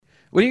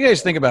What do you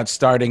guys think about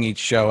starting each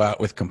show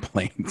out with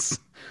complaints?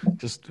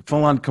 Just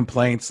full-on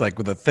complaints, like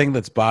with the thing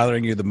that's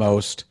bothering you the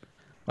most.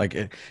 Like,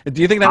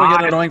 do you think that would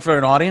get annoying for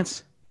an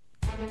audience?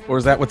 Or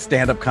is that what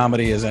stand-up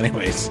comedy is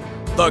anyways?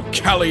 The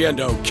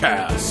Caliendo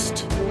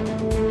Cast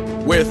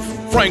with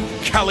Frank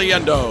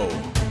Caliendo,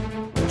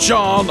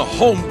 John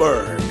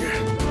Holmberg,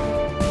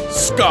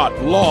 Scott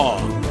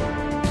Long,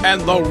 and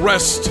the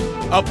rest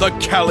of the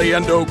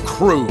Caliendo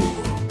crew.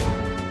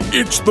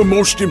 It's the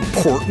most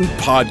important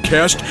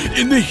podcast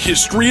in the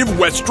history of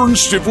Western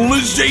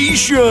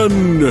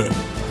civilization.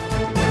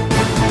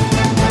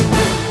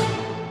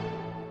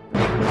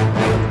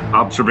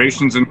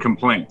 Observations and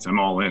complaints. I'm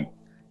all in.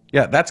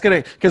 Yeah, that's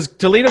going to, because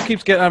Toledo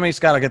keeps getting on me.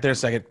 Scott, I'll get there in a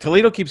second.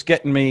 Toledo keeps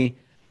getting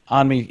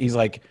on me. He's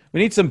like, we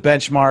need some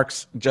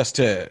benchmarks just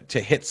to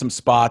hit some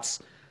spots.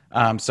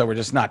 So we're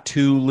just not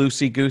too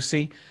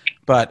loosey-goosey.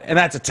 And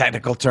that's a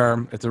technical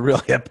term. It's a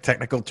really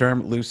technical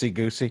term,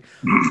 loosey-goosey.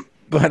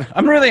 But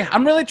I'm really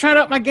trying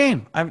to up my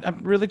game. I'm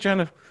really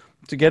trying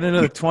to get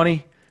into the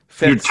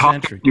 25th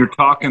century. You're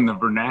talking the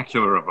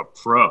vernacular of a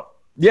pro.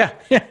 Yeah.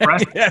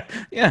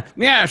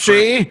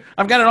 See,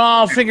 I've got it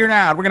all figured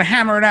out. We're gonna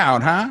hammer it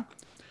out, huh?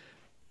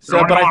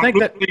 So, but I think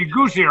that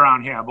goosey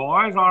around here,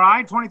 boys. All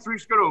right, 23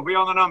 Skidoo, be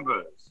on the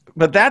numbers.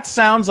 But that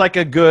sounds like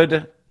a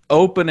good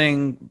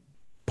opening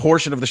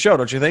portion of the show,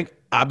 don't you think?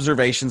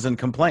 Observations and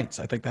complaints.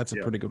 I think that's a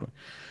pretty good one.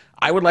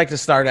 I would like to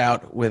start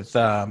out with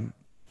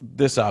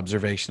this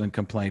observation and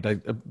complaint.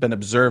 I've been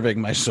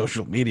observing my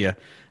social media,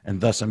 and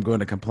thus I'm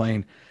going to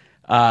complain.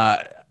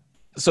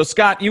 So,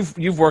 Scott,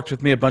 you've worked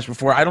with me a bunch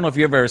before. I don't know if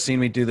you've ever seen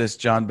me do this,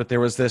 John, but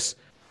there was this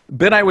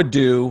bit I would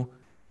do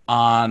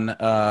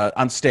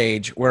on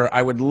stage where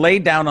I would lay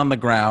down on the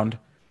ground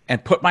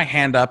and put my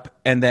hand up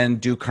and then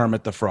do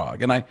Kermit the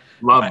Frog. And I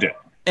loved it.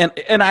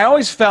 And I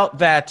always felt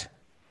that,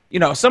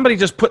 somebody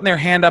just putting their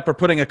hand up or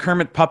putting a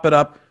Kermit puppet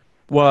up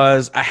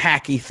was a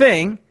hacky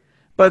thing.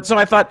 But so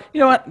I thought, you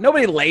know what?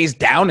 Nobody lays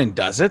down and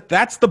does it.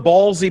 That's the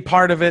ballsy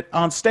part of it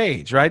on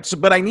stage, right?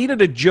 But I needed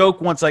a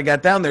joke once I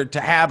got down there to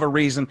have a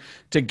reason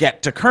to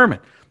get to Kermit.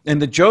 And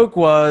the joke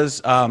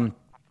was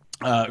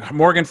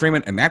Morgan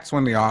Freeman, and that's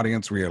when the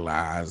audience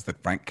realized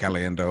that Frank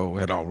Caliendo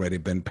had already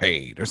been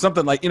paid, or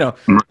something like,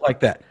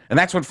 like that. And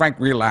that's when Frank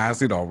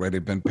realized he'd already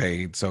been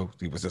paid, so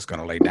he was just going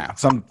to lay down.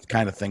 Some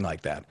kind of thing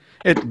like that.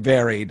 It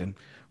varied and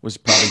was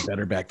probably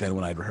better back then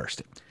when I'd rehearsed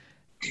it.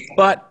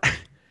 But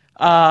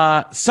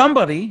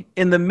somebody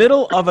in the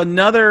middle of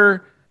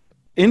another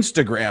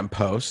Instagram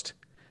post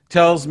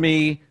tells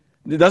me,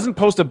 it doesn't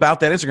post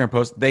about that Instagram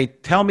post, they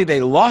tell me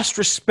they lost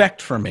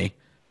respect for me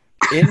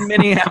in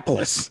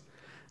Minneapolis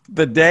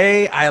the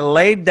day I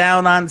laid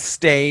down on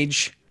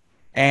stage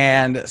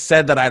and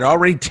said that I'd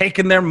already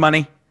taken their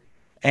money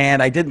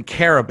and I didn't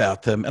care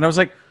about them. And I was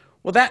like,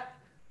 well,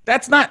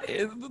 that's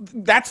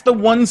the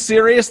one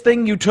serious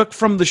thing you took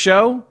from the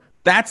show?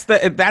 That's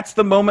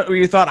the moment where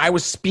you thought I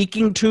was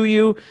speaking to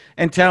you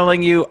and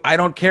telling you I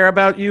don't care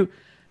about you.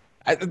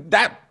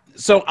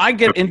 So I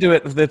get into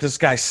it with this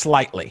guy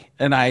slightly,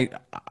 and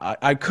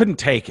I couldn't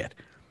take it.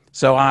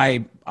 So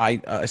I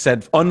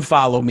said,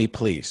 unfollow me,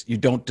 please. You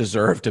don't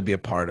deserve to be a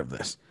part of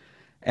this.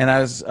 And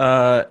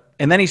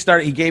and then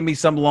he gave me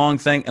some long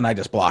thing, and I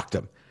just blocked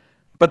him.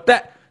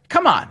 But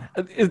come on,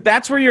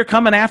 that's where you're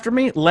coming after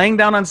me, laying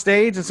down on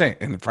stage and saying,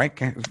 and Frank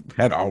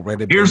had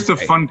already been Here's the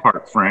paid. Fun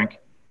part, Frank.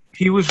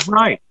 He was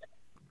right.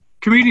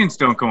 Comedians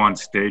don't go on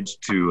stage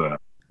to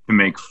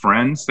make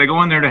friends. They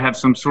go in there to have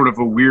some sort of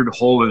a weird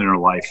hole in their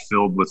life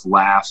filled with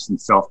laughs and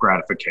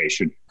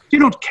self-gratification. You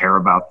don't care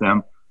about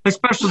them,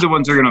 especially the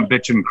ones that are going to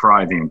bitch and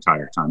cry the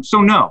entire time. So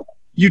no,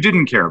 you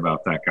didn't care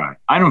about that guy.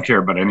 I don't care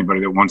about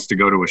anybody that wants to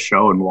go to a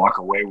show and walk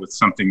away with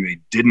something they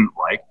didn't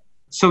like.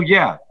 So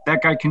yeah,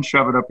 that guy can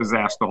shove it up his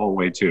ass the whole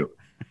way too.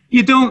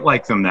 You don't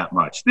like them that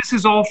much. This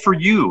is all for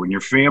you and your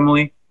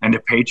family and a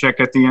paycheck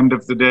at the end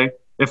of the day.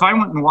 If I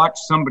went and watched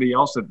somebody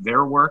else at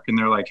their work and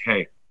they're like,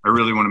 hey, I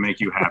really want to make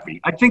you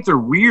happy, I think they're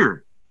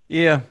weird.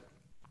 Yeah.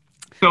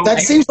 So that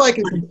seems like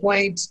a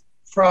complaint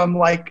from,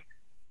 like,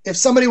 if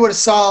somebody would have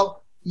saw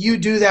you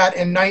do that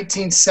in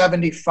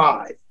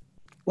 1975.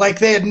 Like,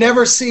 they had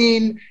never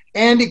seen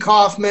Andy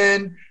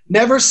Kaufman,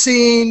 never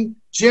seen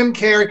Jim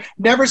Carrey,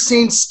 never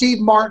seen Steve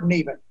Martin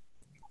even.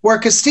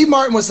 Because Steve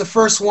Martin was the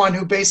first one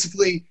who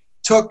basically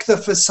took the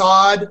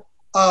facade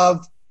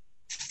of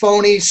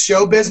phony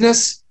show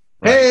business.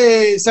 Right.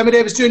 Hey, Sammy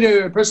Davis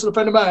Jr., personal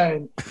friend of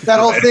mine. That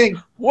whole thing.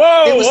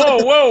 Whoa.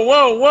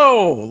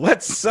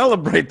 Let's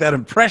celebrate that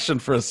impression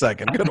for a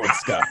second. Good one,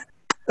 Scott.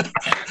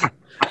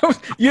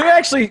 You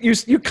actually,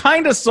 you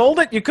kind of sold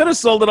it. You could have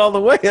sold it all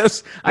the way.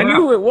 I knew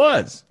who it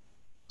was.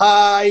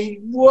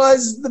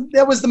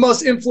 That was the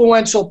most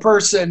influential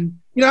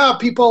person. You know how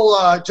people,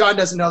 John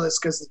doesn't know this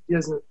because he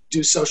doesn't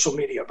do social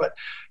media, but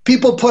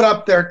people put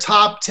up their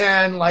top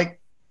 10, like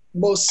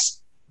most,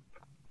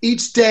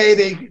 each day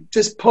they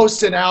just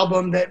post an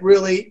album that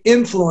really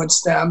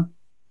influenced them.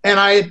 And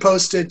I had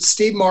posted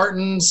Steve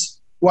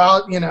Martin's,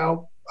 I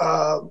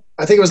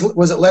think it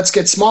was it Let's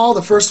Get Small,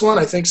 the first one?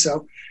 I think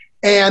so.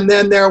 and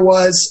then there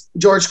was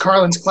George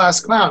Carlin's Class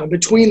Clown. And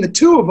between the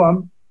two of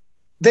them,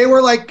 they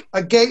were like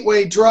a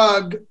gateway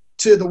drug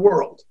to the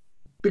world,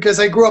 because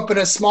I grew up in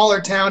a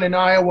smaller town in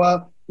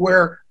Iowa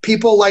where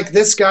people like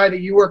this guy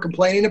that you were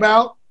complaining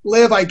about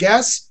live, I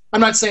guess.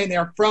 I'm not saying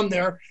they're from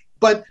there,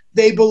 but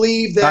they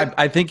believe that.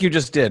 I think you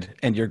just did,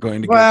 and you're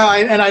going to. Well,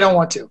 and I don't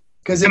want to.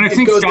 And I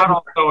think Scott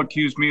also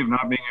accused me of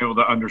not being able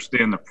to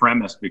understand the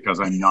premise because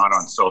I'm not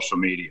on social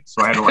media.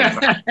 So I had to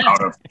back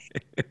out of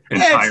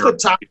entire it's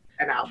the top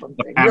 10 album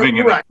thing. Having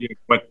an idea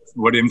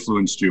what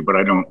influenced you, but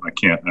I don't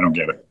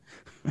get it.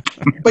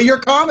 But your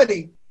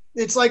comedy,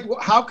 it's like,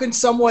 how can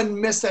someone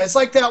miss that? It's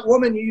like that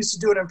woman you used to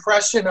do an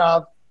impression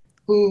of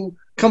who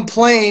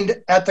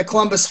complained at the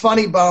Columbus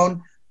Funny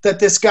Bone that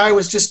this guy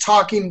was just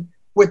talking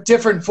with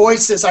different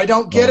voices. I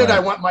don't get it. I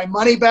want my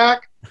money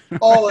back.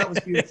 Oh, that was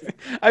beautiful.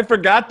 I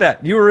forgot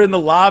that. You were in the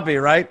lobby,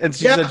 right? And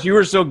she said, you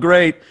were so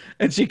great.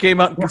 And she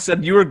came out and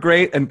said, you were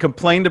great, and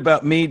complained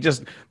about me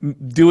just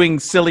doing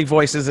silly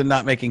voices and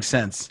not making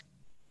sense.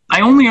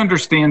 I only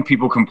understand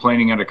people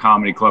complaining at a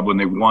comedy club when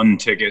they won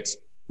tickets.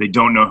 They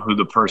don't know who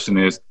the person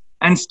is,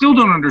 and still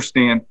don't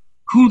understand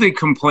who they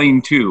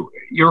complain to.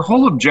 Your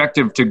whole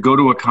objective to go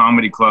to a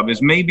comedy club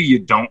is maybe you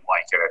don't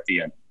like it at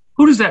the end.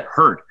 Who does that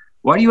hurt?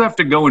 Why do you have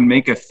to go and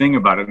make a thing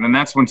about it? And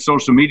that's when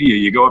social media,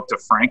 you go up to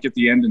Frank at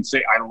the end and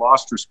say, I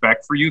lost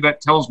respect for you.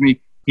 That tells me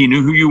he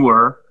knew who you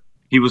were.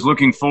 He was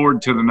looking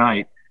forward to the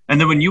night.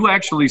 And then when you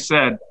actually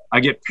said,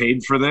 I get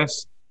paid for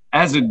this,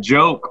 as a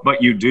joke,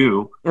 but you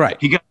do. Right.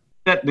 He got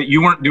that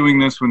you weren't doing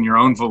this when your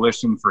own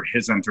volition for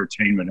his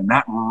entertainment. And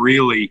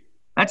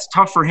that's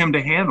tough for him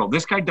to handle.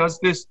 This guy does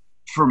this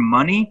for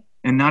money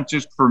and not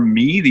just for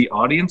me, the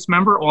audience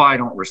member. Well, I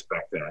don't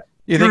respect that.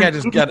 You think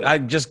I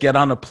just get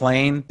on a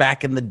plane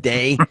back in the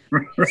day,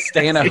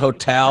 stay in a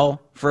hotel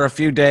for a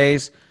few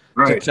days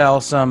to tell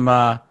some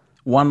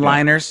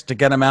one-liners to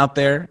get them out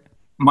there?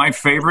 My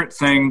favorite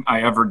thing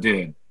I ever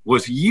did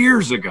was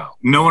years ago.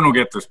 No one will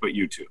get this but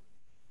you two.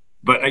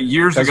 But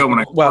years ago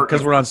when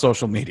because we're on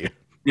social media.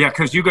 Yeah,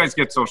 because you guys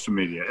get social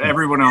media.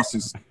 Everyone else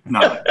is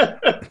not.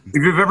 If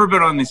you've ever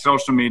been on the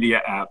social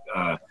media app,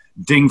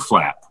 Ding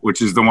Flap,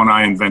 which is the one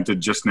I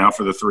invented just now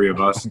for the three of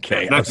us.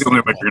 Okay, that's the only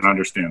way you're going to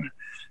understand it.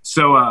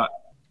 So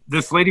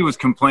this lady was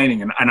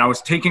complaining, and I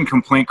was taking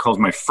complaint calls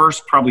my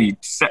first probably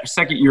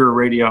second year of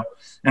radio,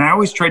 and I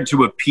always tried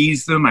to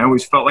appease them. I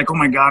always felt like, oh,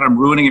 my God, I'm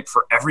ruining it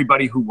for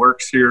everybody who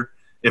works here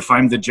if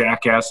I'm the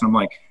jackass. And I'm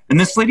like, and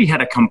this lady had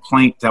a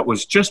complaint that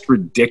was just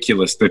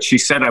ridiculous, that she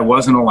said I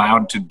wasn't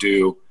allowed to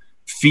do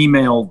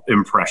female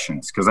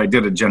impressions because I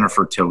did a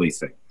Jennifer Tilly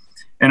thing.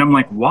 And I'm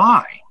like,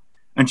 why?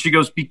 And she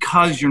goes,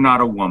 because you're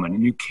not a woman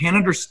and you can't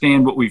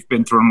understand what we've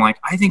been through. I'm like,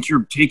 I think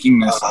you're taking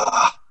this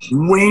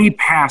way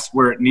past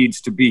where it needs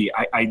to be.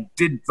 I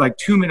did like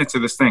 2 minutes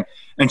of this thing,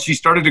 and she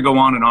started to go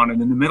on.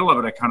 And in the middle of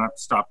it, I kind of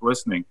stopped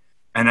listening.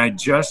 And I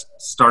just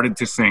started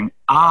to sing,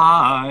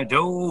 I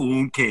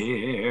don't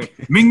care.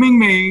 Ming, ming,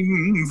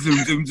 ming,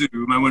 zoom, zoom,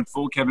 zoom. I went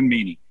full Kevin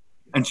Meaney.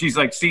 And she's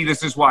like, see,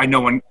 this is why I'm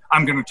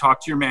going to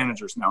talk to your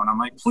managers now. And I'm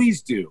like,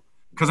 please do.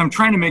 Because I'm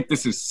trying to make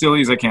this as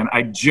silly as I can.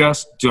 I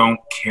just don't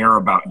care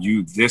about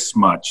you this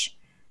much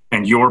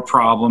and your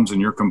problems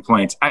and your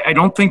complaints. I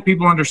don't think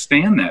people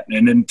understand that.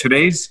 And in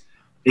today's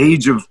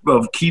age of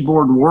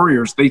keyboard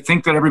warriors, they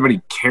think that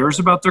everybody cares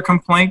about their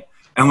complaint.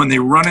 And when they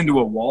run into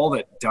a wall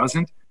that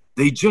doesn't,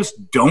 they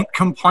just don't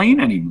complain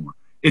anymore.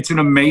 It's an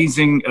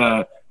amazing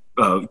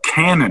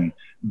cannon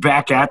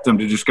back at them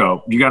to just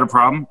go, you got a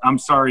problem? I'm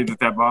sorry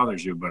that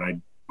bothers you, but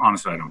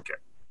honestly, I don't care.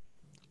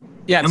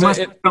 Yeah, unless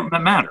it's something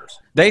that matters.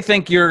 They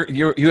think you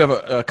have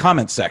a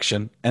comment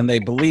section, and they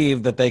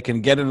believe that they can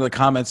get into the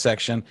comment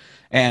section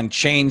and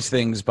change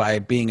things by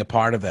being a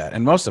part of that.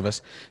 And most of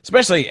us,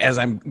 especially as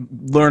I'm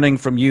learning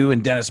from you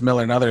and Dennis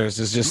Miller and others,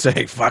 is just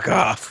say, fuck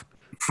off.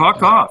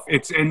 Fuck off.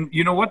 And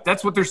you know what?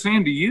 That's what they're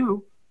saying to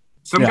you.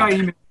 Some guy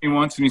emailed me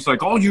once, and he's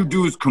like, all you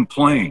do is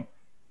complain.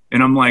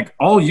 And I'm like,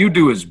 all you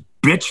do is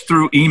bitch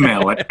through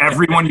email at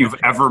everyone you've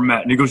ever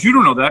met. And he goes, you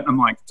don't know that. And I'm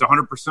like, it's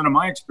 100% of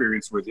my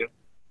experience with you.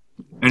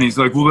 And he's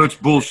like, well, that's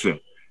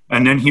bullshit.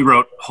 And then he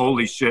wrote,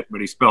 holy shit,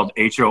 but he spelled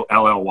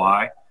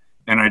Holly.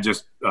 And I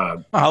just,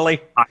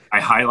 Holly. I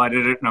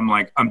highlighted it, and I'm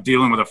like, I'm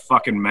dealing with a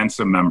fucking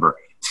Mensa member.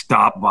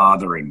 Stop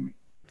bothering me.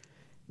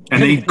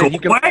 And then he'd go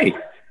away.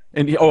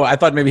 And I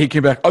thought maybe he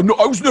came back. Oh, no,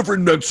 I was never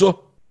in Mensa.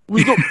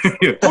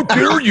 How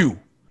dare you?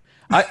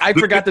 I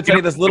forgot to tell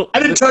you this little. I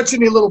didn't touch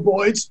any little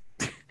boys.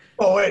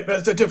 Oh, wait,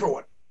 that's a different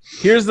one.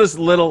 Here's this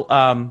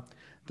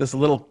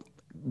little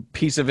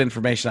piece of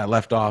information I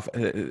left off.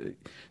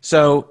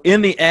 So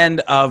in the end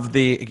of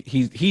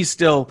he's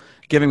still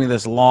giving me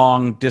this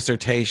long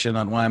dissertation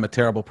on why I'm a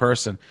terrible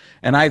person.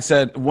 And I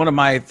said, one of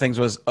my things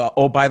was,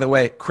 oh, by the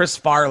way, Chris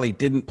Farley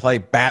didn't play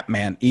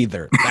Batman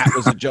either. That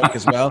was a joke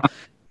as well.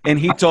 And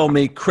he told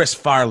me Chris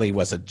Farley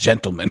was a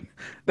gentleman.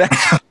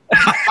 That's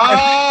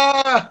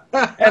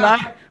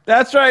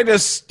where I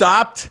just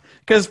stopped,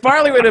 because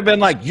Farley would have been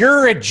like,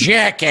 you're a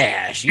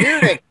jackass.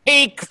 You're a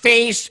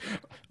cake-faced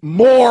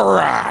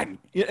moron.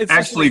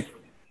 Actually,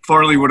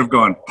 Farley would have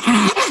gone,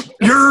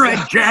 you're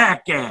a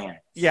jackass.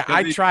 Yeah,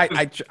 I tried.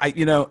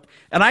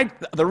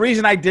 The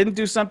reason I didn't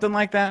do something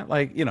like that,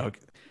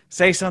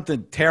 say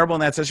something terrible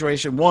in that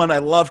situation. One, I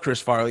love Chris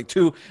Farley.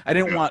 Two, I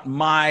didn't want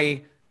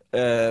my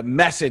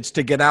message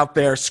to get out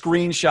there,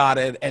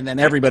 screenshotted, and then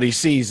everybody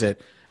sees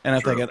it. And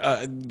I'm thinking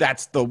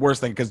that's the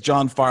worst thing, because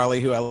John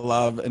Farley, who I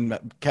love, and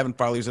Kevin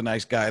Farley, who's a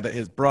nice guy,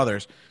 his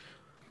brothers,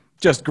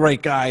 just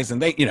great guys.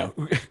 And they,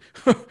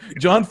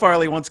 John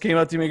Farley once came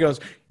up to me and goes,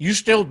 "You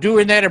still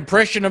doing that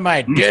impression of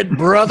my dead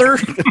brother?"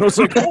 And I was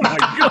like, "Oh my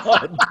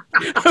God."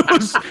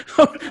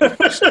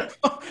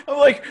 I'm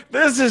like,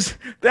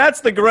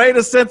 that's the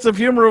greatest sense of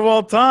humor of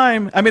all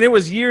time. I mean, it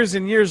was years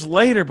and years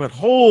later, but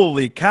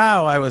holy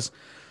cow,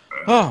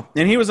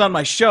 and he was on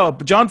my show.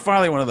 But John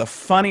Farley, one of the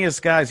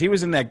funniest guys. He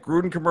was in that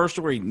Gruden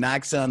commercial where he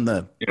knocks on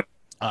the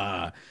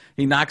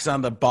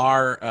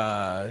bar,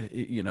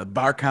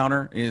 bar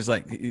counter. He's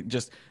like, he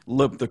just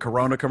looped the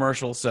Corona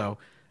commercial. So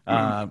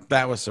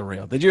that was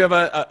surreal. Did you have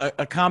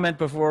a comment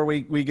before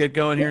we get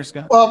going here,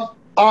 Scott? Well,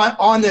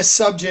 on this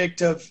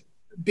subject of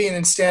being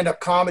in stand-up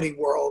comedy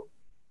world,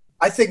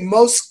 I think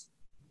most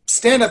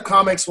stand-up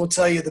comics will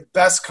tell you the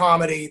best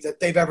comedy that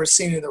they've ever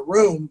seen in the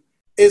room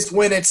is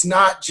when it's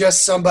not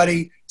just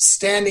somebody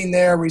standing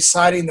there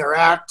reciting their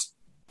act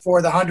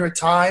for the 100th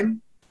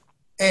time.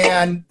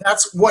 And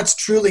that's what's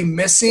truly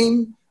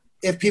missing.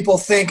 If people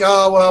think,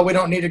 oh, well, we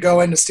don't need to go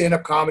into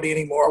stand-up comedy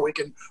anymore. We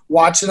can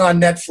watch it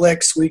on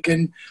Netflix. We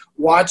can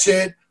watch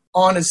it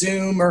on a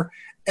Zoom.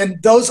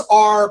 And those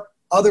are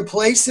other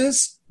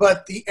places.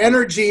 But the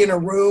energy in a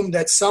room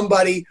that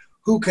somebody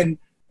who can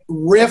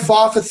riff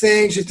off of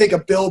things, you think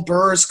of Bill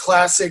Burr's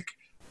classic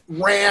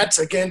rant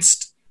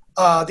against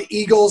the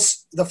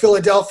Eagles, the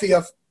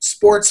Philadelphia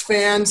sports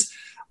fans.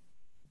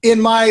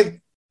 In my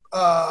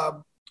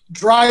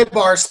Dry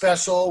Bar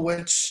special,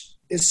 which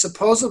is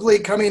supposedly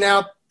coming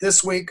out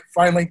this week,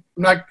 finally.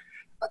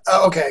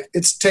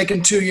 It's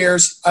taken 2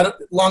 years.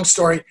 Long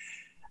story.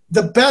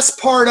 The best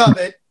part of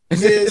it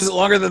is it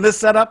longer than this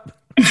setup?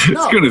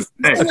 No, it's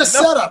in the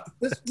setup.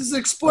 This is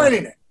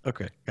explaining it.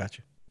 Okay,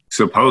 gotcha.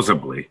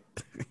 Supposedly,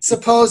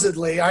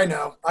 I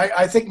know.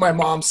 I think my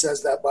mom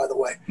says that, by the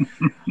way.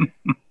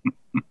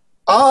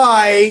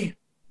 I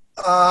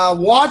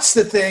watched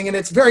the thing, and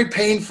it's very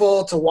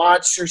painful to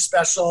watch your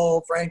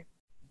special. Frank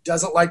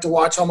doesn't like to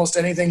watch almost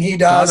anything he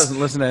does. Doesn't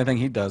listen to anything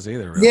he does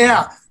either. Really.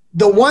 Yeah.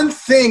 The one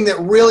thing that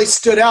really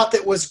stood out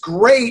that was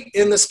great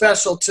in the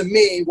special to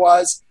me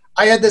was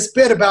I had this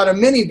bit about a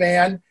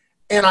minivan,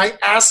 and I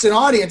asked an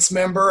audience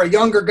member, a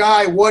younger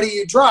guy, what do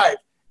you drive?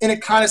 And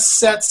it kind of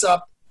sets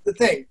up the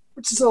thing,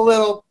 which is a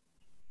little,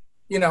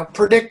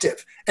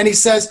 predictive. And he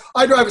says,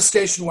 I drive a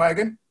station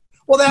wagon.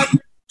 Well, that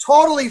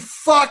totally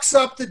fucks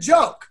up the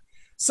joke.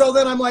 So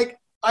then I'm like,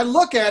 I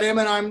look at him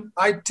and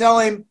I tell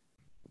him,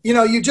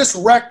 you just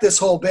wrecked this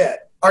whole bit.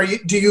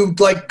 Do you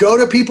go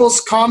to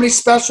people's comedy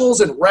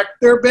specials and wreck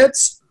their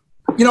bits?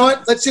 You know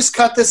what? Let's just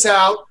cut this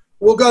out.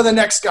 We'll go to the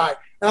next guy.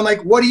 And I'm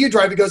like, what do you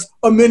drive? He goes,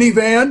 a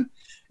minivan.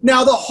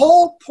 Now, the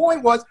whole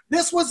point was,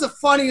 this was the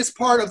funniest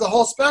part of the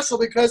whole special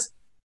because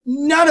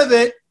none of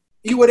it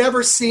you would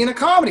ever see in a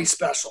comedy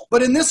special.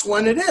 But in this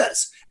one, it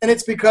is. And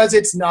it's because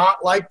it's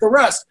not like the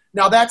rest.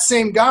 Now, that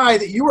same guy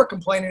that you were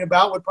complaining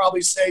about would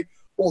probably say,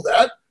 well,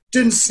 that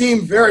didn't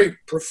seem very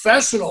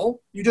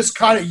professional. You just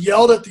kind of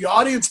yelled at the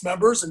audience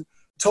members and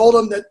told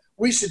them that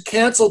we should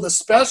cancel the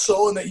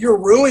special and that you're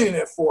ruining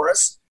it for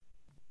us.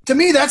 To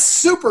me, that's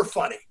super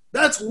funny.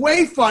 That's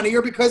way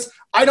funnier because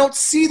I don't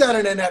see that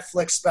in a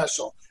Netflix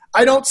special.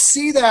 I don't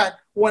see that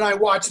when I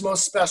watch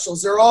most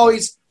specials. They're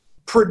always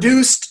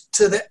produced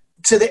to the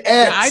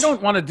edge. Yeah, I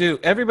don't want to do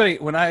everybody.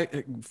 When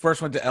I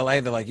first went to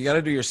LA, they're like, you got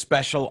to do your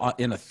special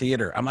in a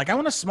theater. I'm like, I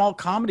want a small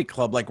comedy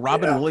club like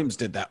Robin Williams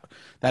did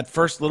that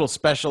first little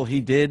special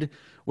he did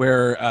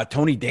where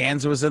Tony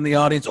Danza was in the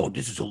audience. Oh,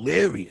 this is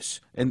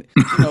hilarious. And,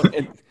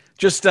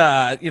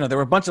 there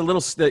were a bunch of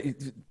little,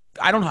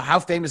 I don't know how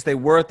famous they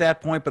were at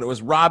that point, but it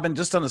was Robin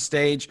just on the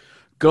stage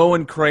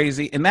going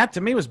crazy. And that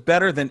to me was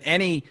better than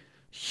any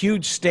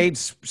huge stage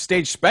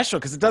special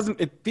because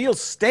it feels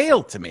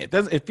stale to me.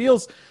 It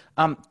feels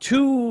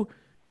too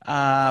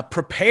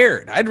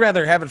prepared. I'd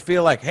rather have it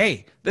feel like,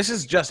 hey, this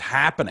is just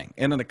happening.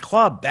 And in a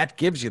club, that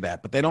gives you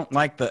that. But they don't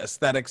like the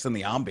aesthetics and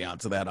the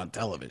ambiance of that on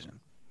television.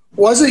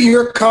 Wasn't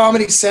your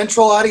Comedy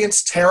Central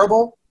audience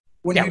terrible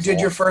when you did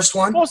your first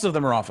one? Most of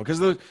them are awful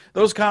because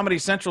those Comedy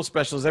Central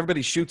specials,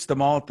 everybody shoots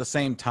them all at the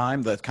same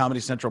time that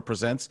Comedy Central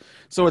presents.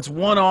 So it's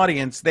one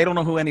audience. They don't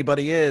know who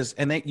anybody is,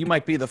 and you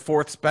might be the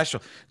fourth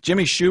special.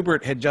 Jimmy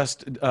Schubert had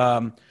just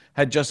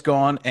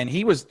gone, and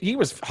he was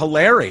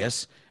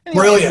hilarious. And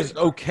brilliant. He was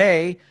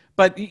okay,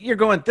 but you're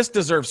going, this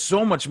deserves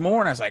so much more.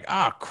 And I was like,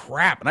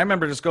 crap. And I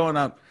remember just going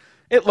up.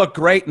 It looked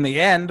great in the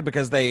end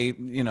because they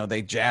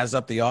jazz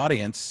up the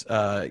audience.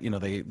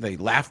 They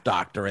laugh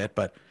doctor it,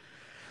 but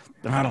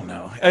I don't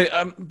know.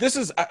 This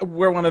is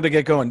where I wanted to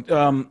get going.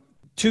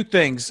 Two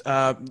things.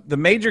 The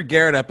Major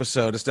Garrett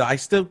episode I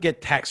still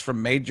get texts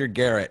from Major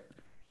Garrett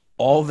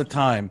all the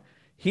time.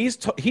 He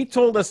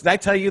told us. Did I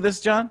tell you this,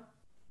 John?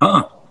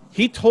 Huh?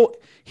 He told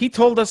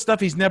us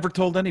stuff he's never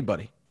told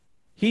anybody.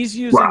 He's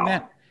using Wow.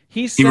 that.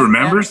 He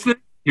remembers it.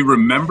 He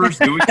remembers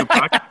doing the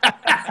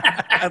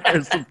podcast.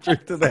 There's some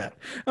truth to that.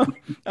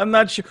 I'm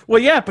not sure.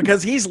 Well, yeah,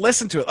 because he's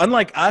listened to it.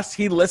 Unlike us,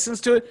 he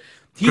listens to it.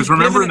 Because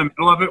remember in the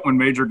middle of it when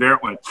Major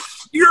Garrett went,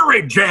 "You're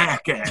a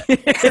jackass."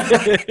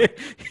 It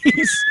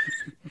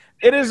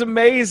is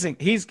amazing.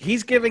 He's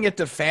giving it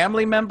to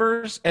family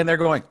members, and they're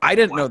going, "I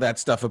didn't know that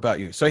stuff about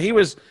you." So he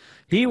was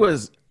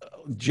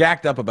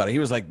jacked up about it. He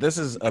was like, "This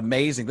is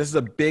amazing. This is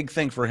a big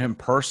thing for him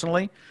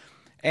personally."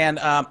 And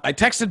I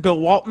texted Bill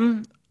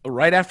Walton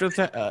right after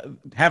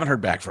haven't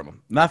heard back from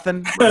him.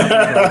 Nothing.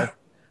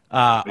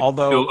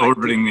 Although still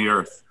orbiting the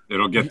Earth,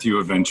 it'll get to you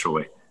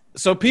eventually.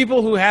 So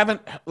people who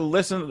haven't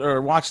listened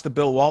or watched the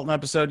Bill Walton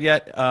episode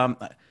yet,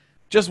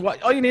 just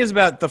all you need is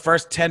about the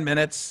first 10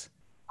 minutes,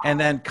 and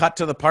then cut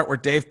to the part where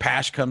Dave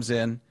Pash comes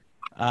in,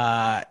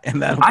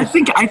 and that. I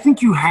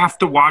think you have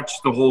to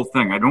watch the whole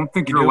thing. I don't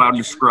think you're allowed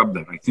to scrub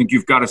that. I think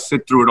you've got to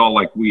sit through it all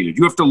like we did.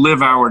 You have to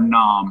live our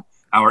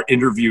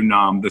interview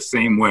nom, the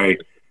same way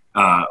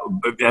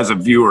as a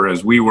viewer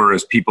as we were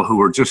as people who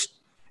were just.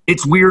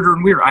 It's weirder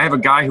and weirder. I have a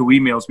guy who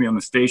emails me on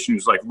the station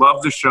who's like,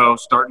 love the show,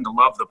 starting to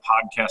love the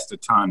podcast a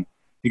ton.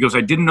 He goes,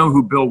 I didn't know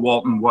who Bill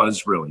Walton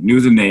was really, knew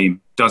the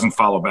name, doesn't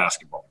follow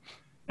basketball.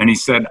 And he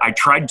said, I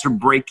tried to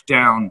break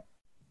down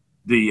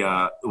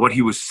what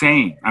he was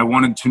saying. I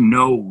wanted to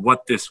know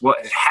what this was.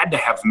 It had to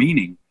have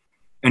meaning.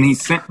 And he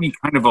sent me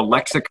kind of a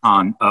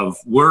lexicon of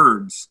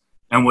words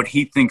and what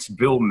he thinks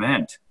Bill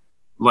meant,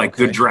 like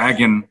the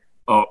dragon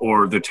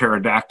or the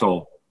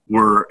pterodactyl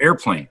were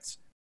airplanes.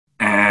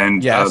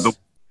 And yes.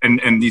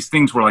 And these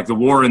things were like the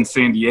war in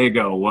San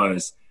Diego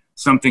was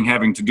something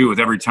having to do with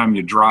every time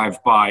you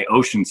drive by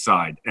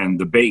Oceanside and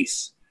the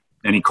base.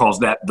 And he calls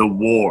that the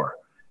war.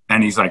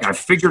 And he's like, I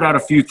figured out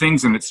a few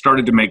things and it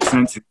started to make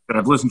sense.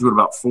 I've listened to it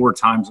about 4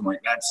 times. I'm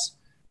like, that's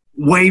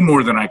way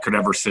more than I could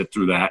ever sit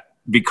through that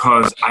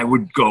because I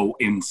would go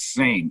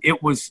insane.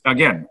 It was,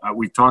 again,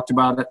 we've talked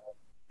about it.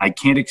 I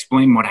can't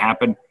explain what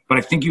happened, but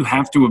I think you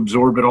have to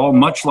absorb it all,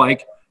 much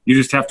like you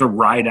just have to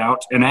ride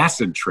out an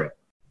acid trip.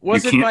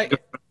 Was it by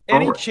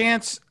any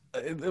chance,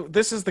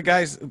 this is the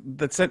guys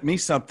that sent me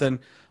something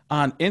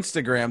on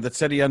Instagram that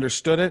said he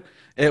understood it.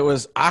 It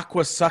was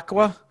Aqua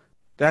Suqua.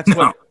 That's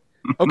what.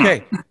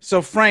 Okay.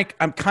 So Frank,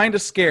 I'm kind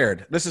of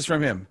scared. This is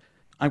from him.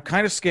 I'm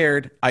kind of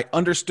scared. I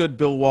understood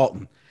Bill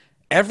Walton.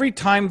 Every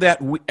time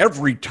that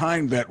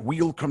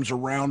wheel comes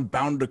around,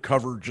 bound to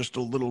cover just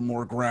a little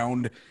more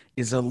ground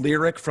is a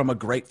lyric from a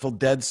Grateful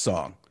Dead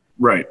song.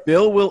 Right.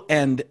 Bill will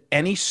end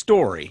any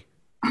story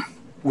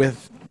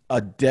with a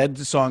Dead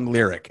song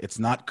lyric. It's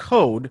not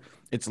code.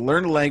 It's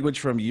learned language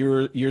from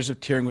years of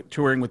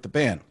touring with the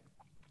band.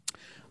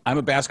 I'm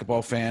a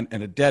basketball fan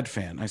and a Dead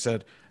fan. I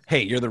said,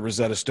 hey, you're the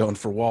Rosetta Stone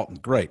for Walton.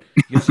 Great.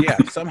 He goes, yeah,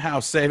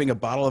 somehow saving a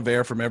bottle of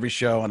air from every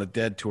show on a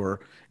Dead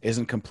tour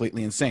isn't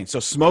completely insane. So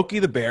Smokey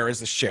the Bear is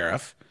the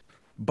sheriff.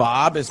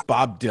 Bob is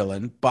Bob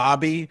Dylan.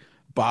 Bobby,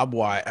 Bob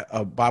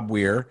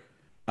Weir.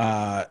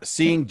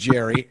 Seeing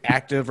Jerry,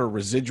 active or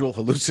residual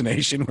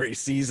hallucination where he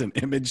sees an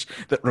image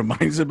that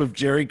reminds him of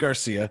Jerry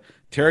Garcia.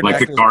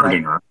 Like a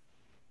gardener.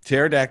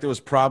 Pterodactyl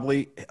was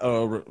probably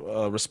a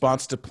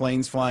response to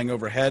planes flying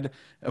overhead,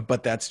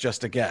 but that's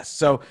just a guess.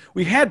 So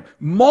we had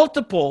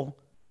multiple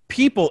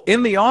people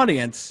in the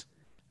audience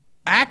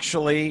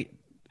actually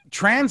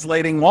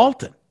translating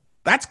Walton.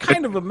 That's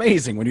kind of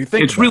amazing when you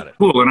think about it. It's really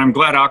cool, and I'm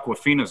glad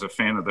Aquafina's a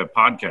fan of the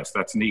podcast.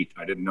 That's neat.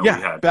 I didn't know we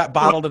had.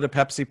 Bottled at a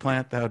Pepsi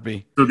plant, that would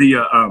be. So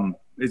the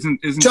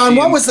isn't John,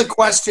 what was the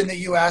question that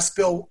you asked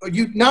Bill?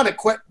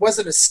 Was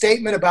it a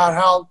statement about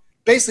how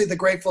basically the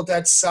Grateful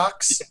Dead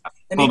sucks? Yeah.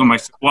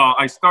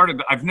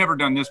 I've never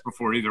done this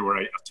before either, where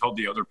I told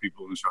the other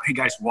people in the show, hey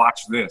guys,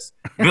 watch this.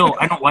 Bill,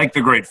 I don't like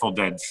the Grateful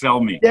Dead.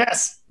 Sell me.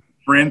 Yes.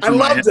 I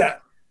love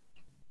that.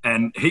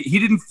 And he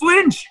didn't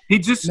flinch. He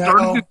just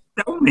started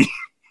to tell me.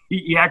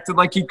 He acted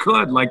like he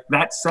could, like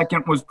that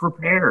second was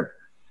prepared.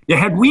 Yeah,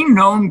 had we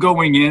known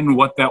going in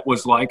what that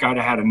was like, I'd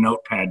have had a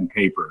notepad and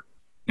paper,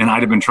 and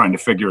I'd have been trying to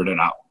figure it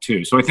out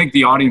too. So I think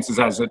the audience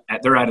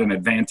they're at an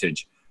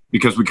advantage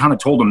because we kind of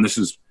told them this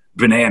is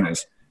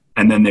bananas,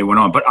 and then they went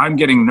on. But I'm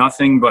getting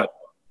nothing but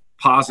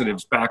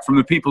positives back from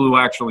the people who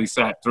actually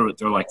sat through it.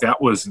 They're like, that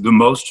was the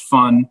most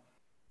fun,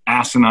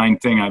 asinine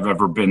thing I've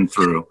ever been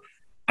through,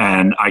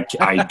 and I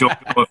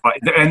don't know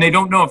and they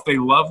don't know if they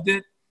loved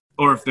it.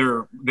 Or if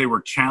they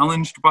were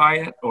challenged by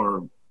it,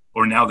 or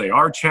now they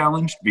are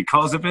challenged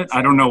because of it.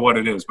 I don't know what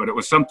it is, but it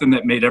was something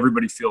that made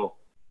everybody feel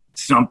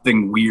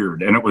something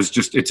weird. And it was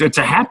just, it's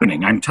a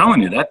happening. I'm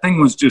telling you, that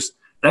thing was just,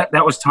 that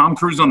was Tom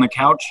Cruise on the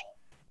couch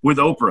with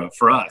Oprah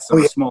for us.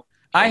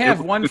 I have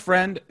one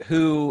friend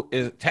who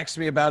texts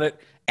me about it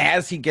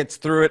as he gets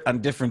through it on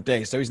different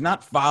days. So he's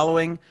not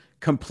following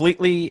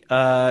completely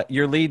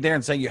your lead there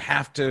and saying you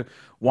have to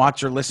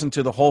watch or listen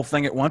to the whole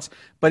thing at once.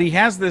 But he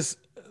has this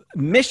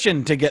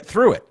mission to get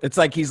through it. It's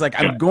like he's like,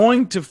 I'm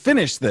going to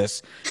finish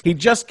this. He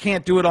just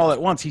can't do it all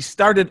at once. He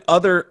started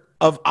other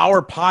of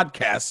our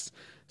podcasts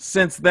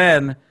since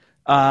then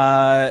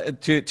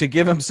to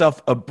give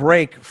himself a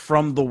break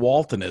from the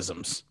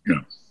Waltonisms. Yeah.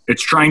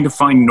 It's trying to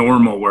find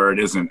normal where it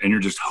isn't, and you're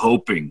just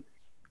hoping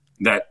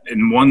that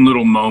in one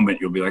little moment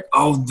you'll be like,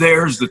 oh,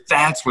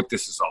 that's what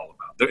this is all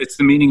about. It's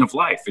the meaning of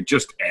life. It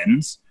just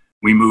ends.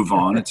 We move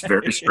on. It's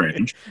very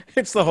strange.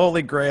 It's the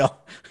Holy Grail.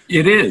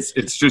 It is.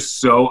 It's just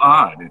so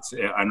odd.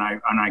 And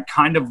I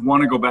kind of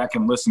want to go back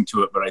and listen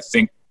to it, but I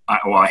think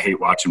I hate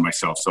watching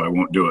myself, so I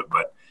won't do it.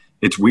 But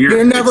it's weird.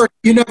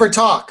 You never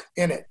talk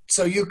in it,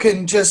 so you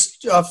can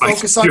just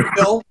focus on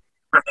Bill.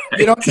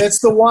 Right. That's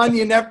the one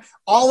you never.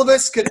 All of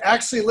us could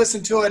actually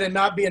listen to it and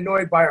not be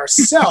annoyed by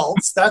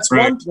ourselves. That's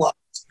right. One plus.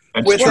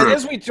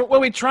 That's true.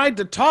 When we tried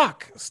to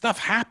talk, stuff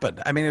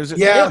happened. I mean, it was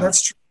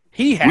that's true.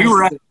 We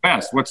were at our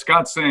best. What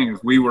Scott's saying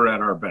is we were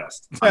at our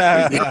best.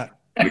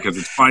 Because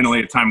it's finally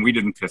a time we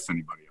didn't piss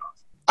anybody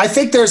off. I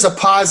think there's a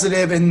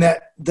positive in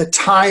that the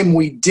time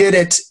we did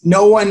it,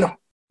 no one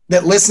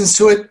that listens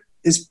to it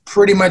is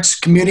pretty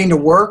much commuting to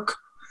work.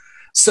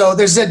 So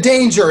there's a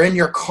danger in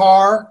your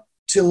car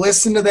to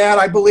listen to that.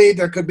 I believe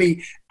there could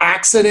be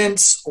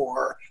accidents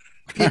or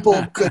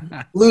people could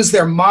lose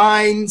their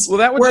minds. Well,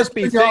 that would just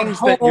be things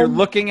that you're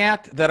looking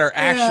at that are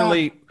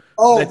actually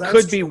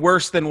could be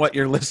worse than what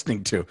you're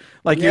listening to.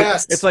 Like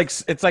it's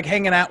like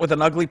hanging out with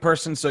an ugly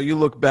person so you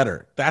look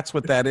better. That's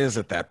what that is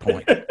at that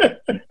point.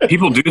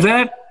 People do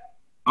that?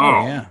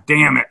 Oh, yeah.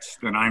 Damn it.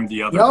 Then I'm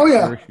the other. Oh,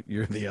 yeah.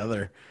 You're the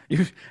other.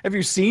 Have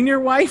you seen your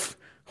wife?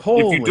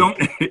 Holy.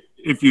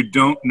 If you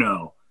don't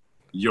know,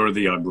 you're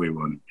the ugly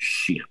one.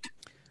 Shit.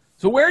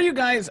 So where are you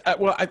guys?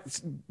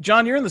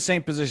 John, you're in the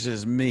same position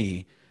as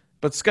me.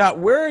 But Scott,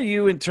 where are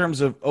you in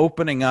terms of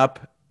opening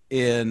up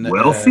in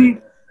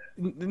wealthy?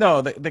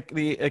 No,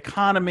 the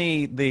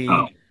economy, the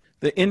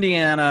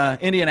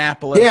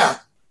Indianapolis. Yeah.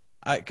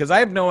 Because I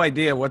have no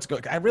idea what's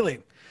going.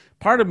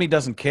 Part of me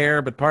doesn't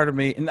care, but part of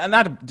me, and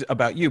not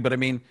about you, but I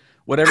mean,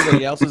 what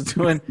everybody else is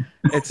doing.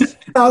 It's.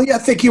 Oh, yeah, I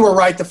think you were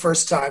right the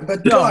first time,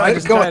 but no, I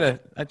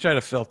try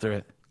to filter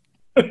it.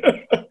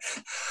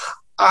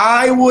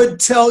 I would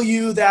tell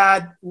you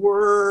that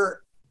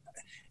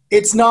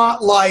it's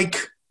not like.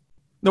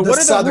 No, what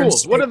are the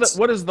rules?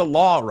 What is the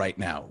law right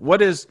now?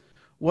 What is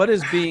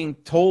being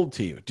told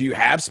to you? Do you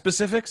have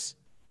specifics?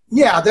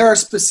 Yeah, there are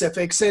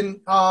specifics,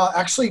 and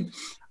actually,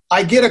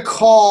 I get a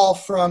call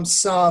from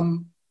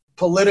some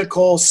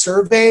political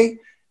survey,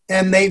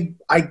 and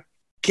I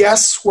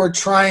guess we're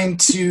trying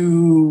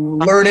to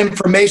learn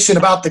information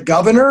about the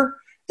governor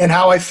and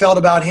how I felt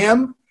about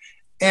him.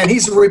 And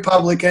he's a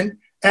Republican.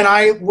 And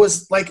I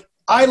was like,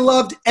 I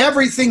loved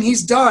everything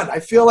he's done. I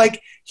feel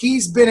like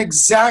he's been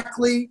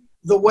exactly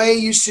the way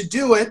you should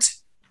do it.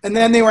 And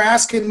then they were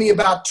asking me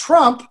about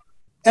Trump,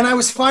 and I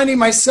was finding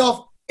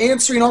myself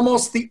answering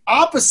almost the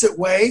opposite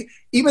way,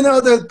 even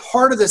though they're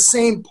part of the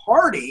same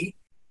party.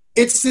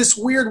 It's this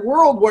weird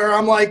world where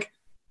I'm like,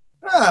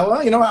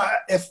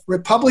 if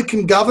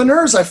Republican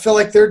governors, I feel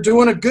like they're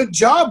doing a good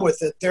job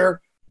with it. They're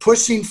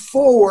pushing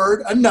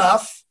forward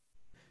enough,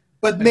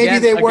 but maybe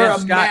they wear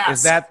a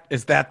mask.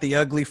 Is that the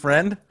ugly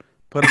friend?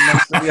 Put him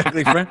next to the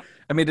ugly friend?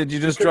 I mean, did you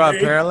just draw a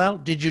parallel?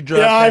 Did you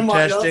draw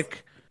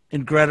fantastic,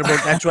 incredible?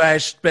 That's why I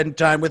spend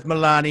time with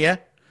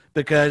Melania,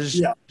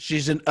 because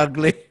she's an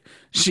ugly.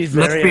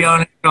 Let's be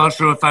honest.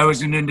 Also, if I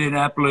was in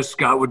Indianapolis,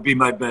 Scott would be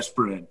my best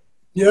friend.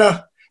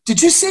 Yeah.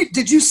 Did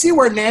you see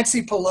where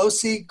Nancy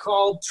Pelosi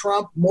called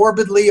Trump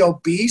morbidly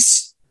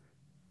obese?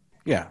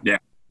 Yeah. Yeah.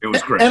 It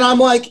was great. And I'm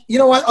like, you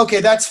know what? Okay,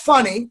 that's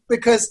funny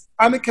because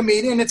I'm a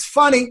comedian. It's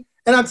funny.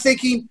 And I'm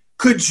thinking,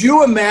 could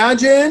you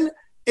imagine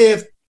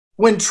if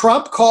when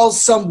Trump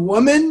calls some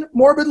woman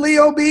morbidly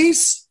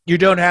obese? You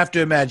don't have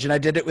to imagine. I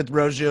did it with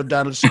Rosie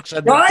O'Donnell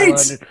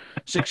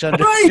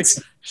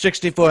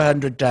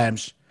 6,400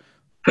 times.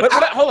 But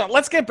hold on,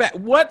 let's get back.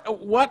 What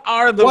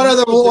are the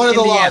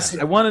laws?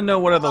 I want to know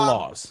what are the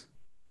laws.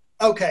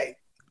 Okay,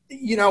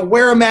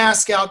 wear a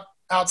mask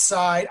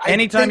outside.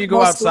 Anytime you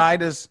go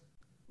outside is.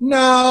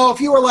 No, if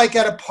you were like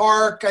at a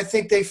park, I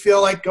think they feel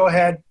like go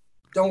ahead,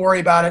 don't worry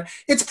about it.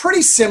 It's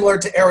pretty similar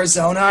to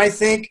Arizona, I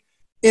think,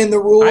 in the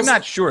rules. I'm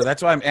not sure.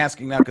 That's why I'm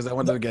asking now because I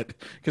wanted to get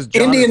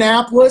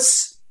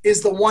Indianapolis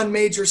is the one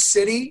major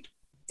city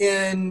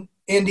in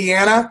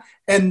Indiana.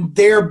 And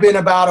they've been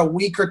about a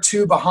week or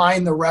two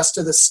behind the rest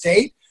of the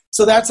state.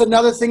 So that's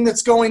another thing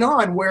that's going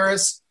on.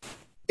 Whereas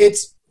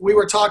we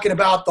were talking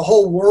about the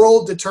whole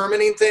world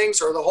determining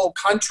things or the whole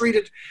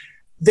country.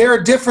 There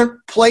are different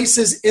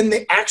places in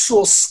the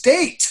actual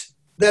state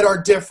that are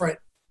different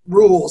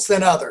rules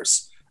than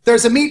others.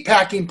 There's a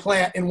meatpacking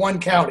plant in one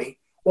county.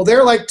 Well,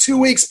 they're like 2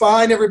 weeks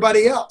behind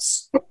everybody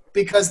else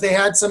because they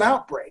had some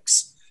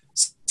outbreaks.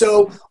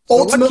 So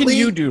ultimately, what can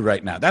you do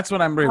right now? That's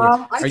what I'm really.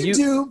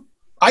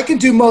 I can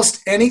do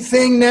most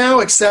anything now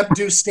except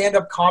do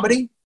stand-up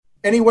comedy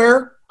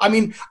anywhere. I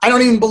mean, I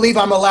don't even believe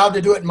I'm allowed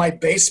to do it in my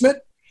basement.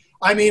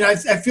 I mean, I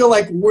feel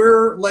like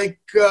we're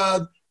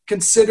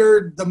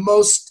considered the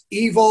most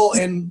evil,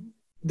 and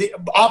the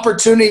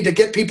opportunity to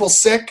get people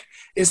sick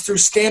is through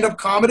stand-up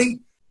comedy.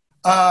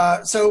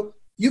 So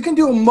you can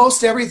do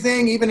most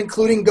everything, even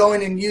including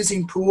going and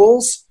using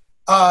pools.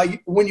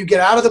 When you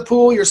get out of the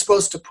pool, you're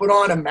supposed to put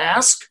on a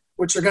mask,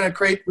 which are going to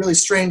create really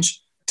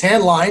strange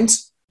tan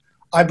lines.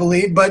 I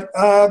believe, but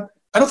I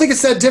don't think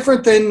it's that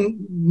different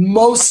than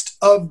most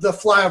of the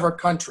flyover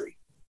country.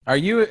 Are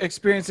you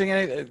experiencing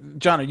any,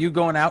 John, are you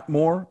going out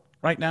more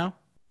right now?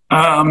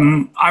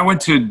 I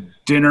went to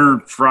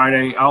dinner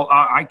Friday.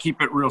 I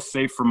keep it real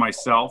safe for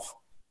myself,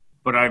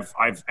 but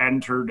I've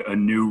entered a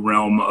new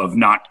realm of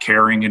not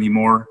caring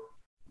anymore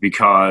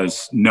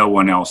because no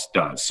one else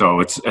does. So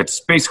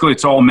it's basically,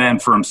 it's all man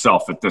for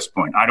himself at this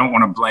point. I don't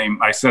want to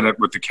blame. I said it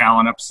with the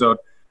Callan episode.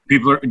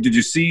 Did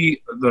you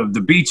see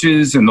the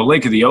beaches and the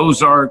Lake of the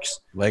Ozarks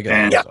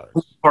and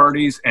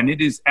parties? And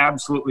it is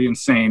absolutely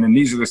insane. And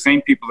these are the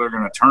same people that are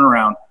going to turn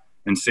around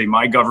and say,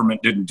 my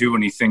government didn't do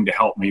anything to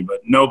help me, but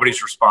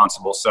nobody's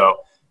responsible. So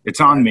it's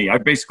on me.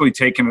 I've basically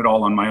taken it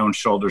all on my own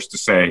shoulders to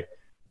say,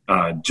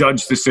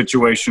 judge the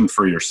situation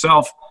for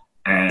yourself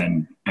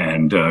and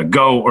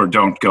go or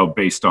don't go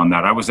based on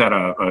that. I was at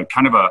a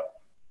kind of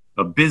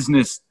a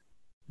business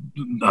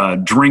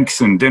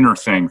drinks and dinner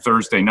thing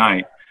Thursday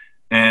night,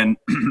 and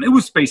it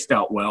was spaced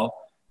out well.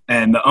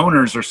 And the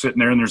owners are sitting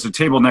there, and there's a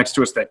table next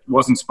to us that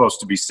wasn't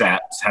supposed to be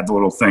sat. It's had the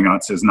little thing on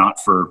it, says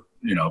not for,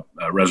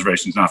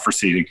 reservations, not for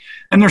seating.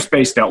 And they're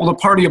spaced out. Well, a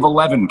party of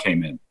 11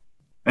 came in.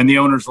 And the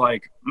owner's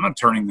like, I'm not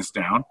turning this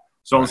down.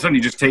 So all of a sudden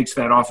he just takes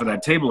that off of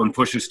that table and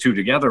pushes two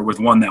together with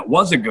one that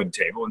was a good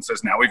table and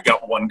says, now we've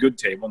got one good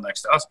table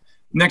next to us.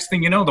 Next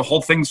thing you know, the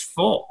whole thing's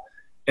full.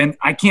 And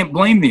I can't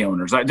blame the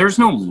owners. There's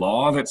no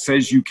law that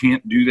says you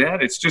can't do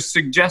that. It's just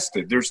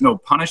suggested. There's no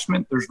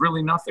punishment. There's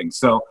really nothing.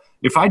 So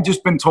if I'd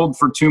just been told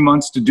for 2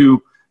 months to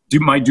do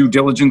my due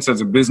diligence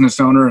as a business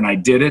owner and I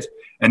did it,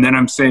 and then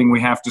I'm saying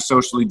we have to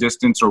socially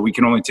distance or we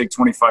can only take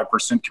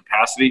 25%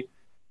 capacity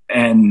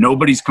and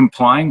nobody's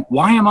complying,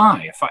 why am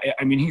I?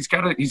 He's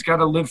got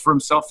to live for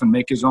himself and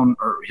make his own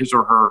or his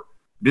or her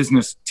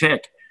business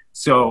tick.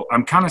 So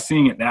I'm kind of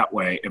seeing it that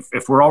way.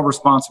 If we're all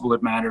responsible,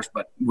 it matters,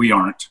 but we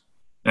aren't.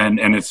 And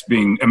it's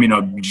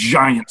a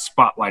giant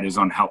spotlight is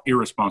on how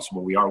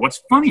irresponsible we are.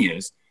 What's funny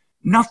is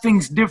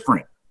nothing's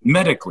different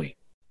medically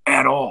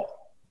at all.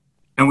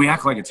 And we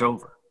act like it's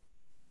over.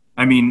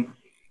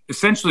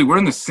 Essentially, we're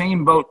in the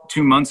same boat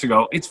 2 months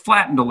ago. It's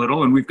flattened a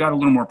little and we've got a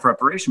little more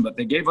preparation, but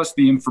they gave us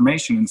the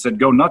information and said,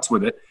 go nuts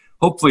with it.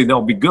 Hopefully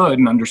they'll be good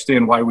and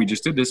understand why we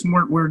just did this. And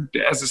we're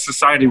as a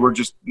society, we're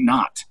just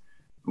not.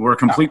 We're a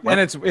complete.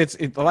 And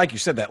it's like you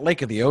said, that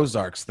Lake of the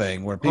Ozarks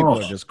thing where people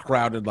are just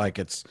crowded like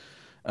it's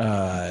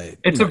a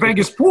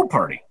Vegas pool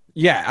party.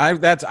 Yeah, I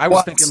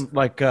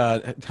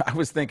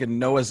was thinking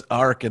Noah's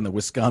Ark in the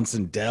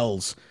Wisconsin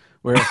Dells,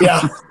 where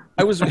that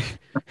was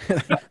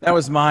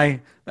my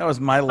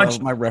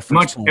reference.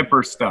 Much point.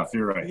 hipper stuff.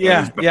 You're right.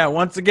 Yeah.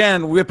 Once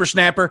again,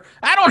 whippersnapper.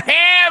 I don't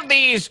have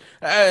these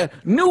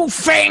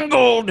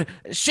newfangled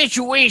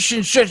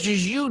situations such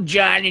as you,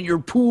 John, in your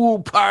pool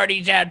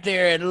parties out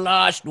there at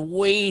Lost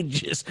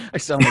Wages. I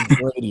sound like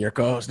Brady, your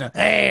co-host. Now,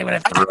 hey, I'm gonna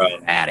throw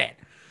at it.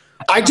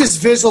 I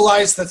just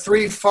visualized the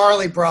three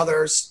Farley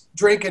brothers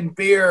drinking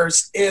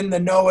beers in the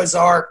Noah's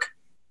Ark,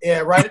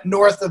 right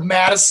north of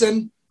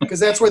Madison, because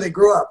that's where they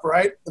grew up,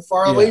 right? The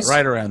Farleys? Yeah,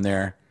 right around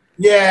there.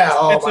 Yeah.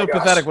 It's so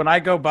pathetic. When I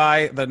go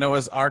by the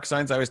Noah's Ark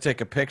signs, I always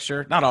take a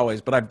picture. Not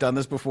always, but I've done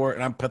this before,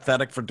 and I'm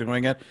pathetic for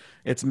doing it.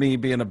 It's me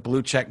being a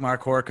blue checkmark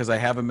whore because I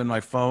have him in my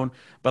phone,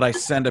 but I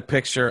send a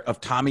picture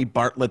of Tommy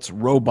Bartlett's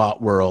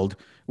Robot World,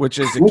 which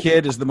as a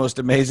kid is the most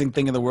amazing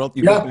thing in the world.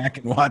 You go back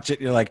and watch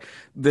it, you're like,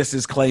 this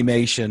is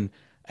claymation.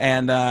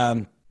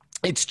 And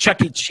it's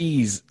Chuck E.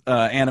 Cheese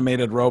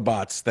animated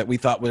robots that we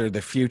thought were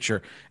the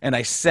future. And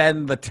I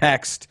send the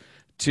text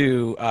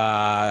to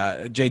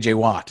J.J.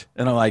 Watt,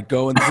 and I'm like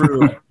going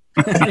through it.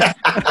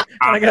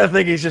 I got to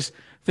think he's just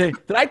 – did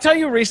I tell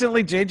you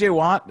recently J.J.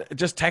 Watt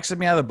just texted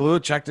me out of the blue,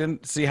 checked in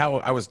to see how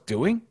I was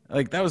doing?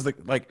 Like that was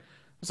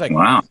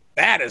wow,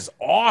 that is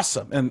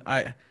awesome. And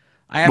I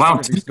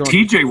asked him if he's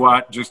TJ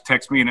Watt just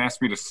texted me and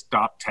asked me to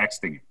stop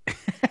texting him.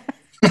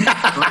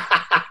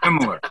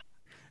 Similar.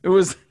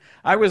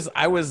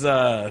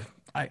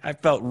 I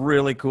felt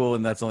really cool,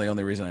 and that's the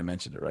only reason I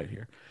mentioned it right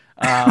here.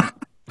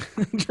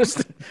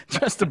 just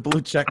to blue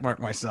check mark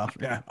myself.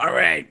 Yeah. All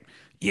right.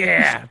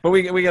 Yeah. But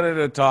we got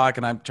to talk,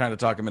 and I'm trying to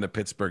talk him into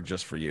Pittsburgh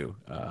just for you.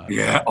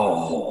 Yeah.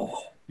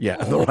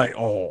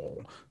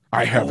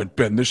 I haven't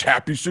been this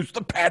happy since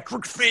the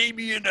Patrick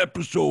Fabian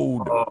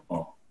episode.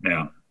 Oh,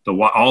 yeah.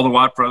 All the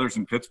Watt brothers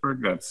in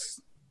Pittsburgh. That's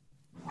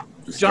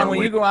John.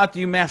 When you go out, do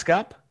you mask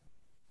up?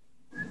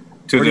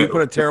 Or do you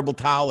put a terrible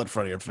towel in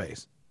front of your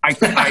face? I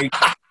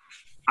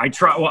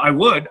try. Well, I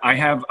would. I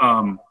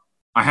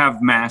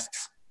have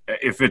masks.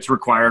 If it's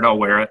required, I'll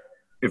wear it.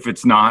 If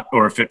it's not,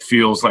 or if it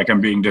feels like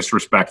I'm being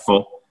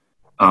disrespectful,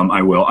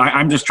 I will.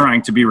 I'm just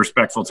trying to be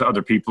respectful to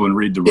other people and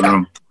read the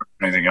room.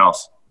 Anything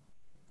else?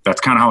 That's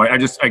kind of how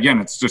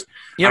it's just.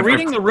 Yeah,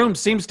 reading the room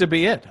seems to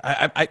be it.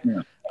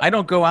 I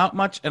don't go out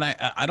much, and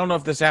I don't know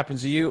if this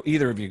happens to you,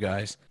 either of you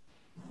guys.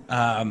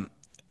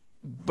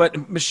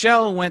 But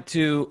Michelle went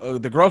to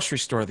the grocery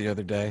store the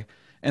other day,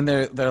 and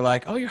they're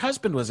like, "Oh, your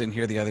husband was in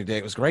here the other day.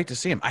 It was great to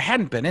see him." I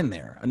hadn't been in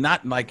there,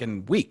 not like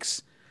in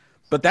weeks.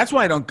 But that's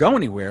why I don't go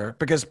anywhere,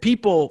 because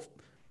people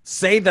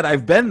say that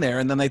I've been there,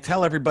 and then they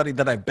tell everybody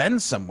that I've been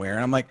somewhere,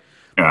 and I'm like,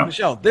 Yeah.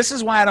 Michelle, this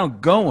is why I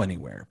don't go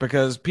anywhere,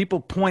 because people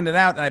point it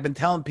out, and I've been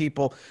telling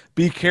people,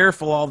 be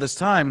careful all this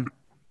time.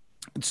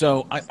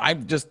 So I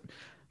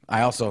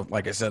also,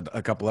 like I said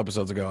a couple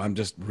episodes ago, I'm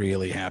just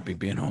really happy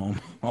being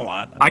home a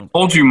lot. I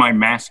told you my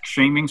mask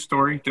shaming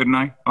story, didn't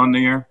I, on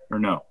the air, or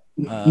no?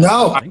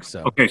 No. I think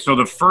so. Okay, so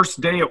the first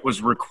day it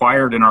was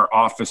required in our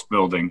office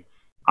building,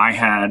 I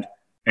had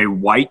a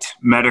white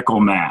medical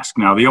mask.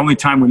 Now, the only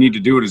time we need to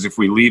do it is if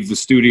we leave the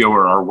studio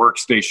or our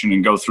workstation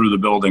and go through the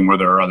building where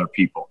there are other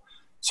people.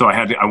 So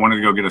I wanted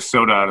to go get a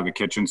soda out of the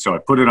kitchen, so I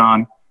put it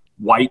on,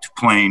 white,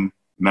 plain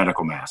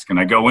medical mask. And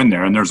I go in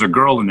there, and there's a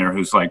girl in there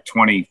who's like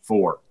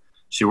 24.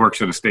 She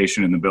works at a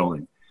station in the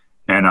building.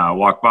 And I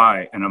walk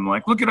by, and I'm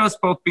like, look at us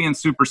both being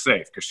super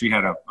safe, because she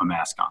had a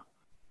mask on.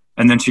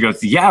 And then she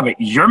goes, yeah, but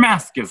your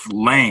mask is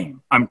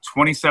lame. I'm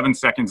 27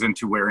 seconds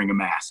into wearing a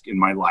mask in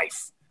my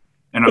life.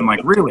 And I'm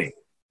like, really?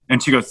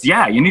 And she goes,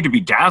 yeah, you need to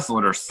be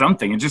dazzled or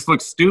something. It just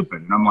looks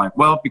stupid. And I'm like,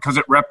 well, because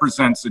it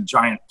represents a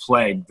giant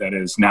plague that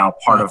is now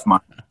part of my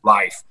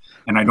life.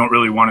 And I don't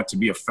really want it to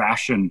be a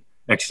fashion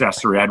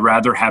accessory. I'd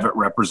rather have it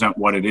represent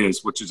what it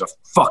is, which is a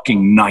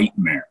fucking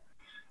nightmare.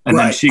 And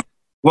then she,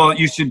 well,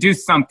 you should do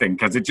something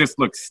because it just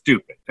looks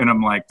stupid. And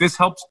I'm like, this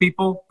helps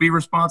people be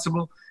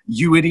responsible?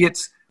 You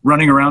idiots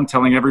running around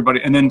telling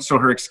everybody. And then so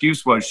her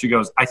excuse was, she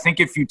goes, I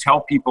think if you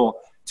tell people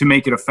to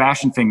make it a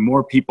fashion thing,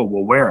 more people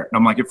will wear it. And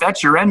I'm like, if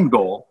that's your end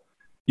goal,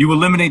 you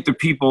eliminate the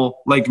people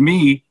like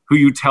me who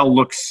you tell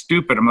look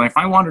stupid. I'm like, if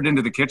I wandered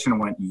into the kitchen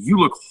and went, you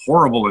look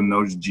horrible in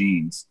those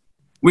jeans,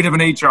 we'd have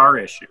an HR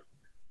issue.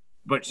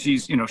 But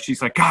she's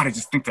like, God, I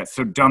just think that's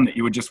so dumb that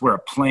you would just wear a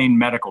plain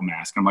medical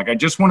mask. I'm like, I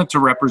just want it to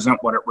represent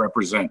what it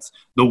represents.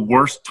 The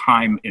worst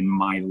time in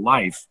my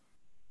life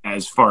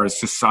as far as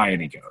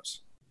society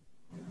goes.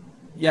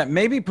 Yeah,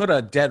 maybe put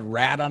a dead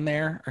rat on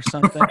there or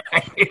something.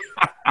 Right?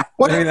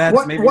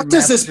 What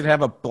does this should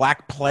have a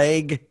black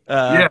plague?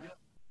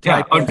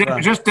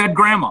 Just dead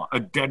grandma. A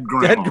dead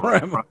grandma. Dead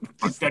grandma.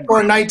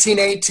 Or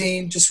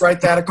 1918, just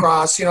write that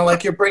across.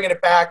 Like you're bringing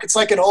it back. It's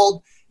like an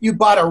old. You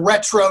bought a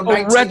retro.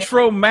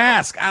 Retro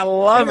mask. I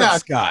love it,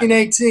 Scott.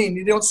 1918.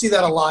 You don't see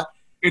that a lot.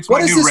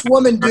 What does this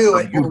woman do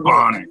at your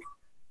work?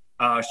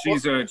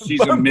 She's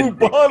a mid.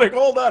 Bubonic.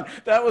 Hold on,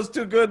 that was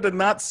too good to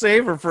not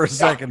save her for a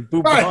second.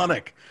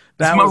 Bubonic.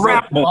 That's my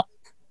rap boy.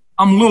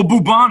 I'm Lil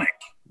Bubonic.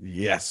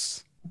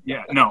 Yes.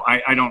 Yeah. No,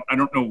 I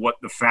don't know what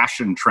the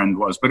fashion trend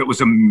was, but it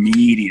was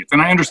immediate.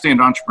 And I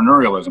understand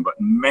entrepreneurialism, but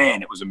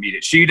man, it was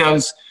immediate. She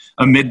does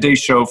a midday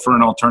show for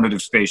an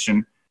alternative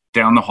station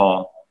down the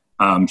hall.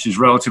 She's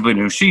relatively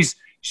new. She's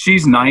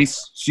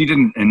nice. She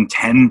didn't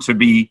intend to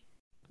be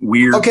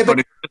weird. Okay, but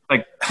it's just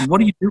like,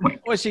 what are you doing?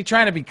 Was she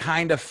trying to be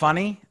kind of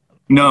funny?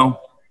 No,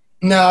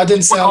 it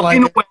didn't sound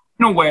like it.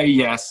 In a way,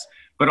 yes.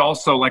 But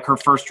also, like, her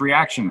first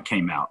reaction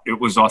came out. It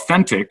was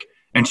authentic,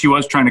 and she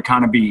was trying to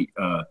kind of be,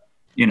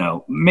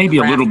 maybe crafty,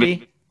 a little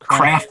bit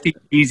crafty,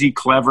 easy,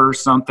 clever,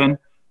 something.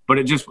 But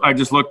I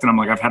just looked, and I'm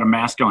like, I've had a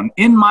mask on.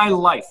 In my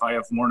life, I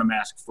have worn a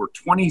mask for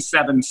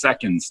 27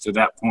 seconds to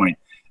that point.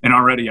 And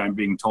already I'm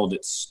being told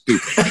it's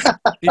stupid.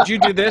 Did you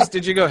do this?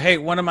 Did you go, hey,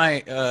 one of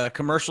my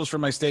commercials for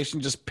my station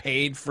just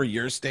paid for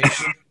your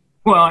station?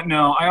 Well,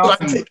 no.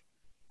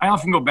 I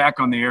often go back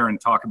on the air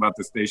and talk about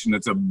the station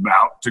that's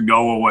about to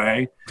go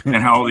away and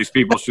how all these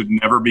people should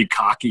never be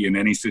cocky in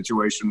any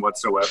situation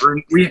whatsoever.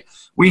 And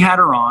we had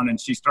her on,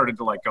 and she started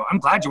to go, I'm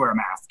glad you wear a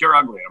mask. You're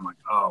ugly. I'm like,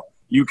 oh,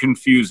 you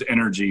confuse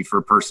energy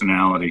for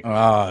personality.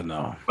 Oh,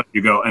 no. But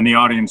you go, and the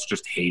audience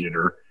just hated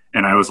her.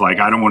 And I was like,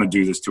 I don't want to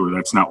do this to her.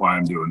 That's not why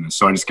I'm doing this.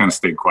 So I just kind of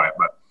stayed quiet.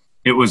 But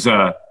it was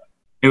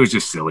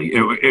just silly.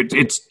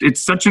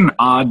 It's such an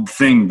odd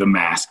thing, the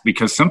mask,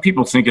 because some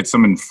people think it's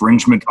some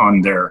infringement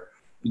on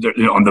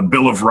on the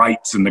Bill of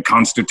Rights and the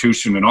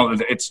Constitution and all of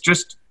that. It's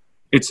just,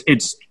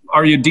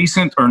 are you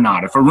decent or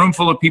not? If a room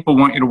full of people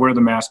want you to wear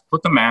the mask,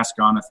 put the mask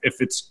on. If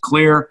it's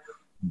clear,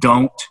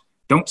 don't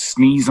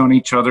sneeze on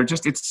each other.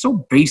 Just, it's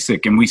so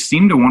basic, and we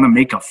seem to want to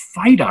make a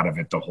fight out of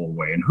it the whole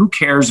way. And who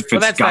cares if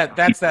it's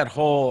that's that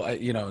whole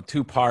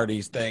two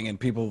parties thing and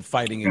people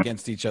fighting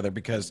against each other,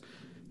 because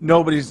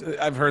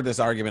I've heard this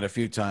argument a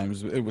few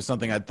times. It was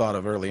something I'd thought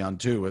of early on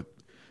too,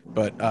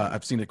 but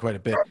I've seen it quite a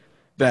bit.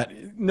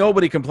 That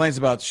nobody complains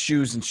about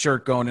shoes and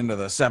shirt going into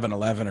the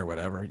 7-Eleven or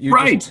whatever.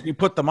 You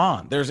put them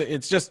on.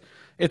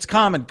 It's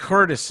common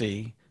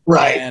courtesy,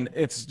 right? And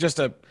it's just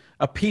a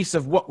piece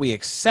of what we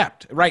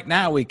accept. Right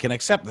now, we can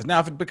accept this. Now,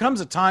 if it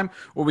becomes a time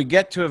where we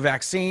get to a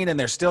vaccine and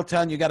they're still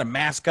telling you got to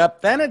mask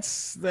up, then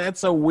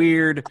that's a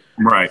weird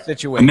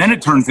situation. And then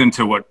it turns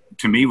into what,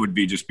 to me, would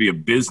be a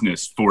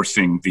business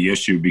forcing the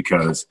issue,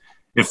 because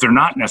if they're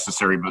not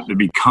necessary, but they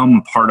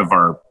become part of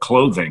our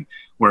clothing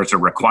where it's a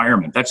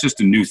requirement, that's just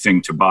a new thing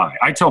to buy.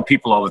 I tell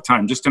people all the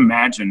time, just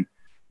imagine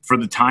for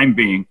the time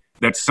being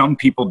that some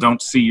people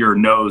don't see your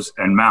nose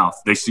and mouth.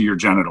 They see your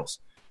genitals.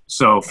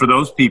 So for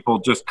those people,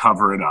 just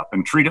cover it up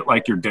and treat it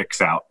like your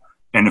dick's out.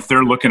 And if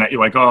they're looking at you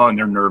like, oh, and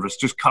they're nervous,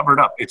 just cover it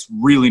up. It's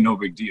really no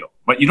big deal.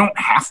 But you don't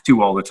have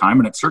to all the time,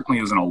 and it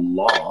certainly isn't a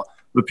law.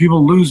 But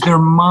people lose their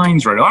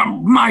minds,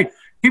 right?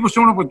 People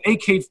showing up with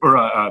AK or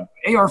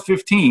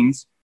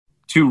AR-15s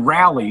to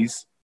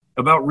rallies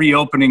about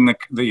reopening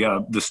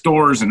the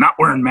stores and not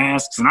wearing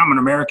masks, and I'm an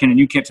American and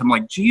you can't. I'm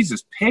like,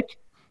 Jesus, pick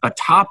a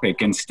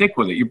topic and stick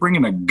with it. You're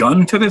bringing a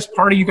gun to this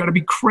party? You got to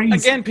be crazy.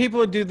 Again,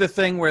 people do the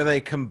thing where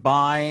they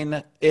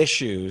combine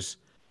issues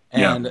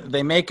and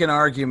they make an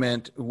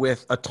argument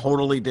with a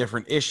totally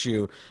different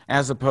issue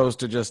as opposed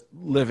to just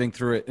living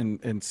through it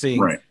and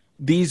seeing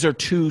these are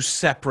two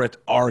separate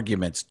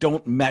arguments.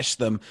 Don't mesh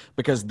them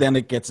because then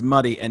it gets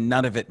muddy and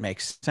none of it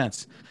makes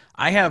sense.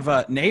 I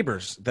have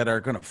neighbors that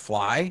are going to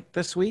fly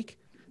this week.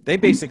 They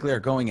basically are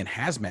going in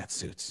hazmat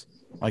suits.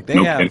 Like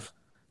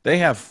they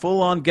have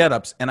full-on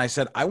get-ups, and I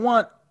said, I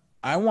want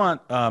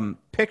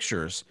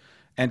pictures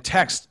and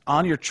text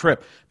on your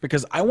trip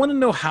because I want to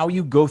know how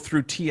you go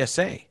through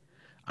TSA.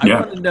 I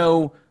want to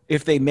know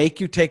if they make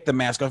you take the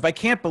mask off. I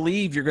can't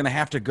believe you're going to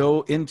have to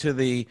go into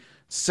the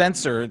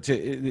sensor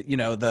to, you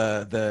know,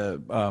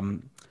 the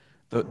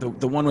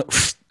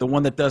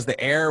one that does the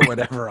air or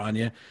whatever on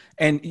you,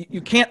 and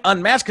you can't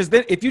unmask because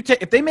then if you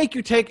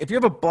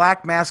have a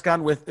black mask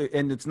on with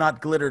and it's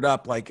not glittered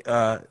up like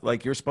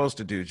you're supposed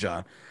to do,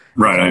 John.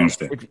 Right, I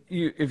understand.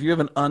 If you have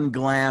a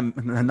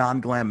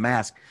non-glam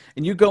mask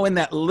and you go in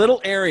that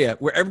little area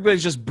where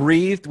everybody's just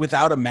breathed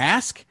without a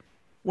mask,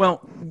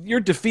 well,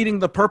 you're defeating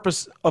the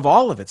purpose of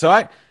all of it.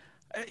 So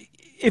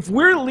if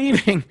we're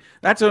leaving,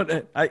 that's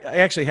what I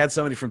actually had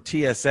somebody from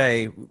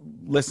TSA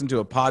listen to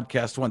a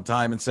podcast one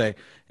time and say,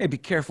 "Hey, be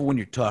careful when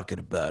you're talking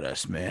about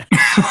us, man."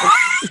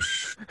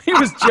 He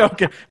was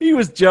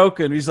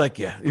joking. He's like,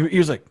 "Yeah." He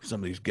was like, "Some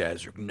of these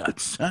guys are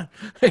nuts, huh?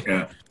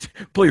 Hey,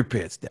 pull your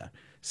pants down."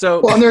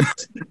 So, well,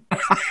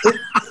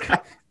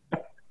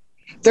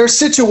 there's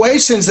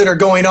situations that are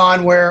going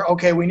on where,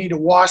 okay, we need to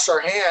wash our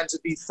hands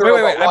and be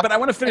thorough. Wait, but I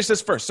want to finish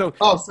this first. So,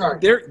 sorry.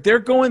 They're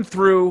going to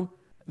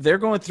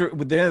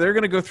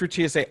go through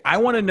TSA. I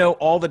want to know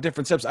all the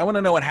different steps. I want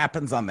to know what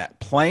happens on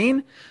that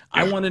plane.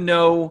 I want to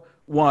know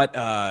what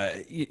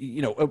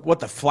what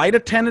the flight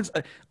attendants.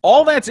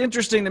 All that's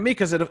interesting to me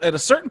because at a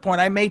certain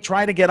point I may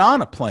try to get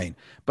on a plane,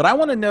 but I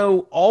want to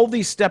know all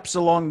these steps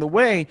along the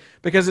way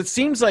because it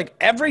seems like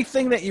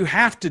everything that you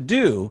have to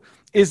do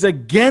is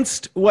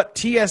against what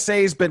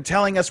TSA has been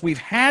telling us we've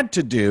had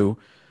to do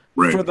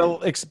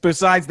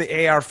besides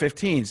the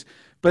AR-15s,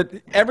 but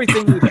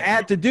everything we've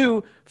had to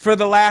do for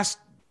the last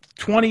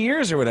 20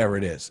 years or whatever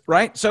it is,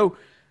 right? So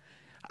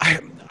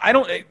I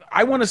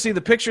want to see the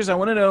pictures. I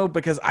want to know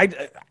because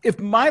if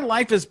my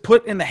life is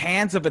put in the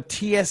hands of a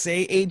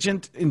TSA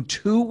agent in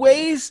two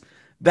ways,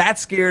 that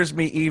scares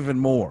me even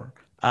more.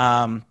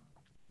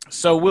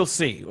 So we'll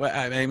see.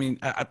 I mean,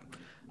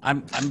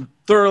 I'm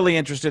thoroughly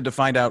interested to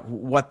find out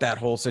what that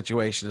whole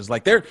situation is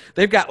like.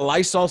 They've got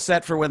Lysol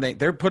set for when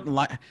they're putting.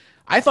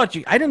 I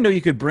didn't know you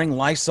could bring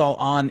Lysol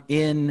on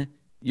in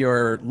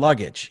your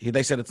luggage.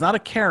 They said it's not a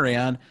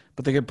carry-on,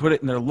 but they could put it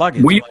in their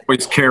luggage. We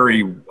always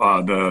carry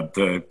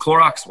the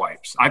Clorox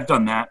wipes. I've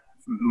done that.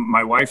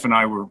 My wife and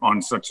I were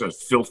on such a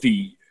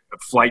filthy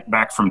flight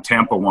back from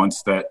Tampa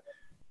once that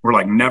we're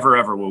like, never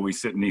ever will we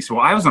sit in these.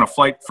 Well, I was on a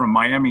flight from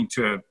Miami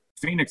to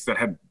Phoenix that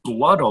had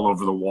blood all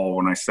over the wall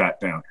when I sat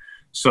down.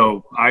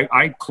 So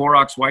I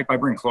Clorox wipe. I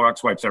bring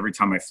Clorox wipes every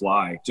time I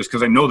fly just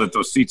because I know that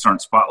those seats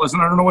aren't spotless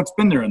and I don't know what's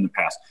been there in the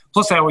past.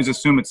 Plus, I always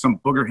assume it's some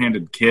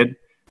booger-handed kid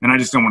and I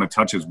just don't want to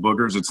touch his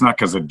boogers. It's not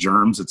because of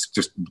germs. It's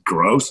just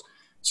gross.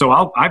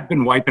 So I've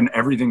been wiping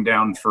everything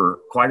down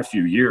for quite a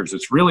few years.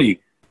 It's really,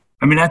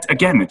 I mean,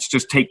 it's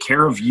just take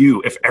care of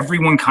you. If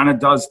everyone kind of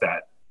does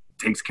that,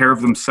 takes care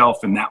of themselves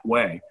in that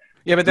way.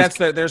 Yeah, but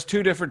there's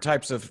two different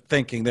types of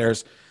thinking.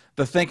 There's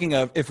the thinking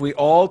of if we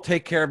all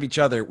take care of each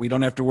other, we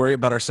don't have to worry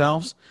about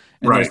ourselves.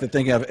 And there's the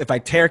thinking of if I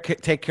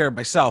take care of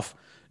myself,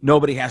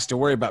 nobody has to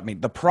worry about me.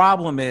 The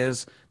problem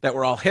is that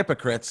we're all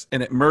hypocrites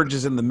and it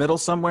merges in the middle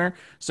somewhere.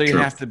 So you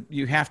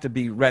have to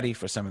be ready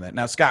for some of that.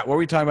 Now, Scott, what were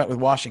we talking about with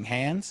washing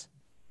hands?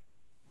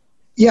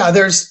 Yeah,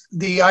 there's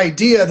the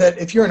idea that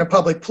if you're in a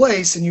public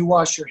place and you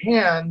wash your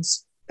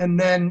hands and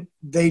then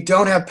they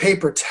don't have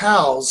paper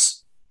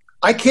towels,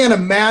 I can't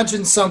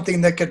imagine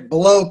something that could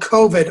blow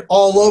COVID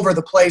all over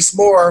the place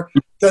more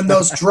than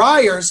those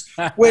dryers,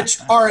 which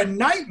are a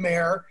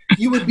nightmare.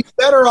 You would be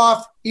better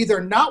off either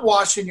not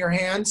washing your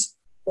hands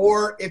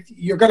or if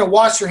you're going to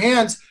wash your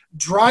hands,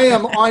 dry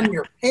them on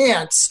your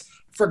pants.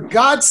 For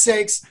God's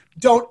sakes,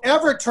 don't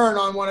ever turn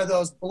on one of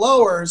those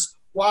blowers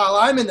while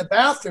I'm in the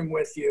bathroom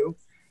with you.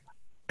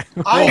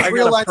 I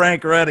got a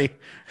prank ready.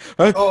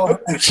 Oh.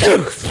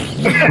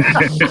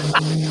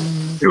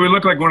 It would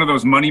look like one of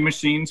those money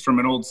machines from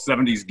an old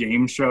 70s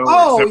game show.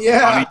 Oh,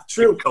 yeah,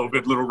 true.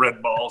 COVID, little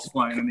red balls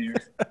flying in the air.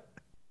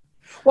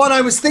 Well, and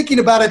I was thinking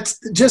about it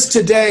just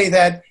today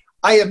that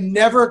I have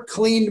never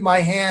cleaned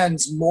my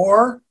hands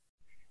more.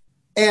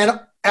 And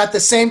at the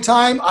same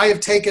time, I have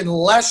taken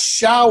less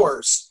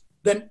showers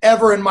than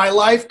ever in my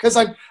life because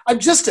I'm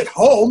just at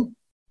home.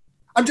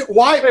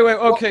 Wait.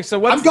 Okay, so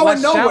what's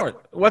less showers?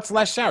 What's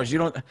less showers? You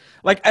don't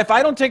like if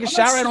I don't take a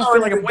shower, I don't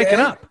feel like I'm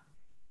waking up.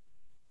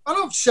 I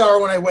don't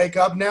shower when I wake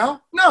up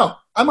now. No,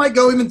 I might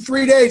go even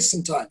 3 days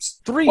sometimes.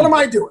 3. What am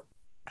I doing?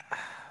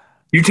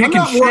 You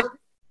taking shit?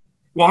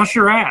 Wash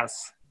your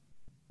ass.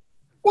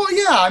 Well,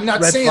 yeah, I'm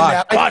not Red saying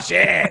flag. that. Wash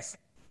your ass.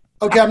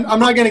 Okay, I'm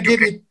not going to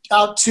give you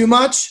out too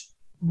much,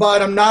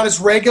 but I'm not as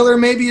regular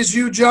maybe as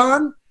you,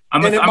 John.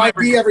 And it might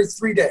be every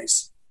 3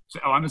 days.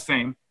 Oh, I'm the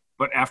same.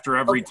 But after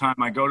every time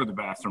I go to the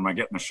bathroom, I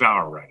get in the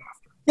shower right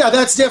after. Yeah,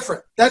 that's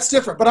different.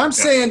 But I'm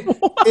saying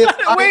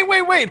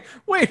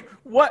Wait.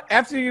 What?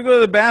 After you go to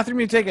the bathroom,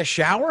 you take a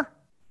shower?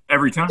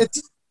 Every time?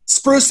 It's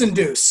spruce and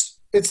deuce.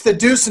 It's the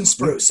deuce and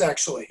spruce,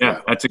 actually. Yeah,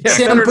 that's It's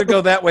exactly better to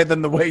go that way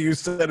than the way you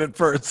said it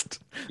first.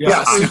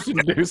 Yes. Spruce and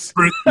deuce.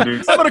 Spruce and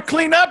deuce. I'm going to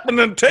clean up and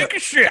then take a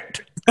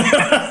shit.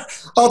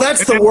 Oh,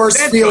 that's the worst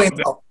feeling,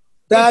 though.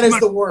 That is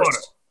the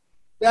worst.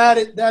 That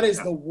is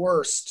the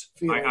worst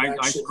feeling.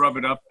 I scrub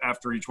it up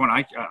after each one.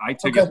 I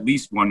take at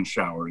least one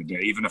shower a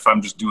day, even if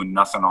I'm just doing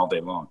nothing all day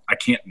long. I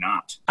can't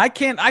not.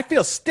 I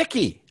feel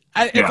sticky.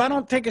 If I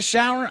don't take a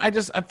shower, I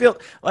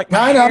feel like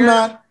I'm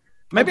not.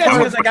 Maybe it's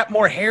because I got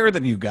more hair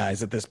than you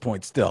guys at this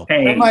point still.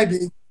 Hey. That might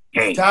be.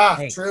 Hey.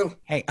 True.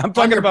 Hey, I'm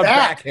talking about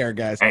back hair,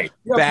 guys. Hey.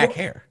 Back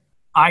hair.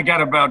 I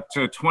got about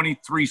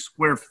 23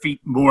 square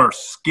feet more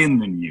skin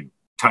than you,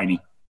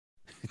 Tiny.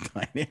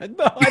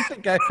 No,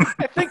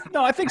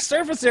 I think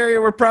surface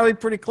area we're probably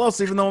pretty close,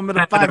 even though I'm at a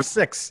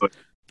 5'6".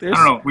 I don't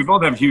know. We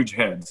both have huge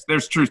heads.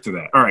 There's truth to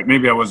that. All right,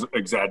 maybe I was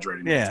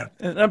exaggerating. Yeah,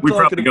 and we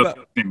probably go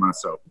through the same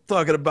myself.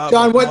 Talking about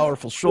John,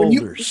 powerful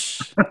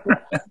shoulders.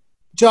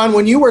 John,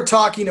 when you were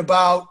talking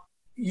about,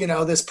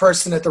 this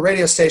person at the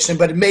radio station,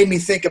 but it made me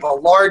think of a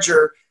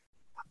larger.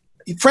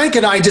 Frank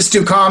and I just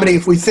do comedy.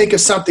 If we think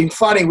of something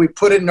funny, we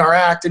put it in our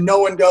act, and no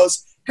one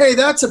goes, "Hey,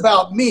 that's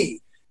about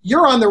me."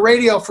 You're on the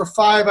radio for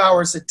 5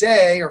 hours a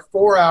day or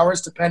 4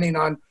 hours, depending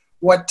on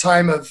what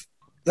time of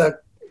the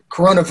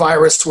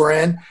coronavirus we're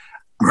in.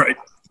 Right.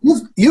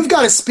 You've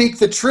got to speak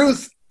the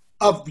truth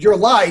of your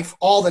life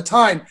all the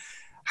time.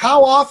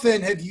 How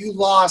often have you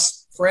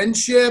lost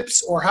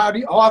friendships, or how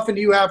often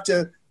do you have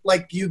to,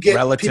 you get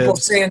relatives, people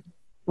saying,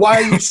 "Why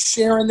are you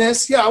sharing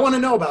this?" Yeah, I want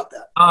to know about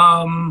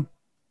that.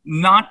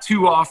 Not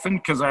too often,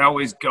 because I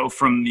always go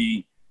from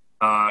the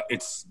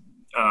it's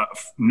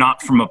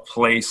not from a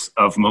place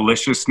of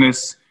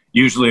maliciousness.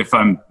 Usually, if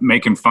I'm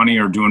making funny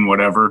or doing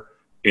whatever,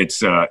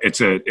 it's a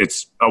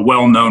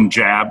well-known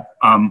jab.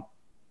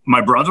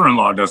 My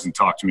brother-in-law doesn't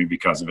talk to me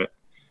because of it,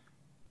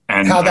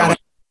 and how that?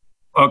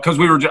 Because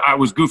I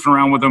was goofing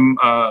around with him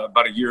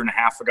about a year and a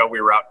half ago. We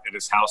were out at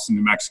his house in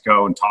New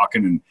Mexico and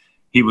talking, and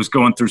he was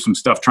going through some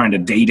stuff trying to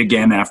date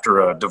again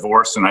after a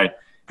divorce, and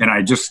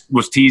I just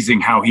was teasing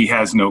how he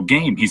has no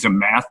game. He's a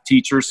math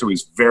teacher, so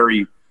he's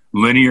very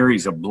linear.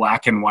 He's a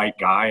black and white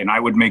guy, and I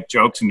would make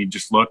jokes, and he'd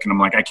just look, and I'm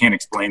like, I can't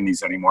explain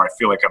these anymore. I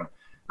feel like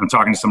I'm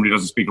talking to somebody who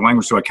doesn't speak a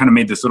language. So I kind of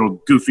made this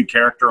little goofy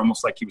character,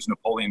 almost like he was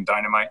Napoleon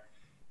Dynamite,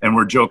 and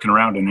we're joking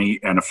around.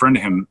 And a friend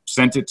of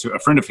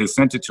his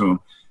sent it to him,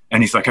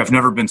 and he's like, I've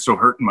never been so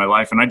hurt in my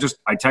life. And I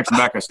texted him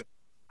back. I said,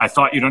 I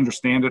thought you'd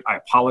understand it. I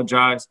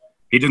apologize.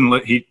 He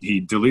didn't. He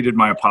deleted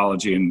my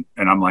apology, and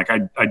I'm like,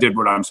 I did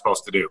what I'm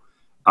supposed to do.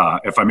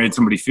 If I made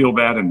somebody feel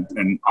bad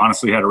and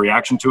honestly had a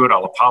reaction to it,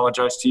 I'll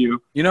apologize to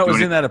you. You know what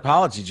was in that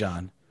apology,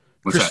 John?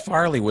 Chris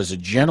Farley was a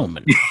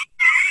gentleman.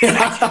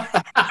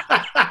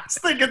 I was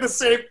thinking the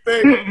same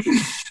thing.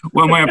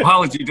 Well, my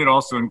apology did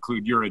also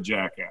include "you're a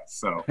jackass."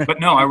 So, but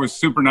no, I was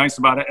super nice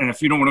about it. And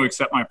if you don't want to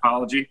accept my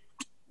apology,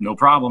 no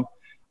problem.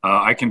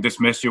 I can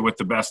dismiss you with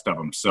the best of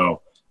them.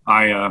 So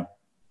oh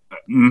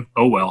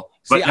well.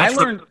 But see, I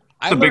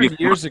learned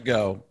years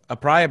ago,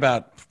 probably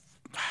about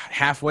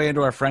halfway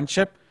into our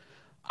friendship,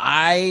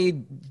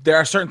 there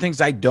are certain things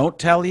I don't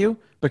tell you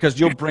because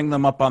you'll bring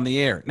them up on the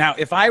air. Now,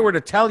 if I were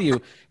to tell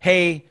you,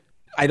 hey,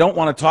 I don't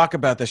want to talk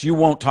about this, you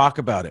won't talk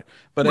about it.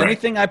 But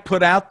anything I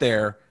put out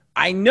there,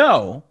 I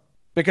know,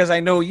 because I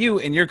know you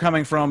and you're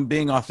coming from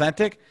being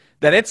authentic,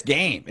 that it's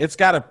game. It's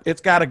got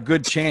a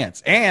good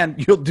chance.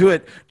 And you'll do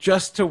it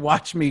just to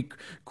watch me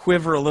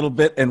quiver a little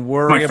bit and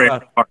worry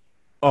about –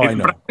 I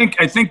know. But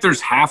I think there's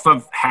half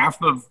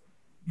of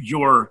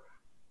your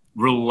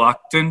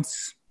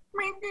reluctance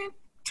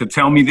to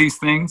tell me these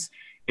things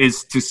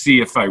is to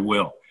see if I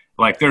will.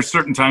 Like there's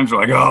certain times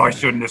where I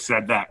shouldn't have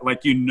said that.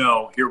 Like,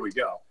 here we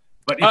go.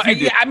 But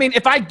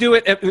if I do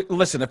it,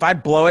 listen, if I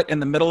blow it in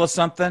the middle of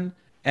something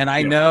and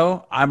I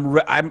know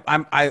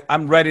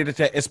I'm ready to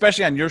take,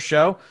 especially on your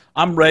show,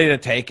 I'm ready to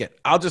take it.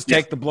 I'll just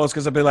take the blows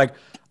because I'll be like,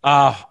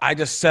 I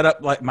just set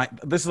up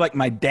this is like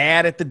my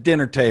dad at the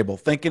dinner table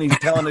thinking he's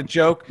telling a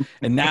joke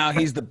and now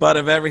he's the butt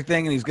of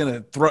everything and he's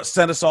going to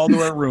send us all to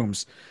our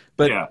rooms.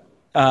 But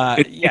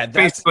it's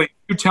basically,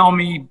 you tell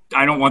me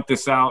I don't want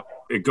this out,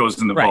 it goes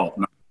in the vault.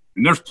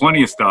 And there's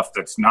plenty of stuff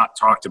that's not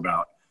talked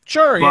about.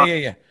 Sure,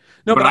 yeah.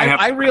 No, but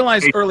I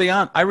realized early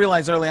on,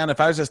 if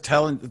I was just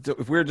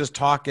if we were just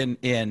talking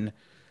in,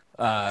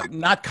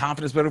 not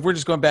confidence, but if we're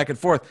just going back and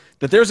forth,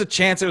 that there's a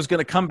chance it was going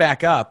to come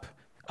back up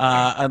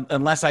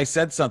unless I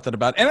said something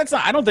about it. And it's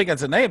not, I don't think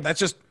that's a name. That's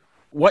just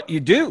what you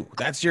do.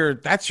 That's your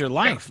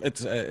life.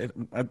 It's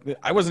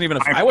I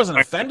wasn't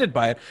offended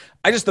by it.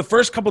 The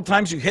first couple of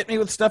times you hit me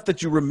with stuff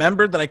that you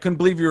remembered that I couldn't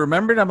believe you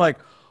remembered. I'm like,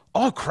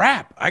 oh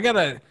crap! I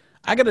gotta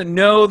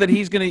know that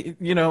he's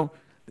gonna,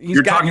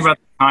 You're talking about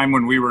the time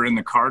when we were in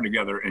the car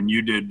together and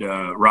you did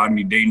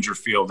Rodney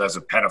Dangerfield as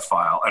a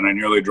pedophile, and I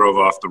nearly drove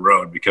off the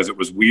road because it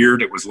was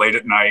weird. It was late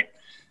at night,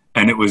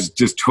 and it was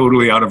just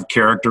totally out of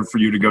character for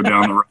you to go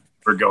down the road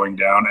for going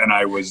down, and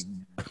I was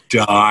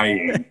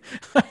dying.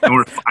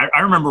 I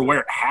remember where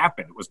it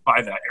happened. It was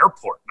by the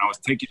airport, and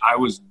I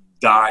was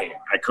dying.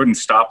 I couldn't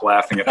stop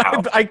laughing at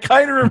how I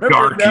kind of remember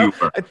dark it now. you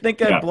were. I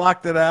think I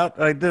blocked it out.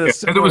 I did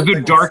it was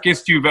the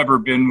darkest you've ever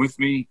been with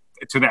me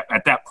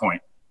at that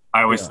point.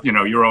 I always,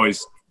 you're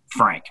always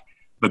frank,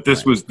 but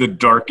this was the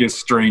darkest,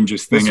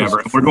 strangest thing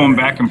ever. We're going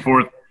back and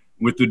forth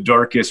with the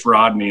darkest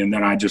Rodney, and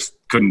then I just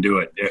couldn't do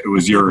it. It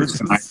was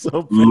yours, and I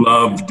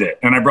loved it.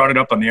 And I brought it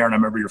up on the air, and I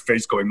remember your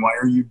face going, "Why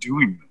are you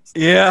doing this?"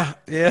 Yeah,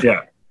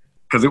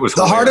 because it was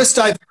the hardest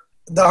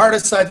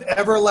I've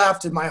ever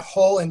laughed in my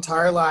whole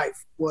entire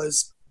life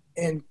was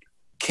in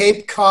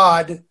Cape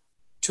Cod,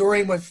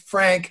 touring with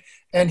Frank,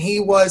 and he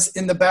was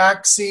in the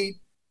back seat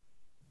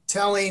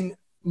telling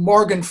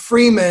Morgan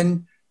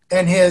Freeman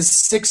and his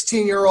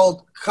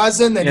 16-year-old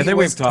cousin that he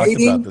was talked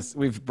dating. about this.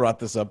 We've brought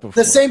this up before.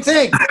 The same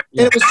thing.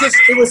 And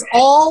it was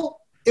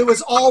all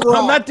wrong.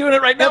 I'm not doing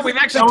it right now. We've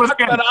actually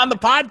talked about it on the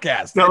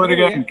podcast. Tell it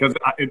again, because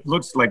it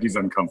looks like he's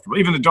uncomfortable.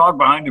 Even the dog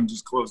behind him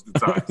just closed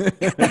its eyes.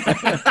 It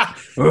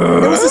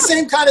was the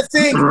same kind of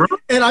thing.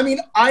 And I mean,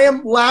 I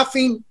am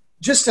laughing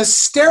just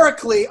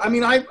hysterically. I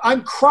mean,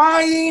 I'm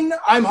crying.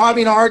 I'm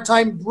having a hard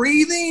time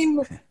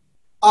breathing.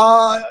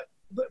 But,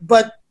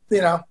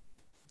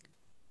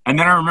 And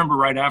then I remember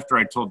right after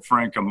I told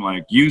Frank, I'm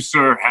like, "You,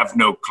 sir, have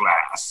no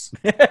class."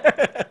 And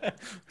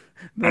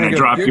I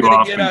dropped you off. You're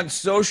going to get on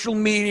social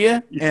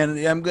media, and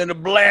I'm going to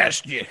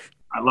blast you.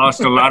 I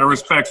lost a lot of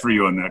respect for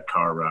you on that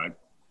car ride.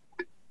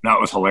 That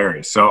was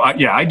hilarious. So,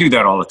 I do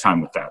that all the time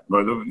with that.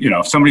 But,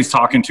 if somebody's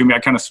talking to me, I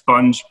kind of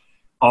sponge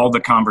all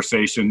the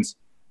conversations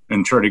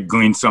and try to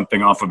glean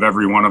something off of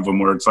every one of them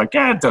where it's like,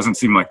 it doesn't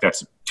seem like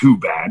that's too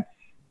bad.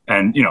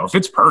 And, if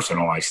it's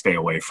personal, I stay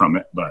away from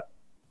it. But,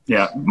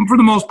 yeah, for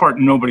the most part,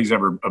 nobody's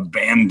ever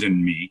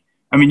abandoned me.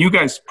 I mean, you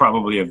guys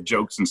probably have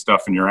jokes and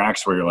stuff in your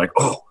acts where you're like,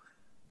 "Oh,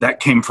 that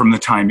came from the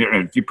time."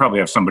 You probably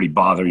have somebody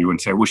bother you and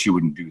say, "I wish you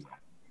wouldn't do that."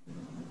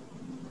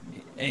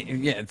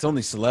 Yeah, it's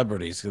only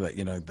celebrities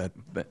that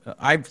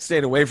I've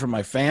stayed away from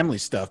my family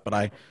stuff, but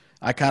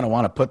I kind of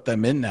want to put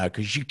them in now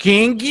because you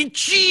can't get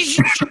cheese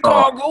in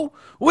Chicago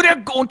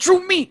without going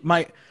through me.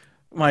 My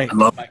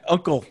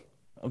Uncle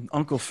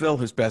Phil,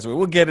 who's passed away.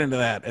 We'll get into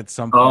that at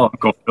some point. Oh,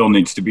 Uncle Phil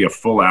needs to be a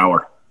full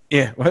hour.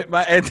 Yeah,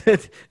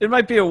 it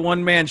might be a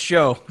one-man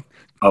show.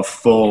 A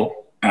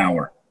full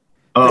hour.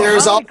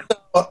 There's also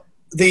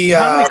the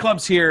comedy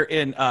clubs here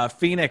in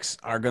Phoenix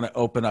are going to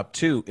open up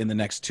too in the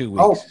next 2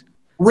 weeks. Oh,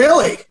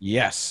 really?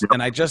 Yes, Yep.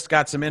 and I just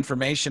got some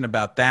information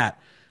about that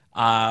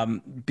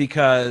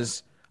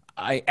because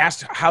I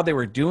asked how they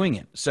were doing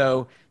it.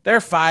 So they're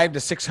 500 to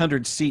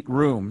 600 seat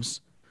rooms.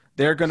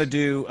 They're going to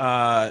do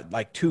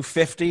like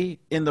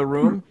 250 in the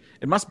room.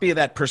 It must be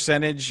that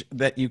percentage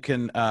that you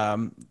can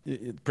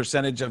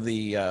percentage of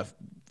the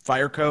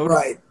fire code,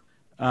 right?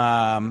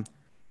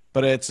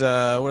 But it's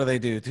what do they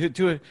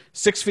do?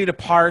 6 feet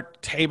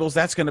apart tables.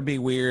 That's going to be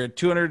weird.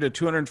 200 to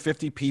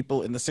 250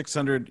 people in the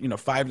 600,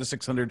 500 to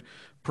 600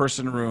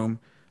 person room.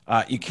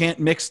 You can't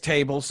mix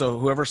tables, so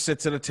whoever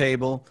sits at a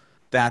table,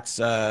 that's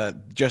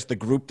just the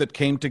group that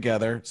came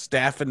together.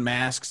 Staff and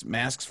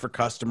masks for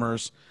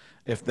customers.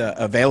 If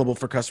the available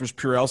for customers,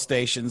 Purell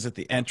stations at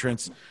the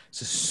entrance.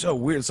 This is so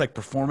weird. It's like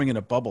performing in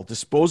a bubble.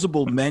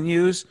 Disposable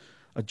menus,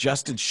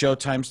 adjusted show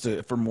times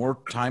for more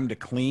time to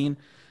clean.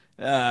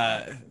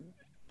 That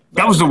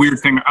was the weird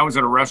thing. I was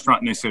at a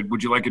restaurant and they said,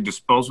 "Would you like a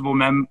disposable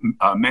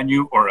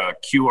menu or a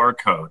QR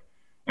code?"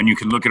 And you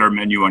can look at our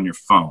menu on your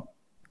phone.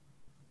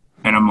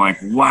 And I'm like,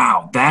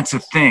 wow, that's a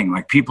thing.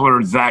 Like, people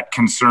are that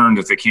concerned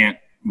that they can't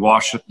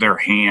wash their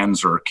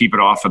hands or keep it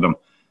off of them.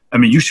 I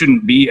mean, you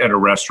shouldn't be at a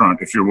restaurant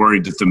if you're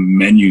worried that the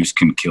menus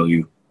can kill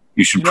you.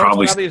 You should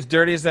probably as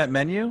dirty as that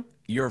menu.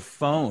 Your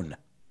phone.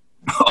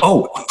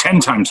 Oh,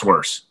 10 times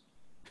worse.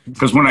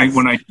 Because when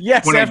I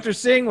after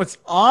seeing what's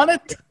on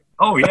it.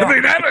 Oh yeah. I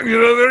mean,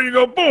 there you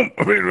go. Boom.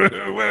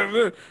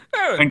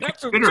 And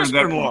consider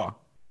that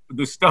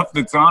the stuff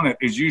that's on it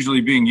is usually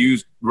being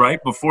used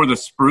right before the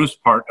spruce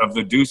part of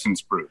the Deuce and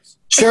Spruce.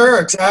 Sure,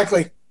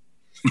 exactly.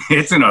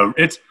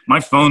 My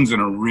phone's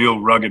in a real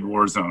rugged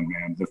war zone,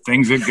 man. The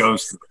things it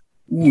goes through.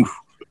 Oof.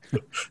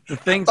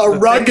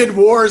 Rugged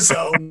war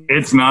zone.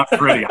 It's not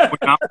pretty. I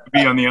would not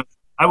be on the other.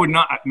 I would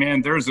not,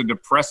 man, there's a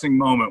depressing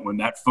moment when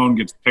that phone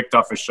gets picked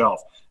off a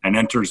shelf and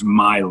enters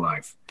my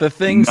life. The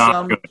thing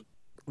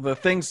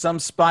some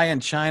spy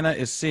in China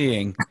is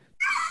seeing.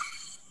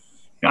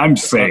 I'm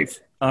safe.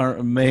 Are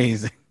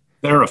amazing.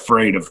 They're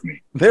afraid of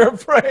me. They're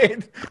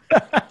afraid.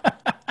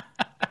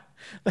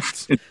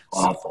 It's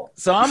awful.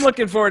 So I'm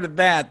looking forward to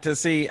that, to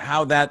see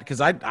how that, because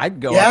I'd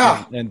go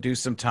up and do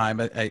some time.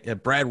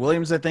 Brad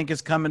Williams, I think,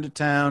 is coming to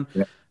town.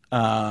 Yeah.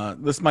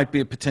 This might be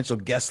a potential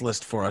guest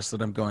list for us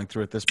that I'm going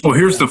through at this point. Well,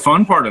 here's the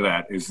fun part of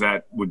that is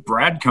that with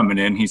Brad coming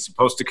in, he's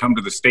supposed to come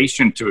to the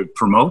station to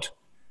promote,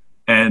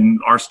 and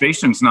our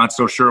station's not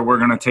so sure we're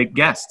going to take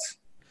guests.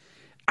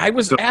 I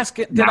was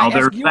asking, did I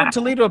ask you and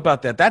Toledo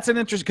about that? That's an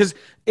interesting, because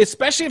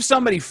especially if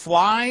somebody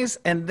flies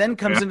and then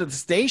comes into the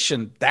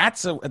station,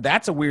 that's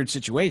a weird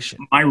situation.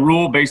 My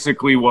rule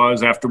basically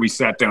was, after we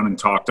sat down and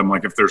talked, I'm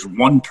like, if there's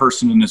one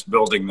person in this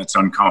building that's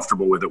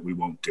uncomfortable with it, we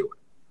won't do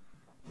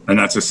it. And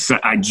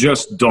I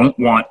just don't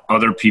want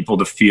other people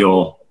to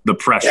feel the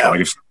pressure. Yeah.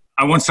 Like, if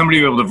I want somebody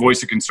to be able to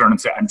voice a concern and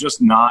say, I'm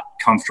just not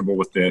comfortable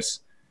with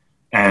this,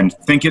 and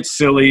think it's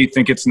silly,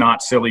 think it's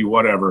not silly,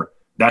 whatever.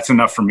 That's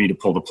enough for me to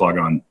pull the plug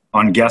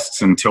on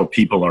guests until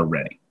people are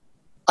ready.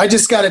 I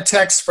just got a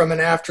text from an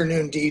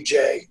afternoon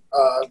DJ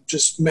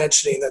just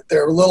mentioning that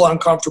they're a little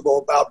uncomfortable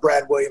about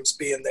Brad Williams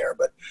being there,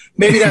 but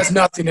maybe that's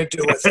nothing to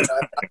do with it.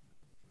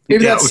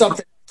 Maybe that's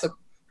something that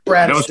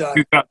Brad has done.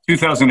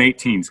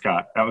 2018,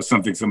 Scott. That was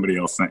something somebody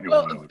else sent you.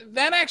 Well,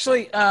 that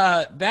actually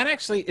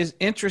is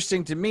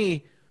interesting to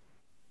me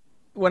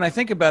when I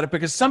think about it,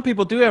 because some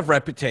people do have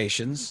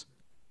reputations,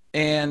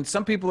 and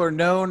some people are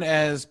known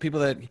as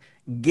people that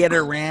get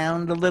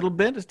around a little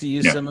bit, to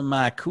use some of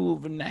my cool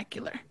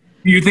vernacular.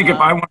 You think if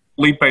I want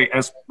Felipe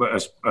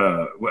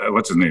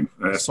what's his name?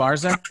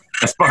 Esparza?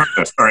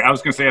 Esparza. Sorry, I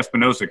was going to say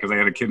Espinosa because I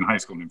had a kid in high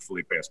school named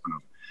Felipe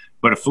Espinosa.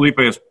 But if Felipe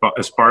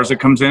Esparza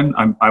comes in,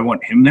 I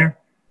want him there.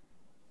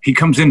 He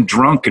comes in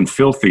drunk and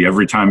filthy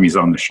every time he's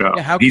on the show.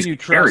 Yeah, how can you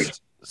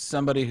trust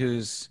somebody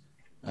who's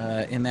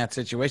in that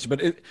situation?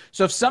 But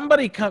so if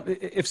somebody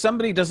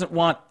doesn't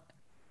want,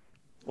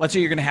 let's say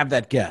you're going to have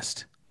that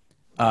guest,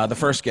 the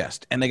first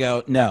guest, and they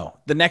go, no.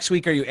 The next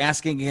week, are you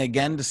asking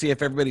again to see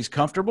if everybody's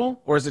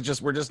comfortable, or is it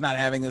just we're just not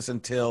having this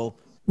until?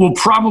 We'll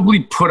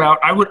probably put out.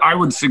 I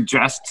would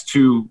suggest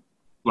to,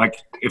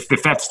 like,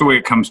 if that's the way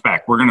it comes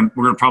back, we're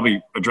gonna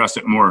probably address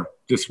it more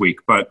this week,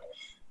 but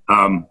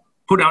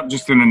put out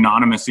just an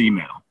anonymous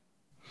email,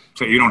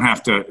 so you don't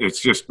have to. It's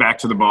just back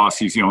to the boss.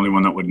 He's the only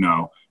one that would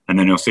know, and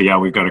then he'll say, yeah,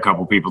 we've got a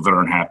couple people that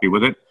aren't happy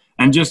with it,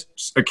 and just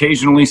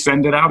occasionally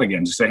send it out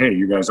again. Just say, hey,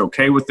 you guys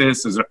okay with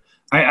this?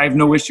 I have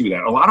no issue with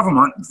that. A lot of them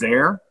aren't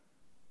there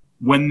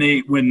when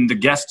the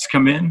guests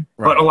come in,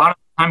 but a lot of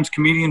times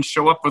comedians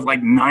show up with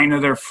like 9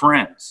 of their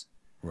friends.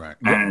 Right.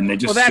 And they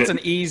just that's an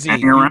easy,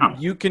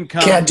 you can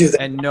come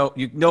and no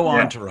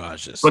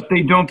entourages. But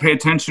they don't pay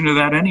attention to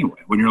that anyway.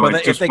 When you're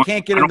if they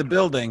can't get in the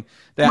building,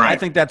 I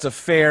think that's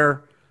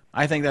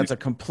a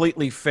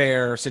completely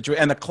fair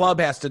situation. And the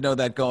club has to know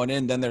that going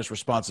in, then there's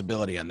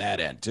responsibility on that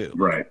end too.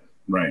 Right.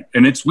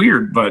 And it's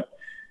weird, but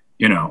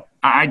you know,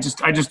 I just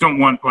don't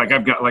want, like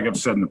I've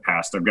said in the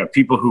past, I've got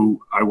people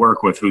who I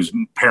work with whose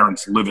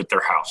parents live at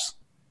their house.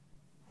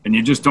 And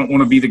you just don't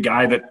want to be the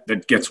guy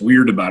that gets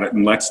weird about it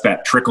and lets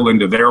that trickle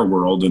into their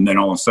world. And then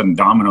all of a sudden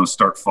dominoes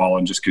start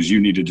falling just because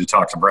you needed to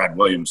talk to Brad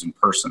Williams in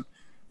person.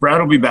 Brad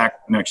will be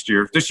back next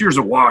year. This year's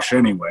a wash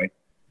anyway.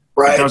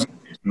 Right. It doesn't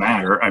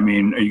matter. I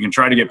mean, you can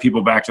try to get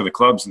people back to the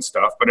clubs and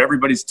stuff, but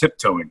everybody's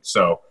tiptoeing.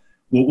 So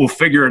we'll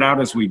figure it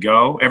out as we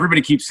go.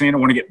 Everybody keeps saying, I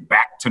want to get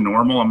back to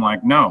normal. I'm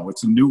like, no,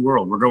 it's a new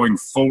world. We're going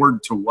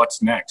forward to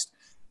what's next.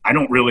 I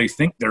don't really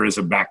think there is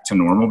a back to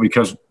normal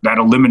because that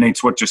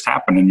eliminates what just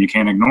happened and you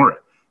can't ignore it.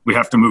 We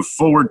have to move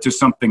forward to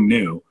something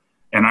new.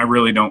 And I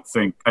really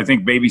I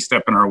think baby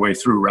stepping our way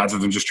through rather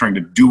than just trying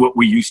to do what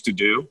we used to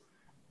do,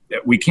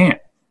 that we can't.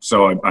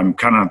 So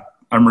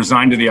I'm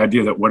resigned to the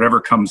idea that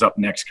whatever comes up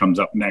next,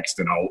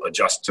 and I'll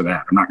adjust to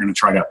that. I'm not going to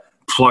try to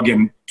plug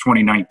in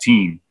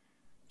 2019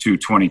 to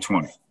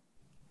 2020.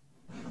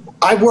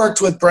 I worked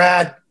with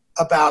Brad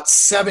about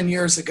 7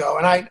 years ago,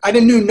 and I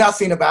knew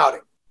nothing about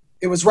him.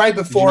 It was right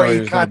before he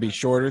was going to be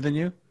shorter than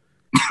you.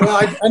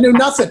 Well, I knew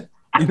nothing.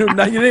 You didn't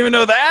even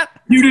know that?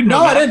 You didn't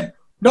know that? I didn't.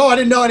 No, I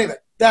didn't know anything.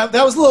 That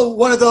was a little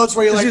one of those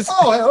where you're like,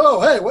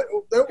 hey,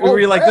 what? Were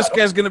you like, this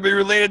guy's going to be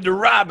related to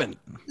Robin?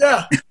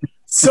 Yeah.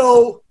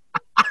 So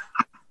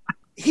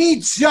he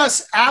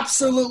just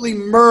absolutely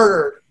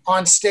murdered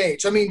on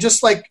stage. I mean,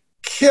 just like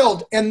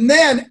killed. And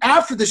then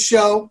after the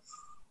show,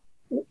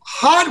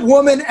 hot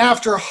woman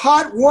after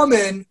hot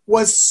woman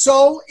was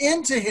so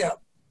into him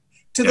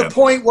to the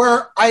point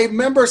where I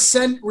remember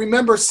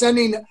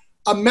sending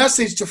a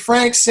message to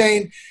Frank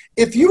saying,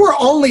 if you were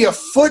only a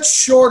foot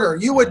shorter,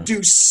 you would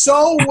do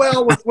so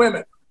well with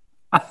women.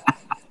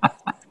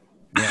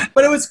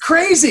 But it was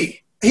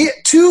crazy.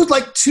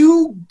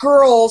 Two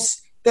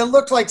girls that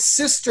looked like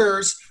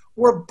sisters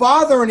were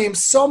bothering him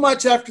so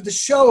much after the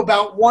show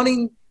about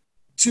wanting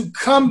to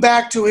come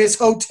back to his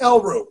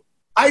hotel room.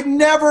 I've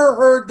never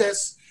heard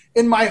this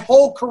in my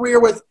whole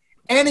career with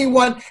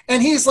anyone.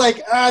 And he's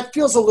like, it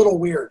feels a little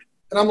weird.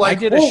 And I'm like, I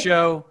did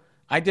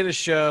a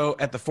show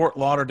at the Fort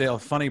Lauderdale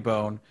Funny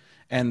Bone,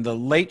 and the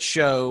late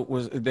show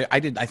was I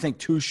did, I think,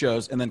 2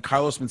 shows, and then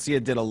Carlos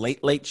Mencia did a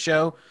late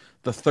show,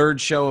 the 3rd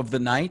show of the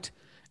night,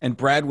 and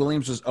Brad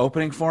Williams was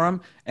opening for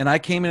him, and I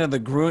came into the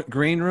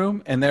green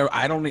room, and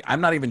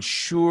I'm not even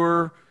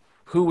sure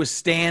who was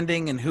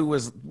standing and who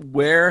was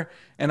where,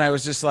 and I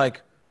was just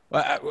like,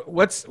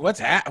 what's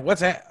that?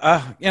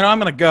 I'm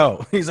gonna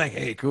go. He's like,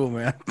 hey, cool,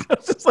 man. I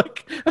was just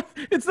like,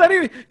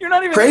 you're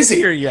not even crazy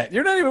here yet.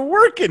 You're not even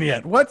working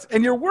yet.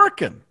 And you're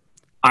working.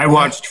 I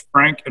watched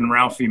Frank and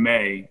Ralphie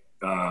May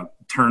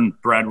turned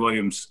Brad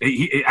Williams.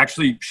 He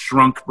actually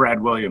shrunk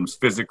Brad Williams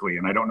physically,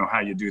 and I don't know how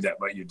you do that,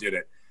 but you did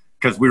it.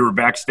 Because we were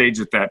backstage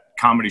at that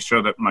comedy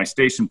show that my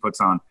station puts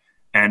on.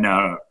 And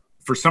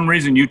for some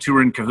reason, you two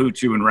were in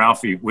cahoots, you and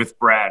Ralphie, with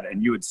Brad,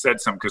 and you had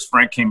said something because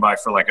Frank came by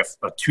for like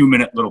a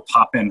 2-minute little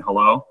pop-in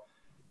hello.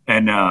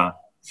 And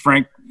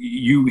Frank,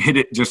 you hit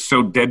it just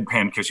so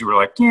deadpan because you were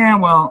like, yeah,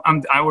 well,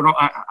 I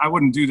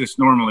wouldn't do this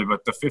normally,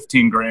 but the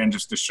 $15,000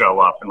 just to show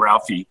up. And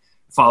Ralphie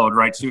followed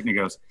right suit, and he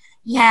goes,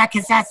 yeah,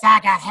 because I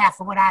got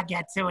half of what I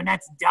get too, and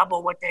that's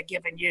double what they're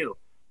giving you.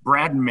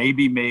 Brad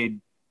maybe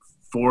made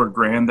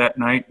 $4,000 that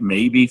night,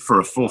 maybe for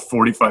a full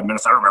 45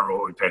 minutes. I don't remember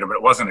what we paid him, but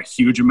it wasn't a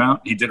huge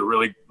amount. He did a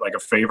really like a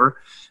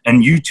favor.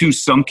 And you two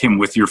sunk him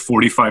with your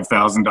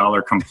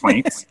 $45,000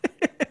 complaints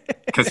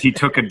because he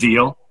took a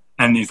deal.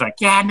 And he's like,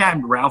 yeah, no,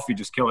 Ralphie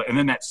just killed it. And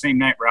then that same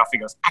night, Ralphie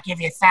goes, I'll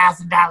give you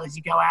 $1,000.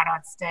 You go out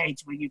on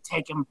stage where you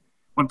take him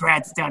when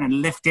Brad's done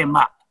and lift him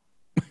up.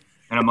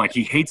 And I'm like,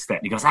 he hates that.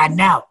 And he goes, I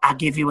know. I'll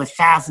give you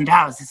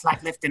 $1,000. It's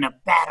like lifting a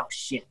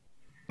battleship.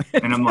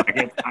 And I'm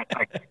like,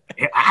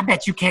 I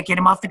bet you can't get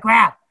him off the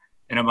ground.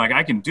 And I'm like,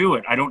 I can do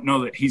it. I don't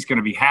know that he's going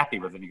to be happy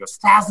with it. He goes,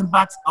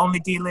 $1,000. Only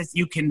deal is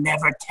you can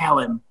never tell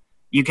him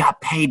you got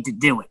paid to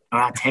do it, or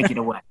I'll take it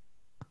away.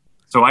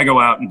 So I go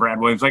out, and Brad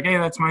Williams like, hey,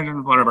 that's my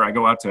whatever. I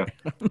go out to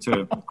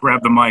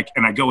grab the mic,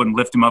 and I go and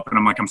lift him up, and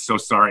I'm like, I'm so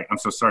sorry. I'm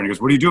so sorry. And he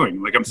goes, what are you doing?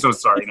 I'm like, I'm so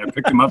sorry. And I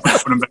picked him up and I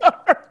put him back.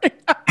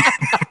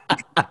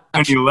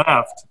 And he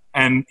left,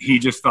 and he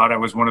just thought I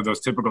was one of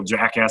those typical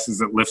jackasses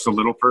that lifts a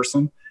little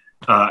person.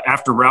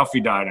 After Ralphie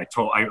died,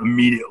 I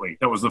immediately,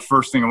 that was the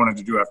first thing I wanted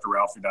to do after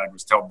Ralphie died,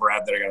 was tell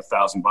Brad that I got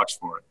 $1,000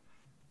 for it,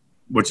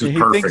 which is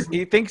perfect.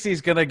 He thinks he's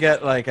going to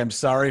get like, I'm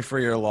sorry for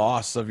your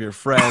loss of your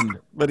friend,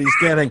 but he's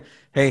getting,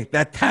 hey,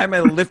 that time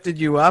I lifted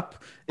you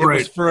up, it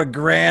was for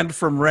 $1,000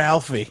 from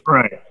Ralphie.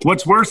 Right.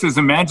 What's worse is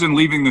imagine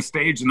leaving the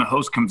stage and the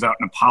host comes out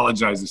and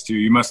apologizes to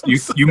you.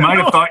 You might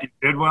have thought you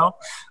did well,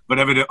 but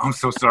evidently, I'm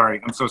so sorry.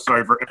 I'm so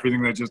sorry for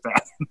everything that just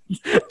happened.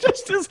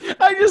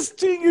 I just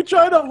see you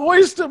trying to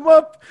hoist him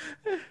up.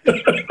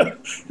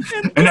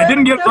 And I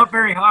didn't get him up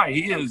very high.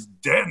 He is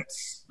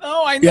dense.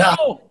 Oh, I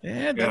know.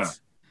 Yeah.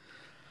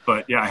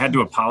 But yeah, I had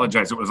to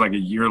apologize. It was like a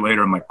year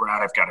later. I'm like,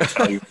 Brad, I've got to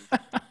tell you.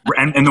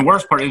 And the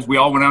worst part is we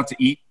all went out to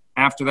eat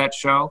after that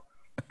show,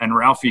 and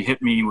Ralphie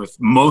hit me with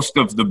most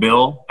of the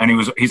bill. And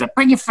he's like,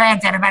 bring your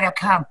friends, everybody will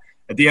come.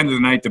 At the end of the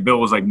night, the bill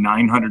was like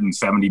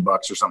 $970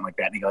 or something like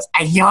that. And he goes,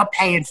 you're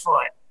paying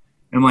for it.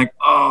 And I'm like,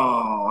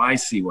 oh, I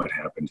see what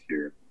happened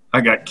here.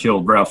 I got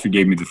killed. Ralphie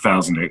gave me the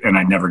 $1,000, and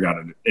I never got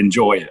to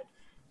enjoy it.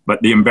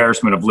 But the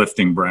embarrassment of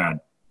lifting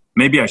Brad,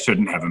 maybe I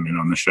shouldn't have him in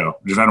on the show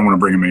because I don't want to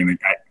bring him in.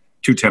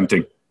 Too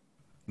tempting.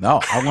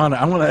 No, I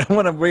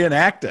want to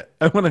reenact it.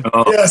 I want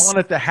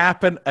it to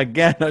happen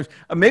again.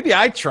 Maybe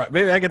I try.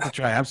 Maybe I get to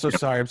try. I'm so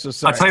sorry. I'm so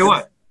sorry. I'll tell you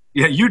what.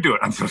 Yeah, you do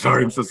it. I'm so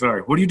sorry.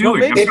 What are you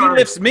doing? Maybe he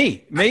lifts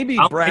me. Maybe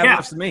Brad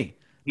lifts me.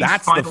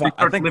 That's the fun.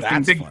 I think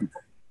that's fun.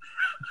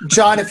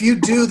 John, if you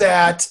do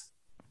that,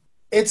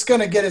 it's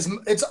going to get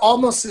it's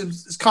almost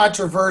as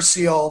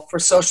controversial for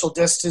social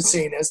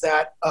distancing as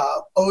that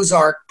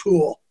Ozark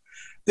pool.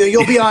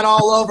 You'll be on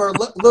all over.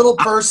 Little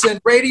person,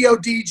 radio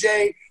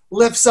DJ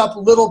lifts up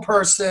little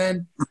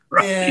person.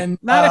 Right. And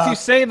not if you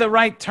say the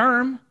right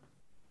term.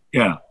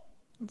 Yeah.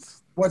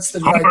 What's the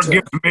right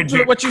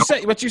term?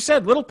 What you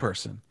said, little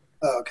person.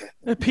 Oh, okay.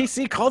 The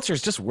PC culture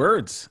is just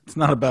words. It's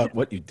not about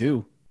what you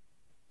do.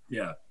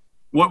 Yeah.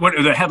 What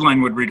the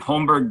headline would read,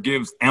 Holmberg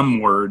gives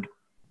M word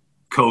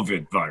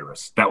COVID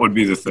virus. That would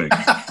be the thing.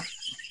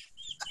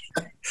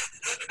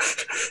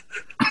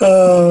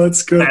 Oh,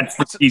 that's good. That's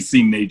the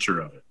PC nature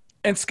of it.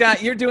 And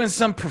Scott, you're doing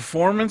some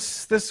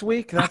performance this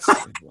week. I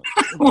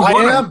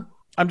am.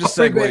 I'm just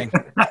segueing.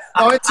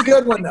 Oh, it's a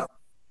good one though.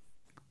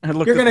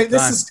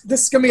 This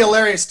is gonna be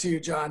hilarious to you,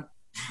 John.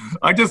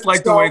 I just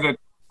like the way that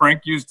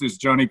Frank used his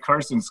Johnny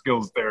Carson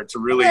skills there to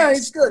really. Yeah,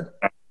 he's good.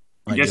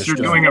 I guess you're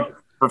doing a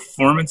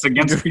performance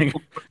against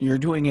people. You're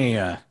doing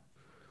Well,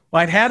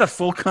 I'd had a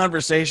full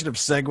conversation of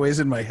segues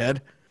in my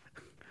head,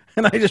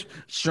 and I just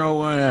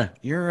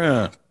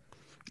you're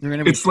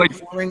gonna be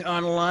performing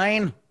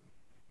online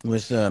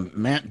with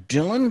Matt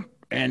Dillon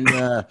and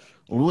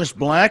Louis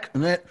Black,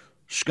 and that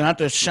Scott.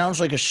 That sounds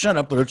like a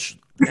setup, but it's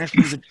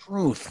actually the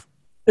truth.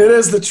 It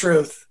is the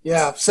truth.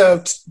 Yeah.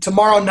 So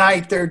tomorrow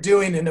night they're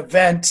doing an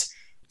event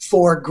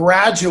for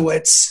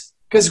graduates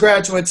because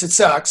graduates, it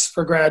sucks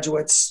for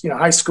graduates,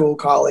 high school,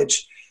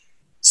 college.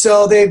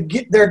 So they're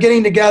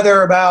getting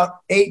together about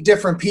 8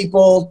 different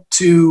people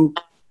to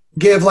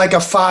give like a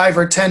 5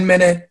 or 10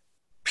 minute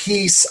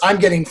piece. I'm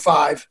getting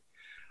 5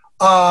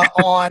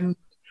 on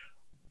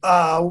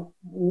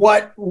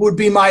what would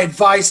be my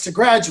advice to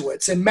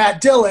graduates. And Matt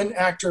Dillon,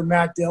 actor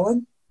Matt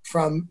Dillon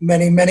from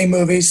many, many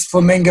movies,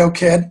 Flamingo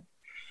Kid,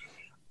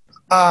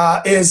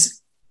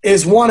 is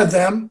one of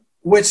them,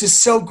 which is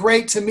so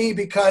great to me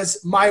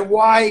because my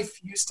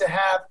wife used to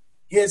have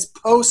his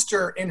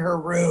poster in her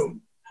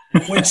room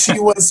when she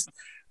was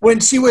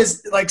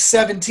like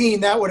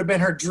 17. That would have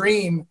been her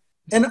dream,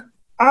 and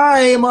I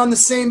am on the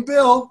same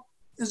bill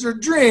as her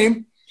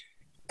dream.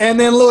 And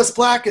then Lewis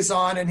Black is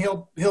on, and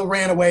he'll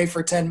rant away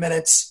for 10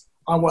 minutes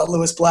on what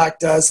Lewis Black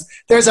does.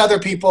 There's other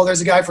people.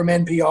 There's a guy from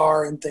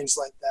NPR and things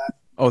like that.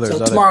 Oh, there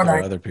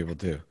are other people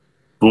too.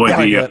 Boy,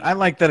 yeah, I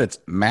like that it's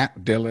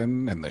Matt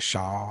Dillon and the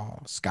Shaw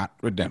Scott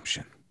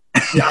Redemption.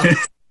 Yeah.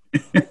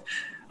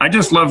 I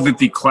just love that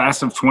the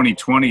class of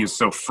 2020 is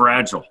so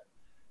fragile.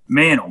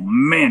 Man, oh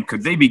man,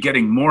 could they be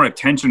getting more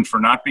attention for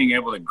not being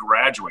able to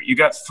graduate? You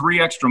got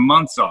 3 extra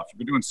months off. You've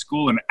been doing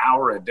school an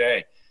hour a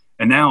day.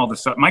 And now all of a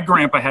sudden, my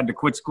grandpa had to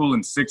quit school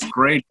in 6th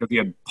grade because he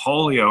had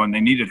polio and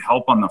they needed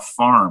help on the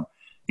farm.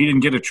 He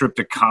didn't get a trip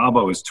to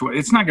Cabo.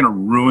 It's not going to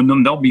ruin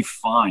them. They'll be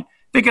fine.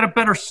 They get a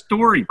better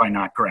story by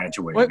not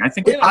graduating.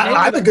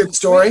 I have a good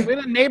story. We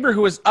had a neighbor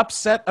who was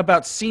upset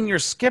about senior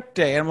skip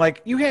day. I'm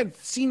like, you had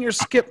senior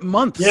skip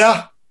months.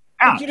 Yeah.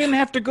 Like, you didn't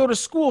have to go to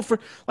school for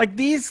like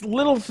these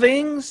little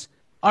things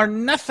are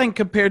nothing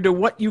compared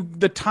to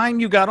the time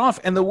you got off.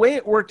 And the way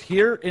it worked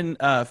here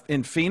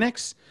in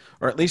Phoenix,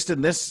 or at least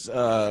in this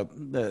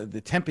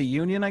the Tempe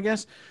Union, I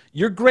guess,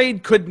 your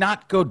grade could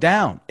not go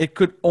down. It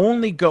could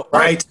only go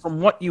up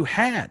from what you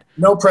had.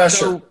 No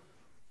pressure. So,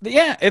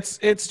 yeah, it's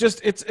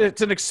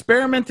an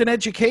experiment in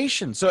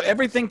education. So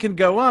everything can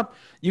go up.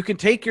 You can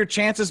take your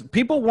chances.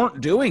 People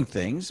weren't doing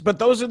things, but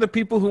those are the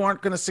people who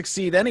aren't going to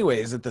succeed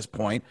anyways at this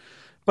point.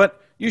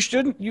 But you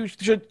should get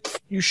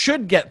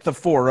the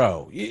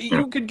 4.0.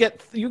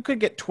 You could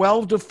get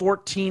 12 to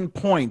 14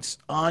 points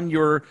on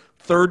your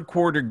third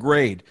quarter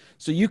grade.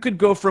 So you could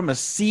go from a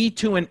C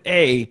to an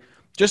A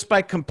just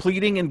by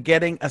completing and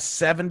getting a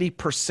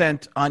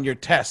 70% on your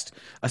test.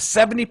 A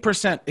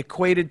 70%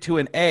 equated to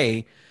an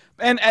A.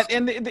 And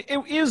it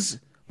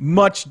is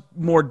much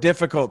more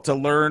difficult to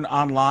learn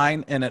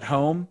online and at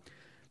home.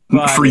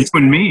 For you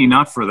and me,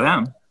 not for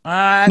them.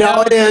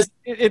 No, it is.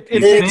 It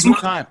takes some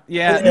time.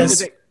 Yeah, it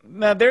is.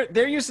 No,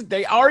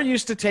 they are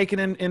used to taking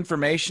in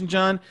information,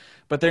 John,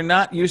 but they're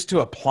not used to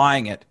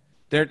applying it.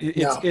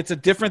 It's a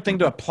different thing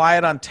to apply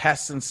it on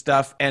tests and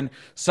stuff. And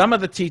some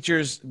of the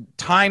teachers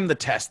time the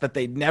test that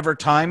they'd never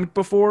timed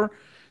before.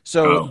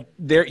 So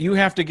you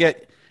have to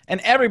get. And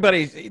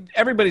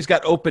everybody's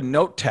got open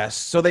note tests,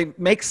 so they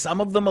make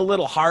some of them a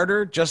little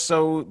harder just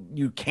so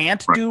you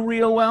can't do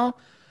real well.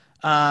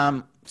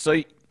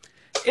 So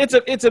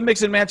it's a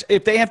mix and match.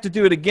 If they have to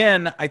do it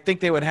again, I think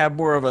they would have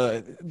more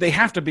of they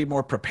have to be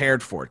more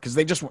prepared for it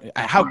because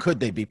how could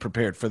they be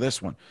prepared for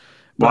this one?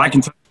 Well, I can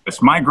tell you this.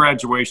 My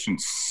graduation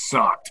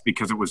sucked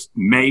because it was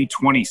May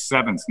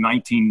 27th,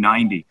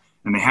 1990.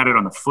 And they had it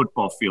on the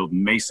football field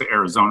in Mesa,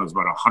 Arizona. It was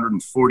about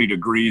 140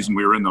 degrees, and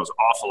we were in those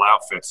awful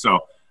outfits. So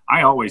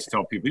I always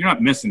tell people, you're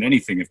not missing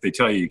anything if they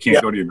tell you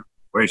can't go to your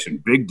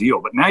graduation. Big deal.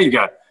 But now you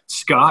got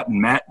Scott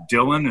and Matt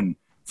Dillon and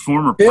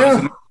former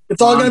president.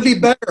 It's all going to be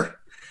better.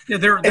 Yeah,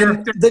 they're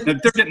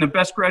getting the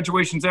best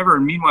graduations ever.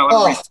 And meanwhile,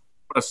 everybody's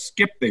what a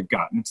skip they've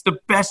gotten. It's the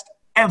best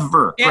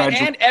ever.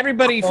 And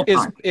everybody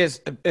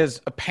is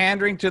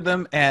pandering to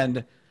them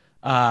and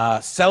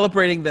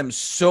celebrating them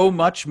so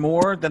much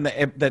more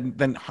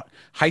than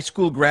high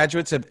school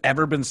graduates have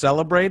ever been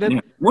celebrated.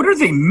 Yeah. What are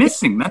they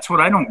missing? That's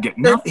what I don't get.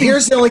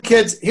 Here's the only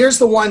kids. Here's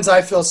the ones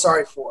I feel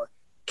sorry for.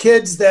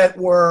 Kids that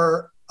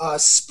were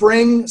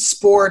spring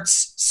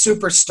sports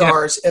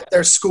superstars at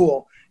their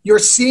school. Your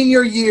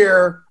senior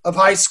year of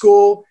high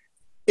school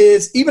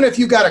is, even if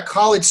you got a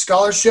college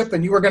scholarship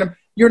and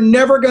you're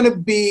never going to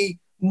be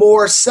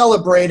more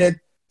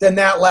celebrated than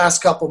that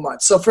last couple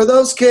months. So for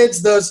those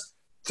kids, those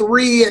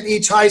 3 at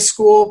each high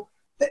school,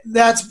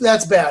 that's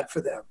bad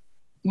for them.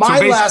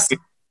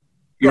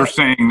 You're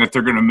saying that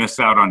they're going to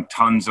miss out on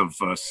tons of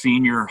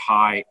senior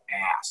high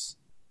ass.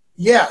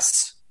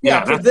 Yes.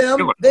 Yeah, for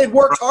them, they'd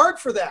worked hard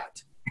for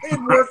that.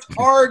 They'd worked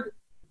hard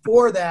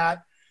for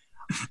that.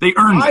 They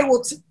earned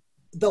it.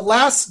 The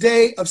last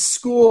day of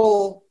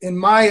school in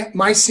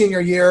my senior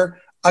year,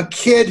 a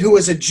kid who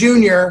was a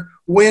junior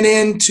went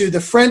into the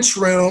French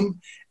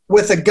room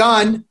with a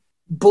gun,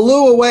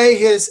 blew away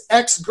his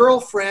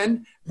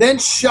ex-girlfriend, then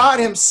shot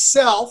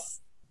himself.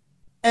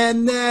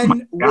 And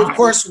then, of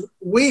course,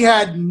 we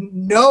had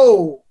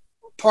no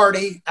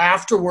party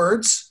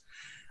afterwards,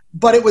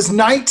 but it was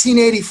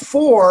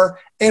 1984.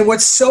 And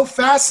what's so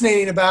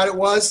fascinating about it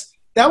was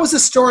that was a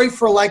story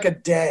for like a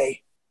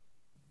day.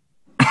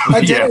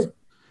 A day.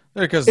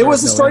 It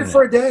was a story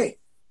for a day.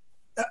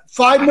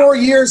 5 more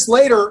years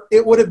later,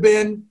 it would have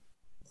been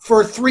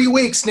for 3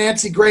 weeks,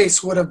 Nancy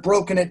Grace would have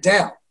broken it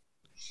down.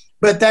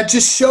 But that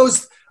just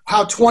shows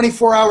how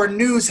 24-hour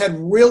news had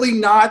really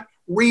not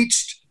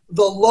reached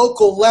the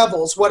local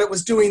levels. What it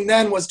was doing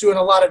then was doing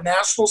a lot of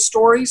national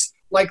stories,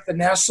 like the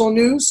national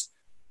news.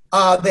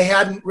 They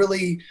hadn't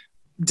really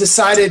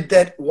decided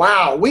that,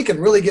 wow, we can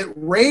really get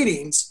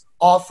ratings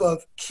off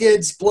of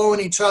kids blowing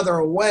each other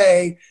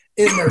away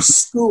in their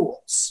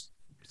schools.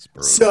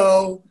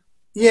 So,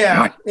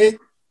 yeah.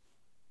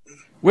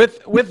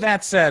 With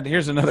that said,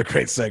 here's another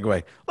great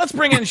segue. Let's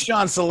bring in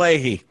Sean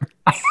Salehi.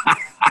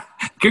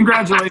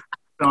 Congratulations,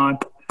 Sean.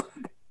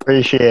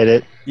 Appreciate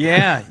it.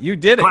 Yeah, you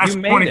did it. You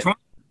made it.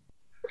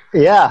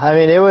 Yeah, I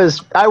mean, it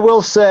was. I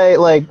will say,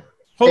 like,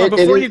 hold on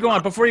before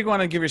you go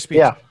on and give your speech.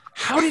 Yeah.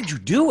 How did you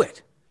do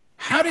it?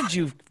 How did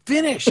you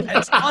finish?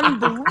 It's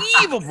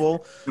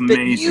unbelievable.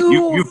 Amazing.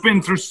 You've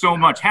been through so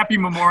much. Happy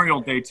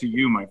Memorial Day to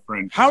you, my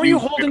friend. How are you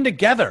holding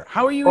together?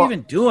 How are you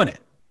even doing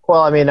it?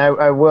 Well, I mean,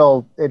 I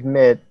will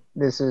admit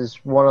this is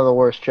one of the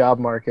worst job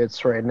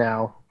markets right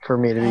now for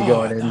me to be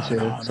going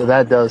into. So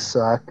that does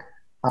suck.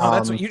 No,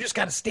 that's what you just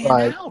got to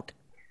stand out.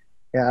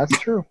 Yeah, that's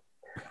true.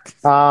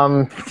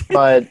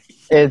 But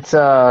it's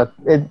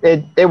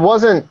it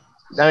wasn't.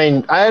 I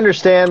mean, I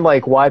understand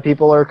like why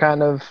people are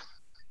kind of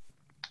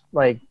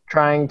like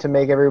trying to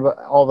make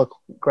all the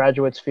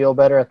graduates feel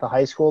better at the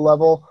high school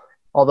level.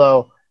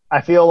 Although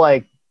I feel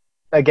like,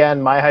 again,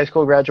 my high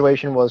school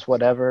graduation was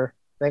whatever.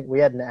 I think we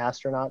had an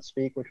astronaut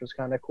speak, which was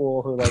kind of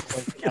cool. Who like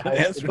went to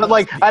high school. But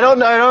like I don't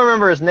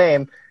remember his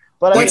name.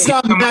 But it's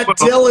not Matt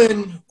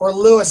Dillon or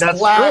Lewis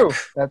Black. True.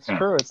 That's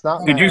true. It's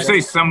not. Did you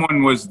say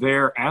someone was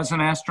there as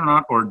an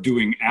astronaut or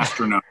doing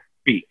astronaut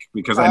speak?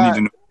 Because I need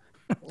to know.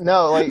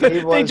 No, like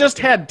they just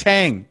had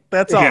Tang.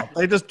 That's all.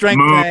 They just drank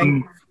Moon,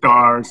 Tang.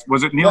 Stars.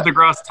 Was it Neil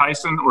deGrasse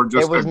Tyson or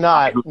just? It was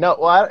not. No,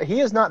 well, he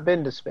has not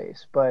been to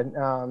space, but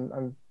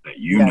know.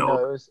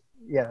 That's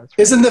right.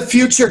 Isn't the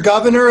future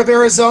governor of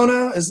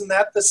Arizona? Isn't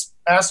that this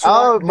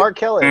astronaut? Oh, Mark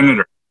Kelly.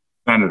 Senator.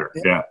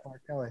 Yeah.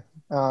 Mark Kelly.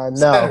 No.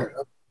 Senator.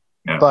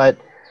 Yeah.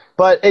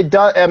 But it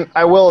does.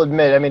 I will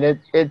admit. I mean,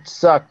 it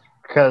sucked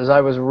because I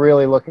was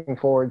really looking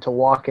forward to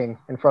walking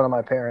in front of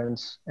my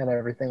parents and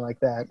everything like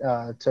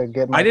that to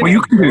get my.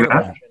 You can do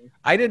that.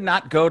 I did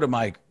not go to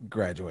my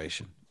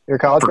graduation. Your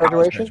college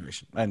graduation?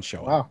 I didn't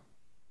show up.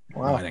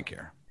 Wow. No, I didn't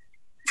care.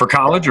 For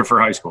college or for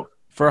high school?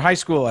 For high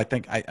school, I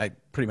think I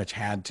pretty much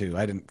had to.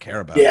 I didn't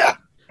care about it. Yeah.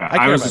 I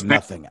care about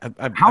nothing.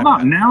 How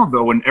about now,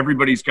 though, when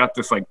everybody's got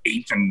this like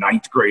 8th and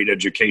 9th grade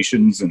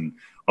educations and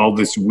all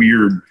this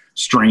weird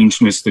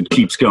strangeness that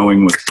keeps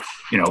going with,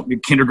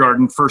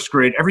 kindergarten, first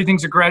grade,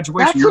 everything's a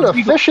graduation. That's an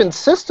efficient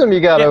system you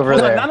got over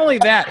there. Not only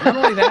that,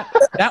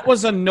 that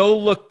was a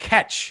no-look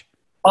catch.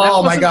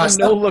 Oh my gosh!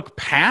 No look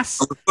pass.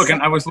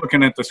 I was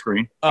looking at the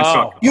screen.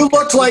 You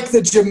looked like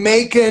the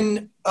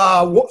Jamaican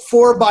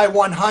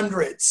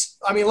 4x100s.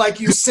 I mean, like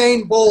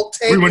Usain Bolt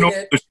taking we went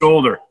over the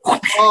shoulder.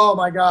 Oh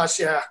my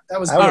gosh! Yeah, that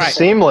was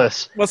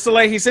seamless. Well,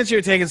 Salehi, since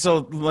you're taking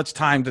so much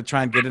time to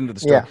try and get into the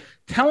story,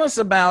 tell us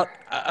about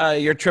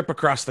your trip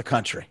across the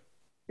country.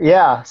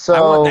 Yeah,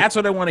 so that's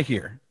what I want to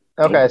hear.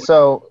 Okay,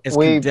 so as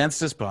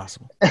condensed as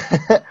possible.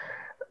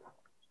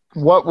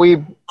 We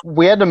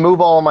had to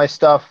move all of my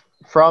stuff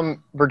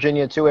from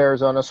Virginia to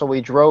Arizona, so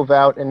we drove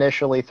out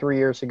initially 3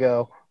 years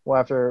ago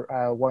after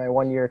my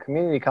 1 year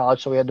community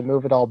college, so we had to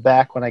move it all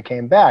back when I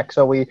came back.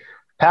 So we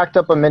packed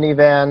up a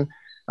minivan,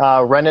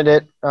 rented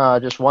it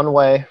just one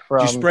way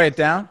from. Did you spray it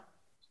down?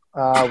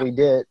 We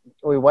did.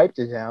 We wiped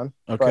it down.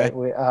 Okay.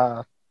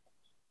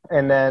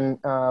 And then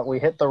we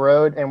hit the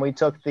road, and we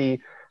took the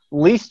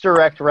least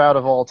direct route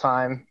of all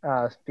time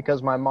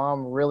because my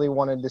mom really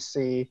wanted to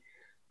see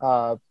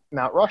Mount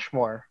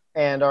Rushmore.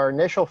 And our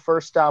initial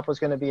first stop was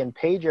going to be in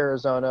Page,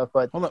 Arizona,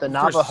 but the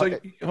Navajo.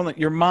 Hold on,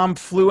 your mom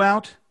flew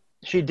out?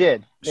 She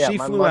did. Yeah, she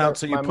flew out,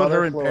 so you put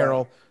her in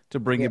peril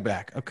to bring you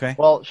back. Okay.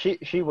 Well, she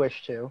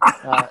wished to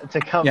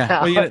come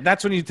out. Well,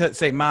 that's when you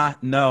say, "Ma,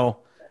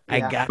 no,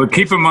 I got." But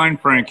keep in mind,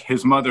 Frank,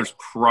 his mother's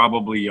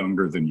probably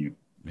younger than you.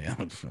 Yeah.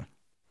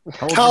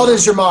 How old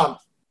is your mom?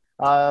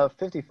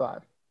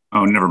 55.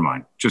 Oh, never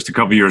mind. Just a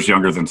couple years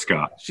younger than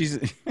Scott.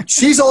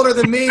 She's older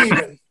than me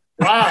even.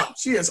 Wow,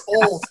 she is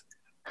old.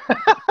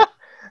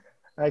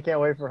 I can't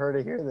wait for her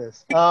to hear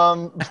this.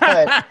 How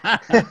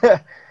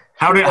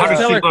does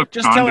she look?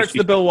 Just tell her it's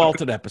the Bill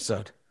Walton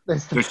episode.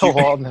 It's the Bill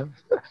Walton.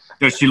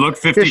 Does she look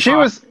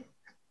 55?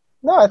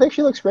 No, I think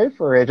she looks great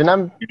for her age,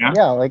 and she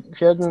hasn't.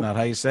 That's not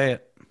how you say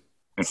it.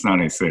 That's not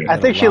how you say it. I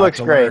think she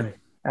looks great.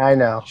 I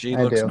know. She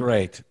looks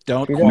great.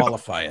 Don't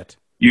qualify it.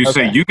 You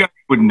say you guys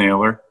would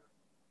nail her.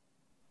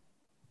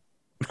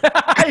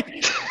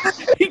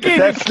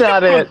 That's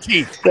not it.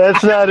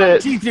 That's not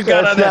it. Teeth you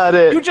got on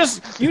it. You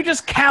just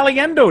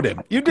caliendoed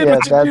him. You did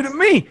what you did to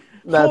me.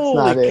 That's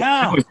not it.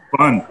 Cow. That was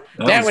fun.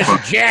 That was a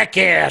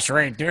jackass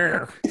right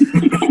there.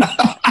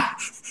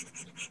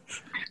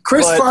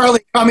 Chris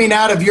Farley coming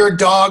out of your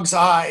dog's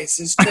eyes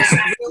is just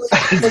really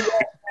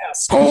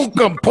poke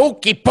him,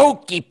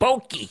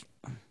 pokey.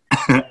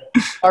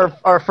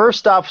 Our first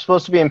stop is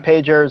supposed to be in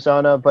Page,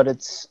 Arizona, but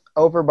it's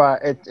over by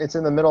it's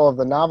in the middle of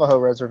the Navajo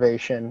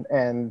reservation,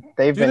 and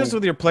they've been this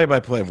with your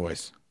play-by-play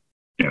voice.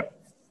 Yeah.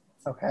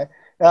 Okay.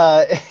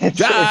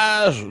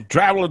 Just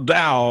traveling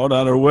down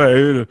on our way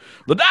to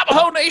the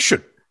Navajo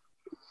Nation.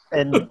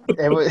 And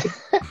it was.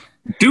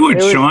 Do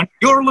it, Sean.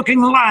 You're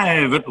looking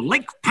live at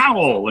Lake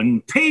Powell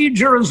in Page,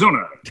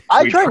 Arizona.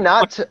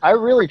 I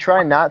really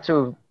try not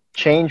to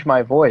change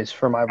my voice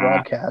for my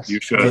broadcast. You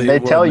should. They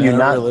tell you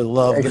not. I really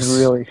love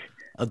this.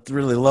 I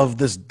really love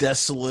this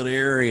desolate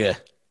area.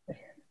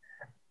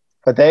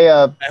 But they.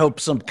 I hope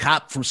some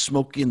cop from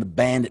Smokey and the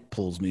Bandit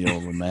pulls me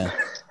over, man.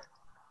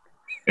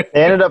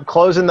 They ended up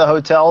closing the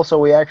hotel, so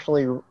we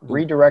actually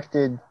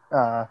redirected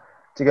to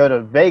go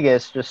to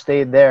Vegas. Just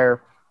stayed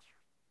there.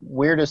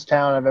 Weirdest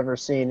town I've ever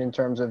seen in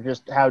terms of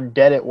just how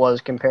dead it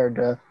was compared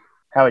to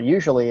how it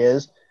usually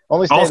is.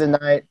 Only stayed the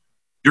night.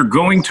 You're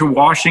going to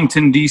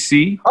Washington,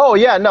 D.C.? Oh,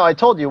 yeah. No, I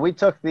told you. We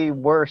took the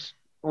worst.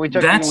 We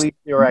took the least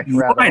direct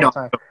route right of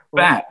all time.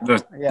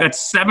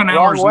 That's 7 Wrong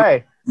hours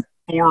way.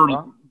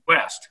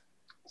 west.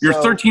 You're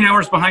 13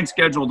 hours behind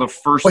schedule the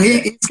first Well, day.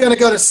 he's going to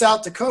go to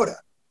South Dakota.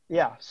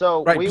 Yeah,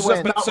 so right. we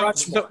went. So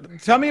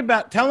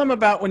tell them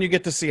about when you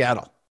get to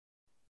Seattle.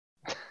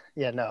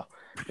 Yeah, no.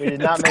 We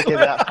did not make it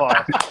that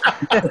far.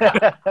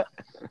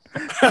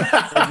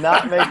 Did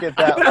not make it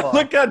that far.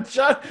 Look at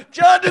John.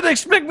 John didn't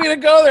expect me to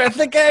go there. I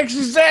think I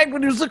actually zagged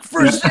when he was looking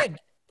for a zig.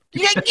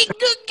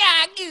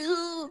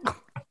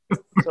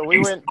 So we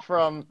went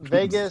from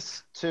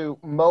Vegas to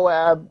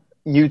Moab,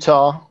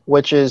 Utah,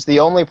 which is the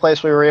only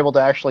place we were able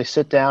to actually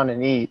sit down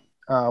and eat,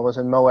 was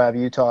in Moab,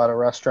 Utah at a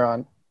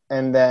restaurant.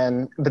 And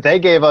then, but they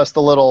gave us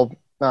the little,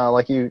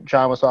 like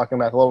John was talking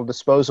about, the little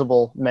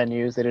disposable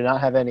menus. They did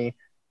not have any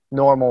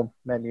normal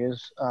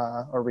menus,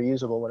 or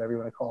reusable, whatever you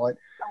want to call it.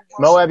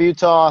 Moab,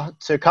 Utah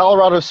to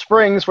Colorado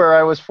Springs, where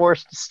I was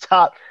forced to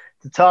stop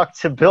to talk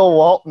to Bill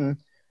Walton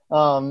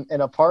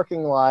in a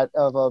parking lot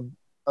of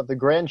the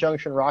Grand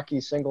Junction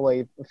Rockies single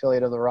A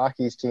affiliate of the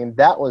Rockies team.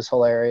 That was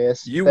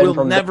hilarious. You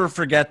will never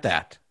forget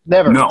that.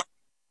 Never. No.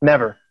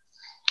 Never.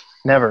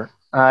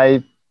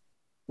 I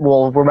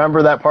will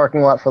remember that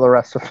parking lot for the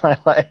rest of my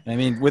life. I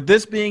mean, with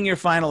this being your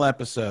final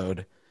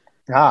episode,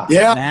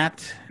 Yeah.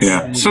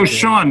 So,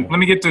 Sean, let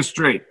me get this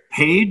straight.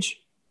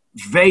 Paige,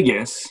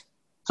 Vegas.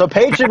 So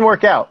Paige didn't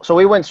work out. So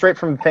we went straight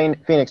from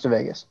Phoenix to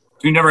Vegas.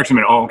 You never actually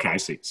made. Oh, okay, I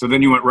see. So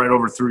then you went right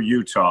over through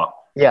Utah.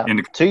 Yeah,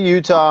 to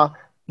Utah.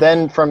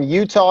 Then from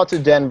Utah to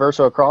Denver,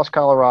 so across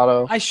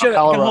Colorado. I should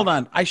have. Hold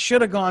on. I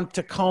should have gone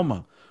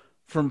Tacoma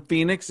from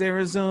Phoenix,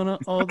 Arizona,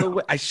 all the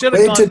way. I should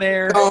have gone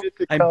there.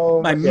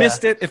 I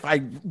missed it. If I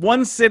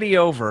one city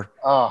over,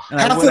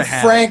 and half of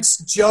Frank's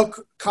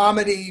joke,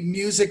 comedy,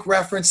 music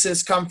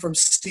references come from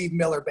Steve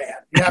Miller Band.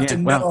 You have to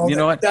know. Well, you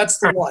know what? That's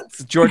the one.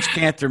 It's George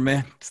Cantor,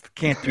 man. It's the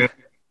Cantor.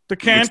 The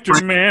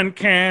Cantor man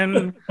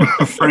can.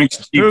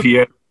 Frank's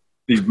GPS.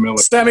 Steve Miller.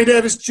 Sammy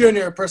Davis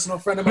Jr., a personal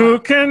friend of mine. Who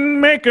can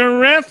make a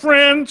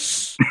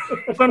reference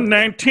from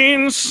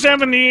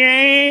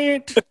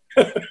 1978?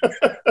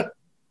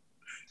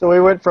 So we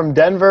went from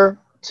Denver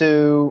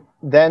to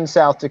then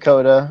South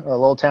Dakota, a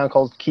little town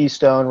called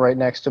Keystone right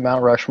next to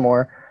Mount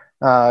Rushmore.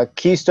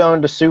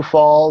 Keystone to Sioux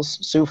Falls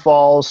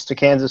to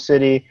Kansas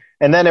City,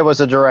 and then it was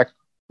a direct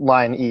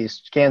line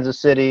east. Kansas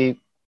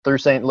City through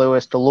St.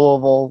 Louis to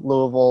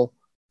Louisville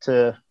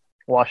to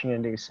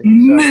Washington, D.C.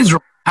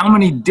 Miserable. How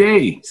many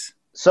days?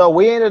 So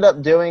we ended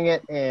up doing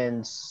it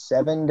in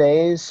 7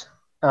 days.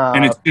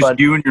 And it's just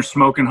you and your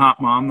smoking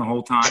hot mom the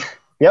whole time?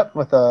 Yep,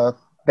 with a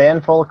van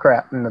full of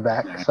crap in the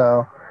back.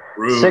 So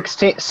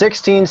 16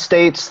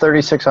 states,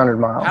 3,600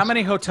 miles. How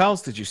many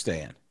hotels did you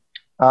stay in?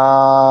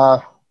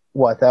 That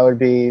would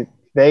be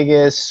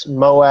Vegas,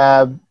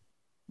 Moab,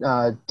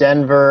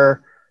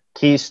 Denver,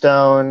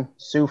 Keystone,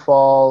 Sioux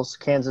Falls,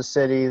 Kansas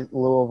City,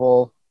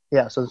 Louisville.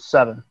 Yeah, so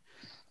 7.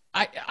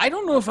 I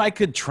don't know if I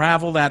could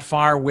travel that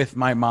far with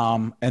my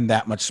mom and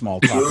that much small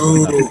talk.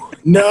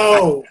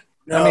 No.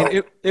 I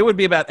mean, it would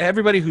be about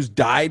everybody who's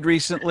died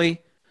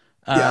recently,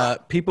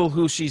 people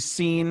who she's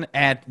seen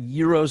at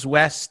Euros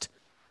West,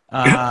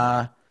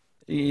 the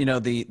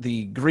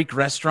Greek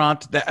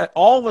restaurant,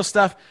 all the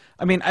stuff.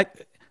 I mean, I'd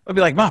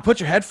be like, Mom, put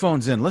your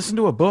headphones in, listen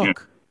to a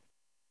book.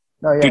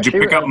 Oh, yeah, did you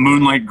pick up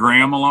Moonlight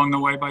Graham along the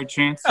way by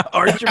chance?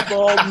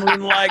 Archibald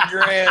Moonlight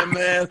Graham,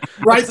 man.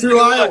 Right through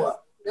Iowa.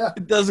 Yeah.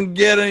 It doesn't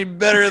get any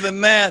better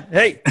than that.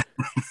 Hey,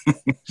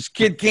 this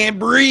kid can't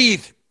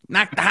breathe.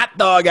 Knock the hot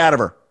dog out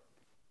of her.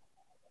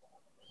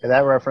 Yeah,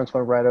 that reference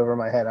went right over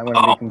my head. I'm going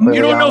to be completely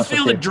you don't know honest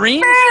Field of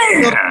Dreams?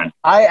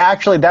 I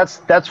actually, that's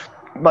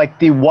like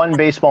the one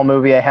baseball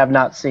movie I have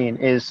not seen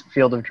is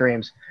Field of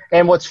Dreams.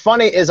 And what's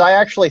funny is I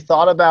actually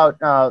thought about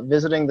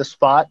visiting the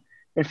spot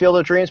in Field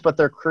of Dreams, but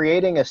they're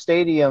creating a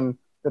stadium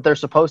that they're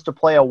supposed to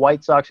play a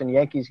White Sox and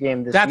Yankees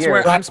game this year. That's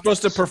where I'm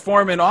supposed to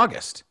perform in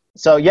August.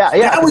 So yeah,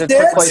 because it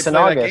took place in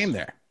August. Game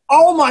there.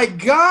 Oh my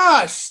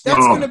gosh, that's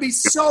going to be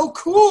so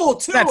cool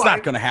too. That's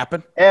not going to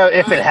happen.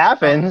 If it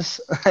happens,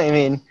 I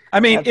mean,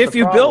 if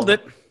you build it,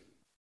 it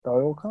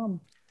will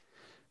come.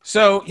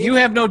 So you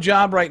have no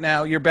job right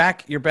now. You're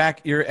back.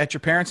 You're at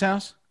your parents'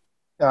 house.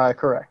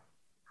 Correct.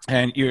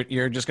 And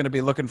you're just going to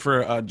be looking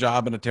for a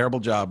job in a terrible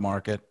job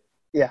market.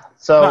 Yeah.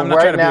 So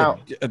right now,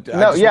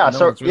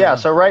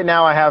 So right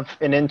now I have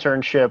an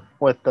internship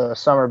with the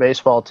summer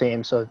baseball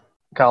team. So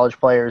college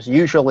players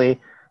usually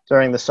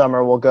during the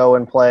summer will go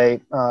and play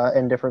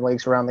in different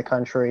leagues around the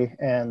country,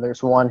 and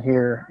there's one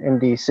here in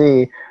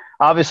DC.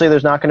 Obviously,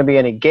 there's not going to be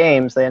any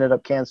games. They ended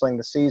up canceling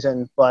the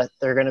season, but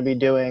they're going to be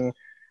doing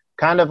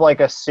kind of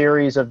like a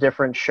series of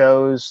different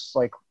shows,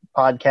 like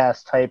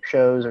podcast type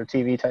shows or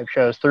TV type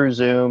shows through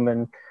Zoom,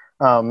 and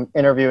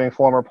interviewing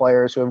former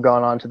players who have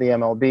gone on to the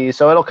MLB.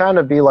 So it'll kind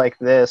of be like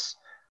this,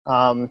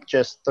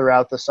 just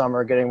throughout the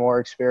summer, getting more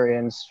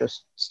experience,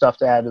 just stuff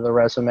to add to the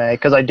resume.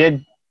 Because I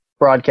did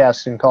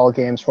broadcast and call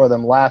games for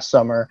them last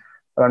summer,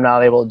 but I'm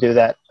not able to do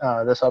that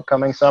this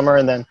upcoming summer.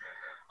 And then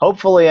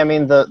hopefully, I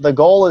mean, the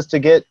goal is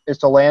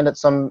to land at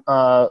some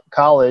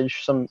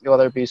college,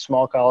 whether it be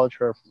small college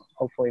or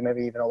hopefully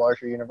maybe even a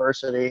larger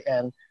university,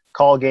 and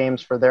call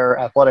games for their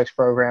athletics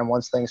program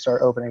once things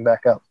start opening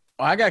back up.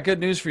 Well, I got good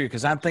news for you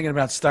because I'm thinking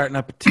about starting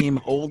up a team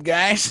of old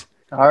guys.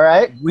 All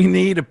right. We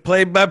need a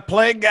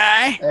play-by-play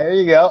guy. There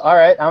you go. All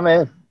right, I'm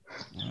in.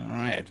 All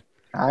right.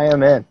 I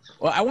am in.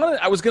 Well,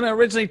 I was going to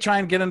originally try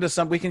and get into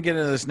some. We can get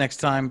into this next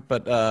time,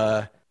 but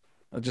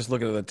just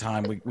looking at the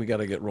time, we got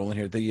to get rolling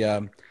here.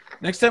 The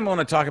next time I want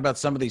to talk about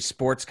some of these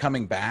sports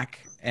coming back,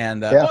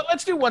 and well,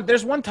 let's do one.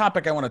 There's one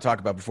topic I want to talk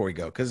about before we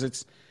go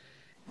because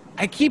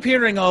I keep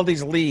hearing all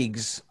these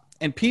leagues,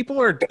 and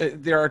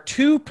there are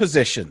two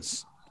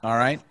positions. All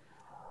right.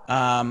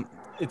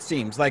 It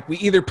seems like we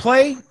either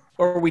play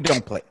or we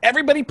don't play.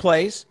 Everybody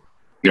plays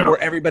or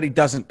everybody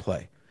doesn't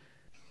play.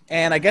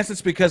 And I guess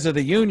it's because of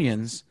the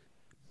unions.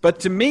 But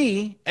to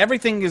me,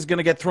 everything is going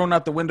to get thrown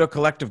out the window,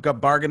 collective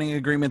bargaining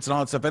agreements and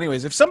all that stuff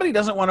anyways. If somebody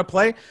doesn't want to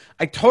play,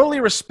 I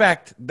totally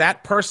respect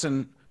that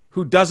person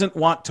who doesn't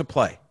want to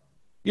play.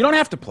 You don't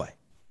have to play.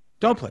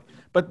 Don't play.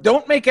 But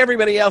don't make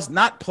everybody else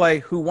not play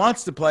who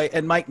wants to play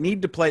and might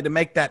need to play to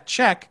make that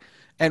check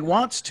and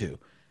wants to.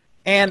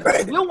 And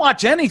we'll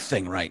watch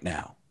anything right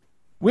now.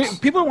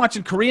 People are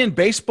watching Korean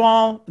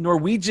baseball,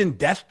 Norwegian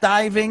death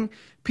diving.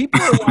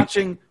 People are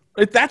watching –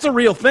 that's a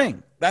real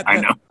thing.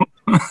 I know.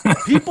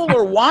 People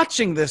are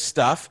watching this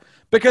stuff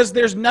because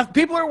there's nothing.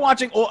 People are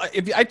watching.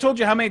 If I told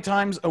you how many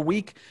times a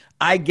week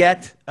I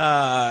get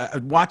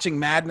watching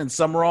Madden and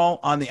Summerall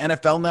on the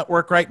NFL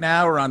Network right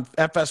now, or on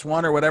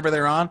FS1 or whatever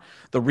they're on,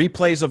 the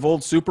replays of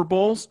old Super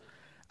Bowls,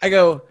 I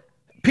go,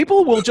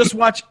 people will just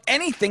watch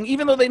anything,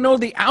 even though they know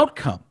the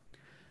outcome.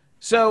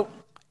 So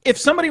if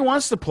somebody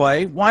wants to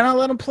play, why not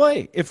let them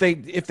play? If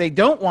they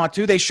don't want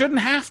to, they shouldn't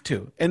have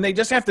to. And they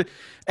just have to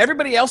 –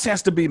 everybody else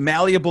has to be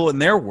malleable in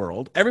their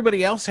world.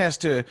 Everybody else has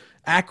to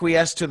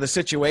acquiesce to the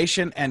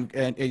situation. And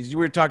as you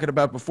were talking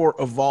about before,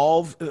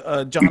 evolve,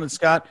 John and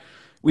Scott.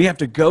 We have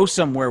to go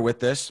somewhere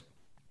with this.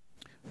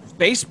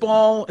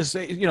 Baseball is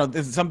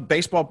 – some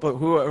baseball –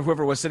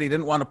 whoever was said he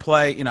didn't want to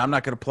play. I'm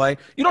not going to play.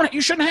 You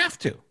shouldn't have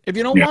to. If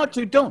you don't want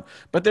to, don't.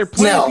 But there are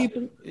plenty of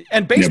people –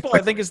 and baseball,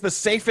 I think, is the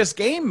safest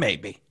game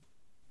maybe.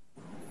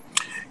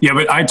 Yeah,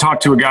 but I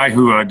talked to a guy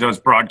who does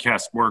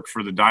broadcast work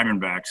for the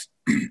Diamondbacks,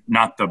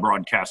 not the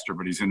broadcaster,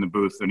 but he's in the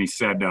booth, and he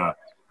said,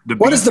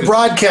 "What does the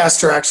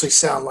broadcaster actually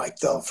sound like,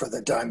 though, for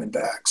the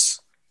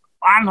Diamondbacks?"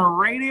 On the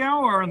radio,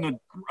 or on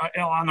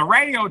the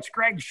radio, it's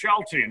Greg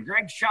Schulte, and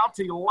Greg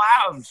Schulte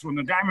loves when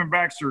the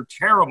Diamondbacks are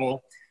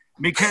terrible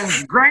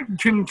because Greg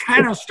can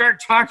kind of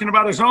start talking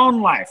about his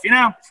own life,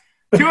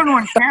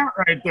 2-in-1 count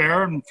right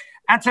there. And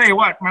I tell you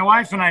what, my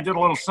wife and I did a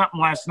little something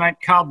last night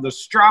called the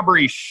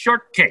strawberry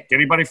shortcake.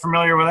 Anybody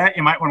familiar with that?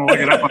 You might want to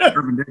look it up on the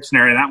Urban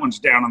Dictionary. That one's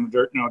down on the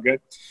dirt. No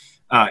good.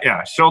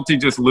 Schulte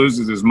just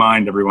loses his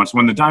mind every once.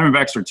 When the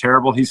Diamondbacks are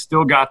terrible, he's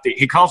still got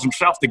he calls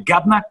himself the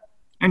governor.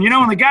 And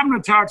when the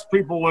governor talks,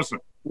 people listen.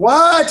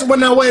 What? Well,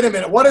 now, wait a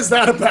minute. What is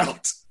that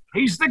about?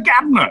 He's the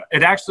governor.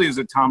 It actually is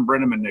a Tom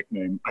Brenneman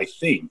nickname, I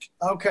think.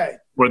 Okay.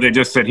 Where they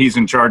just said he's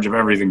in charge of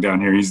everything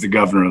down here. He's the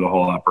governor of the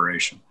whole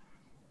operation.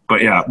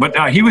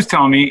 But he was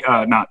telling me,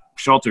 not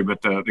Schulte, but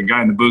the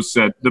guy in the booth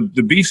said the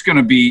beef's going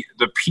to be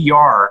the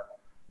PR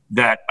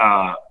that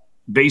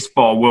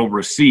baseball will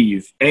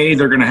receive. A,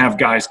 they're going to have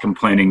guys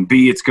complaining.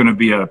 B, it's going to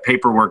be a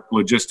paperwork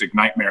logistic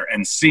nightmare.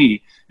 And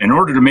C, in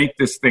order to make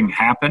this thing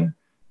happen,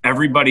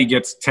 everybody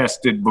gets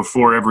tested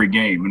before every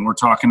game. And we're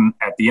talking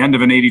at the end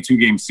of an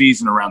 82-game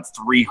season around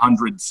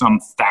 300-some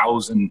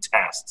thousand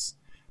tests,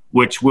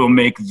 which will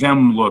make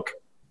them look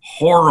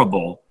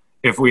horrible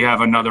if we have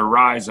another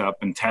rise up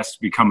and tests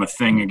become a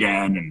thing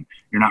again and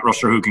you're not real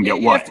sure who can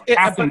get what.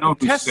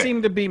 Tests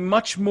seem to be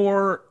much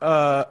more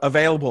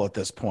available at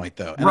this point,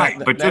 though. And right,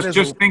 but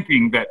just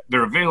thinking that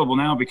they're available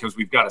now because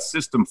we've got a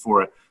system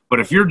for it.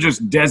 But if you're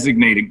just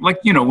designating, like,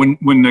 when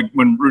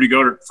Rudy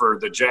Goddard for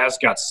the Jazz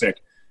got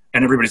sick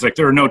and everybody's like,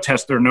 there are no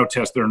tests, there are no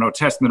tests, there are no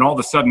tests. And then all of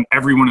a sudden,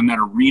 everyone in that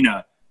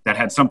arena that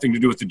had something to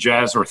do with the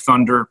Jazz or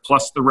Thunder,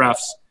 plus the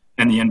refs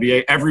and the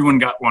NBA, everyone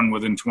got one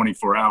within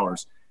 24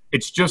 hours.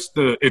 It's just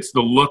the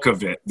look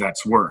of it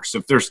that's worse.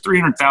 If there's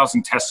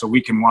 300,000 tests so we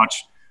can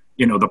watch,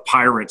 the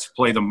Pirates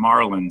play the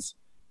Marlins,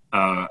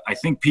 I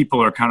think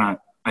people are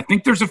I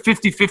think there's a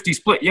 50-50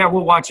 split. Yeah,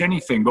 we'll watch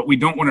anything, but we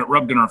don't want it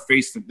rubbed in our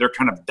face that they're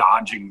kind of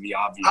dodging the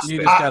obvious thing.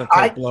 You just got to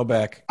take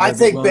blowback. I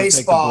think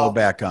baseball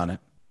blowback on it.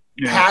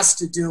 Has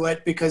to do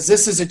it because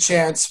this is a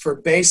chance for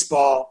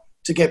baseball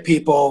to get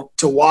people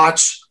to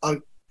watch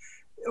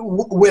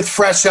with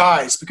fresh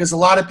eyes because a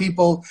lot of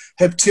people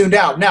have tuned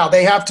out. Now,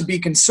 they have to be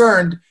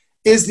concerned,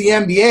 is the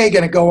NBA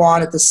going to go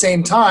on at the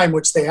same time,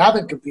 which they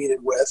haven't competed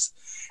with,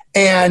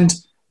 and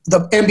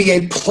the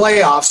NBA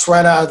playoffs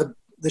right out of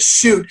the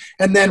chute,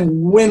 and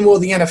then when will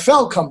the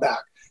NFL come back?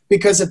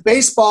 Because if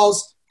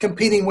baseball's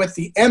competing with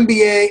the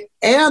NBA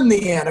and the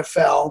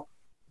NFL,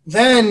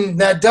 then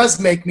that does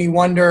make me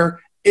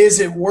wonder, is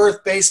it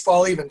worth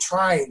baseball even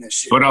trying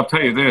this year? But I'll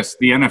tell you this,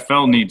 the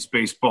NFL needs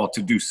baseball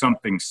to do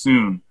something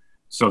soon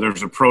So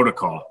there's a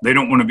protocol. They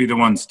don't want to be the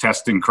ones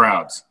testing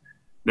crowds.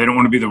 They don't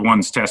want to be the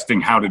ones testing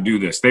how to do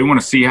this. They want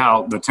to see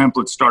how the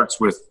template starts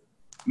with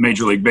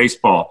Major League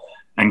Baseball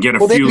and get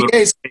a few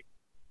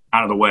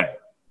out of the way.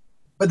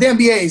 But the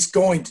NBA is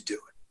going to do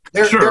it.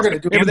 They're going to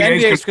do it. The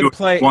NBA is going to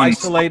play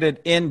isolated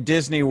in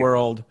Disney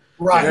World.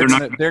 Right.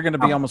 They're going to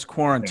be almost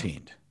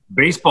quarantined.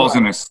 Baseball's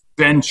an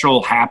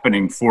essential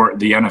happening for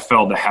the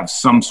NFL to have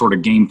some sort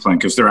of game plan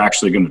because they're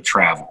actually going to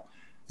travel.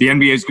 The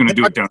NBA is going to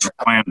do it down in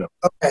Orlando.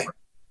 Okay.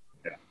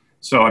 Yeah.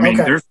 So, I mean,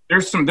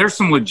 there's some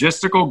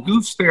logistical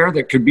goofs there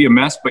that could be a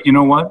mess, but you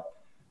know what?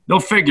 They'll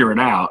figure it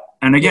out.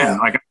 And again,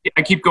 like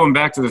I keep going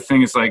back to the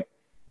thing. It's like,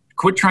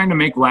 quit trying to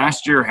make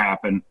last year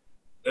happen.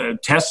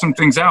 Test some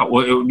things out.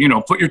 Well,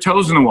 put your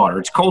toes in the water.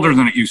 It's colder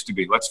than it used to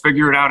be. Let's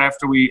figure it out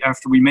after we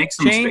make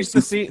some change mistakes.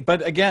 The season.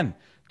 But again,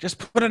 just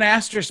put an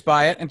asterisk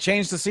by it and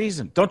change the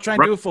season. Don't try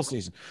and do a full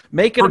season.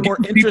 Make it a more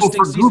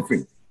interesting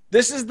season.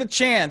 This is the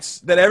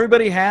chance that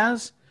everybody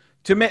has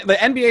to make. The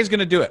NBA is going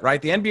to do it,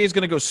 right? The NBA is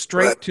going to go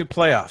straight to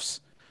playoffs.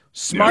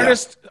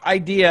 Smartest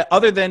idea,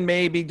 other than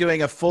maybe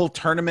doing a full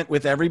tournament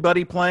with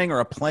everybody playing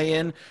or a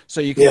play-in, so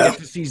you can get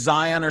to see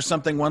Zion or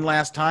something one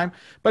last time.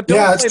 But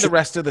don't play the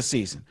rest of the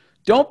season.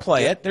 Don't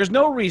play it. There's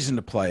no reason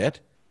to play it.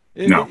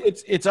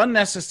 It's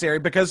unnecessary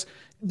because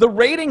the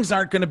ratings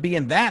aren't going to be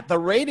in that. The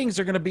ratings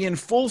are going to be in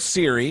full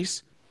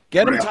series.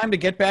 Get them time to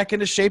get back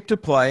into shape to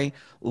play.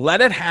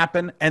 Let it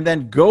happen, and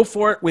then go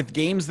for it with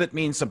games that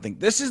mean something.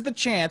 This is the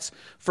chance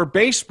for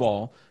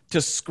baseball to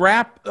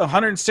scrap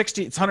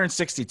 160. It's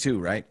 162,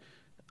 right?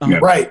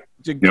 Right.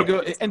 To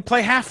go and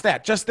play half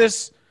that just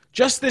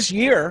this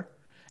year,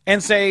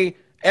 and say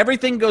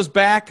everything goes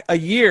back a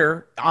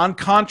year on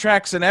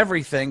contracts and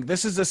everything.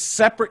 This is a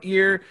separate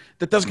year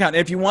that doesn't count.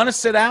 If you want to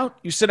sit out,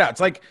 you sit out. It's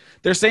like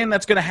they're saying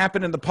that's going to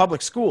happen in the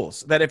public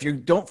schools, that if you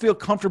don't feel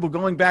comfortable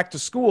going back to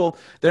school,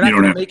 they're not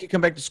going to make you come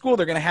back to school.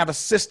 They're going to have a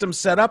system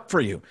set up for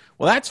you.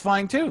 Well, that's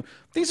fine too.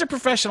 These are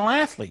professional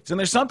athletes, and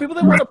there's some people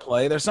that want to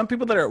play. There's some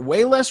people that are at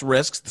way less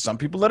risks. There's some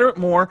people that are at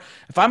more.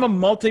 If I'm a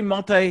multi,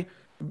 big-time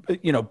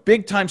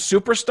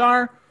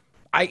superstar,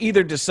 I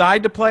either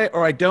decide to play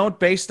or I don't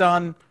based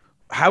on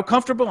how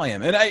comfortable I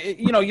am. And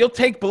you'll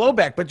take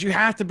blowback, but you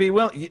have to be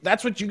willing.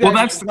 That's what you guys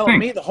have been telling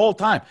me the whole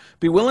time.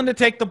 Be willing to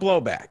take the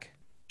blowback.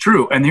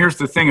 True. And here's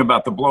the thing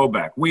about the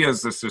blowback. We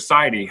as a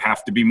society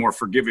have to be more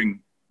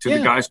forgiving to the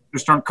guys who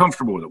just aren't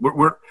comfortable with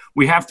it.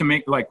 We have to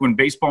make, like when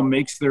baseball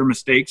makes their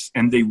mistakes,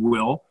 and they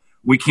will,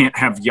 we can't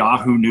have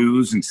Yahoo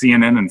News and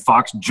CNN and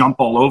Fox jump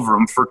all over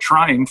them for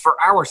trying for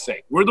our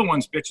sake. We're the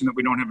ones bitching that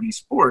we don't have any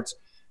sports.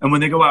 And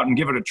when they go out and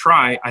give it a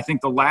try, I think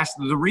the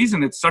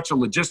reason it's such a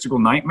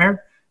logistical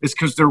nightmare is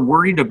because they're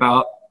worried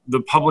about the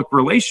public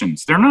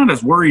relations. They're not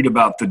as worried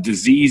about the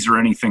disease or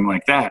anything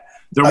like that.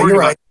 They're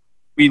worried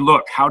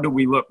about how do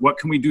we look? What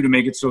can we do to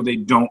make it so they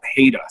don't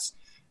hate us?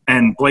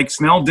 And Blake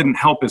Snell didn't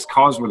help his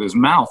cause with his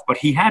mouth, but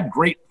he had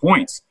great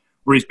points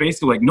where he's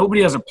basically like,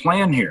 nobody has a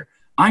plan here.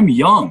 I'm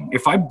young.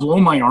 If I blow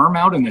my arm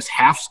out in this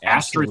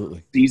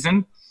half-asterisk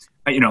season,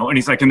 and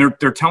he's like, and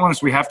they're telling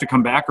us we have to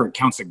come back or it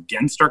counts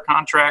against our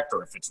contract,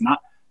 or if it's not,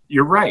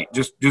 you're right.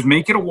 Just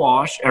make it a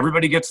wash.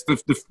 Everybody gets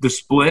the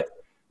split,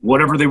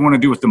 whatever they want to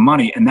do with the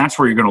money, and that's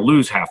where you're going to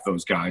lose half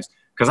those guys.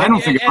 Because I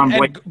don't think if I'm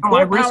Blake,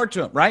 more power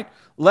to them, right?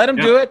 Let them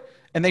do it,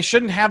 and they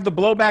shouldn't have the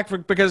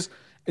blowback because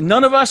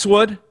none of us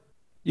would.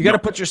 You got to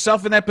put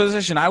yourself in that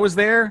position. I was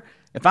there.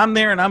 If I'm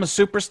there and I'm a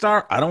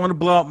superstar, I don't want to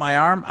blow out my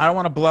arm. I don't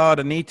want to blow out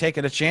a knee,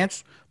 taking a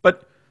chance.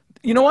 But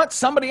you know what?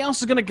 Somebody else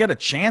is going to get a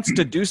chance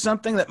to do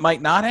something that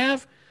might not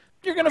have.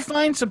 You're going to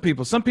find some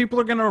people. Some people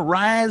are going to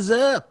rise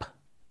up.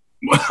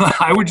 Well,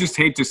 I would just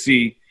hate to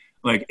see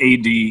like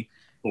AD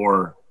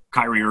or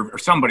Kyrie or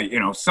somebody,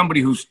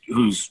 somebody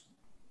who's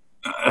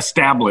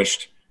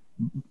established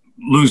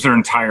lose their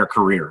entire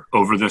career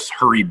over this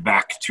hurry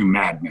back to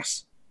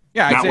madness.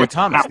 Yeah,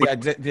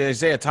 the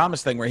Isaiah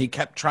Thomas thing where he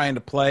kept trying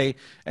to play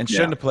and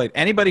shouldn't have played.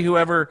 Anybody who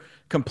ever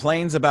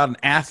complains about an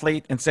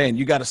athlete and saying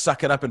you got to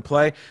suck it up and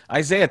play,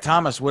 Isaiah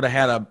Thomas would have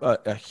had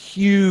a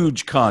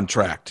huge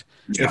contract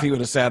if he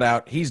would have sat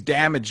out. He's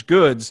damaged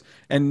goods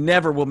and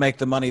never will make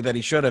the money that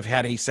he should have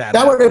had he sat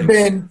out. That would have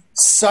been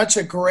such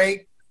a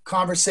great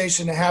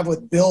conversation to have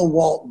with Bill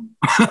Walton.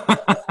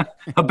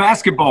 A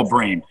basketball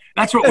brain.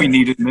 That's what we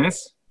needed in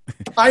this.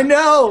 I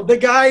know. The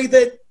guy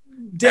that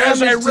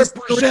as I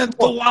represent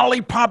the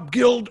Lollipop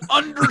Guild,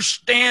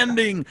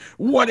 understanding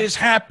what has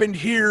happened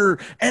here,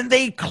 and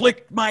they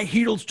clicked my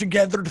heels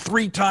together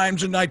 3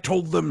 times, and I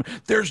told them,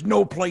 there's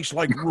no place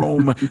like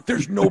Rome.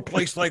 There's no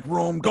place like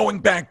Rome. Going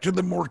back to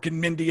the Mork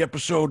and Mindy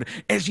episode,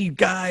 as he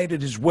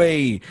guided his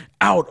way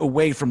out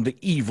away from the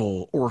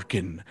evil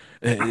Orkin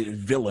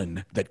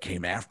villain that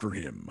came after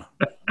him.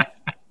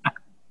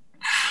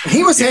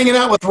 He was hanging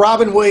out with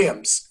Robin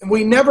Williams, and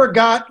we never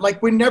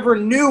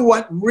knew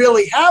what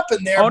really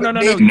happened there. Oh, no.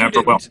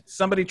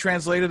 Somebody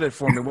translated it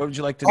for me. What would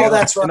you like to do? Oh,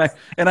 that's right.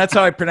 And that's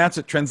how I pronounce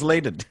it,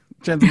 translated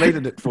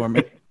it for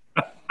me.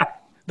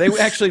 They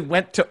actually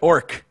went to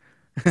Orc.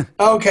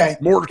 Okay.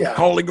 Mork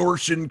calling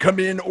Orson. Come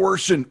in,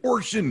 Orson.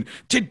 Orson,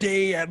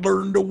 today I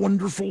learned a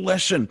wonderful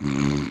lesson.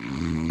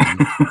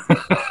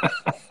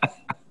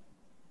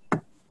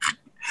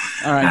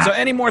 All right. So,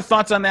 any more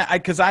thoughts on that?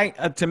 Because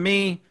to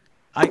me,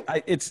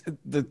 it's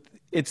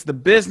the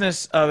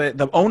business of it.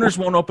 The owners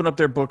won't open up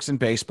their books in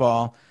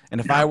baseball, and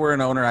if I were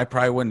an owner, I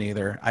probably wouldn't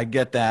either. I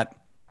get that.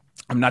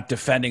 I'm not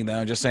defending them.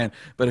 I'm just saying.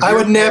 But if I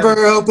would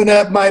never open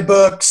up my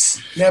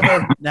books.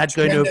 Never. Not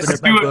going to open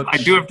up my books. I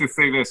do have to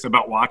say this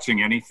about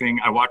watching anything.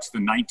 I watched the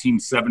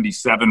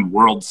 1977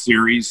 World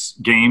Series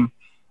game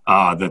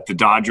that the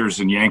Dodgers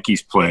and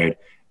Yankees played.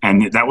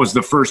 And that was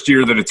the first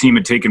year that a team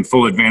had taken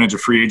full advantage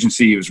of free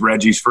agency. It was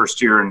Reggie's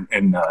first year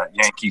in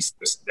Yankees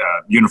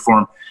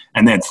uniform.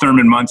 And then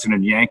Thurman Munson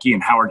and Yankee,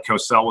 and Howard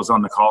Cosell was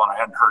on the call, and I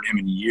hadn't heard him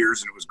in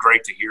years, and it was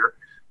great to hear.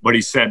 But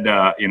he said,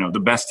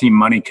 the best team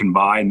money can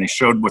buy, and they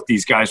showed what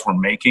these guys were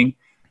making.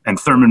 And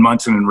Thurman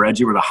Munson and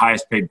Reggie were the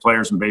highest paid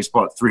players in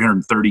baseball at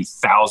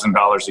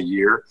 $330,000 a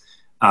year.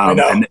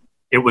 And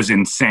it was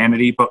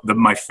insanity. But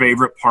my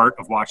favorite part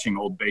of watching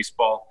old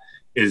baseball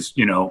is,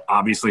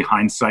 obviously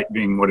hindsight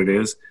being what it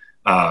is.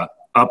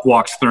 Up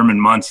walks Thurman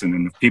Munson.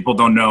 And if people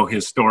don't know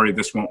his story,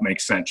 this won't make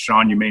sense.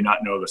 Sean, you may not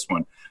know this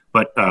one.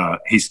 But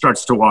he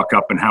starts to walk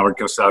up, and Howard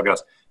Cosell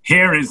goes,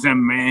 "Here is a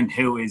man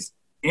who is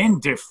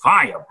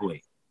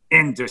indefiably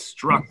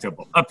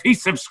indestructible, a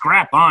piece of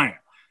scrap iron.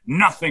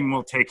 Nothing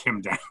will take him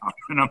down."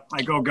 And I'm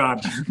like, oh,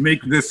 God,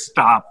 make this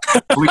stop.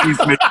 Please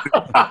make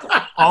this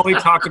stop. All he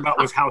talked about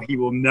was how he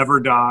will never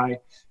die.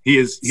 He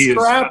is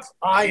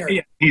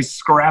iron. He's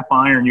scrap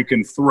iron. You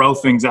can throw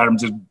things at him,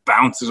 just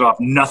bounces off.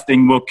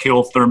 Nothing will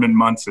kill Thurman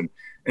Munson.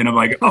 And I'm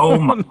like, oh,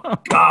 my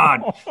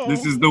God,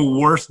 this is the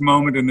worst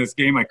moment in this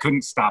game. I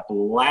couldn't stop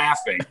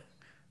laughing.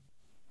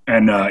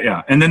 And,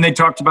 and then they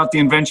talked about the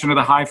invention of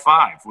the high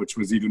five, which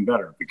was even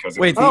better. Because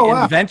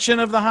invention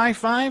of the high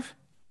five?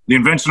 The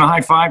invention of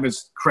high five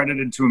is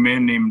credited to a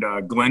man named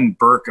Glenn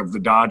Burke of the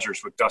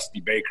Dodgers with Dusty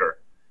Baker.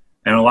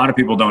 And a lot of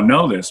people don't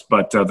know this,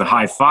 but the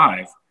high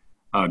five,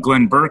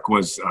 Glenn Burke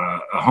was a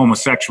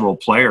homosexual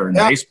player in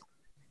baseball.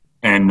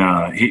 And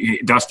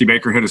Dusty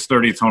Baker hit his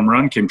 30th home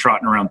run, came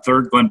trotting around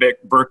third. Glenn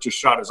Burke just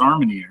shot his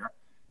arm in the air,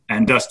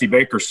 and Dusty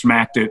Baker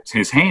smacked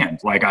his hand.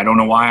 Like, I don't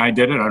know why I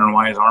did it. I don't know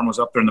why his arm was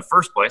up there in the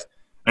first place.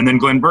 And then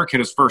Glenn Burke hit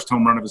his first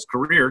home run of his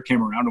career,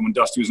 came around, and when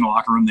Dusty was in the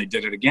locker room, they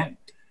did it again.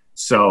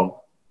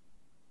 So,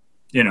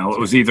 it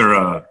was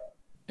either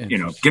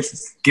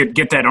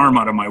get that arm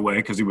out of my way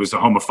because he was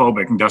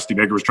homophobic and Dusty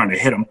Baker was trying to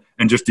hit him,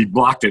 and just he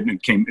blocked it and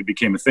it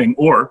became a thing,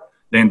 or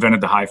they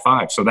invented the high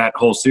five. So that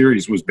whole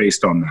series was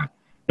based on that.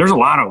 There's a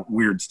lot of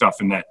weird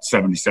stuff in that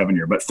 77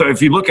 year. But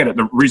if you look at it,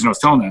 the reason I was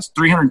telling that is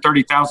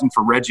 $330,000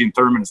 for Reggie and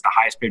Thurman is the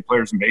highest paid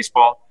players in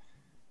baseball.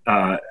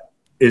 I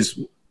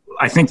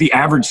think the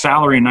average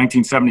salary in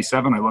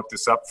 1977, I looked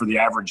this up, for the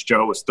average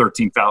Joe was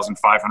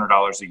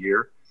 $13,500 a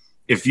year.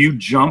 If you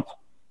jump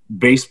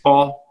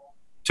baseball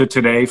to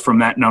today from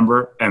that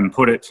number and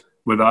put it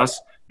with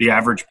us, the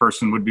average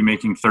person would be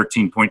making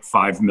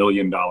 $13.5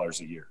 million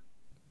a year.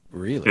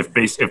 Really?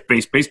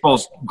 If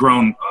baseball's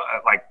grown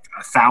like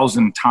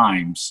 1,000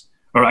 times,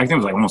 or I think it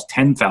was like almost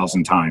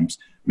 10,000 times,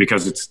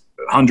 because it's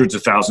hundreds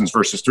of thousands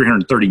versus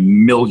 $330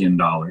 million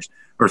or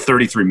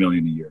 $33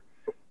 million a year.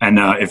 And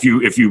if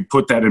you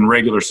put that in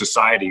regular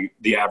society,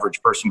 the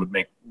average person would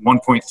make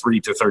 1.3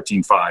 to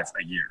 13.5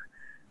 a year.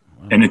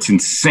 Wow. And it's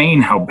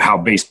insane how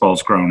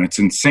baseball's grown. It's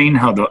insane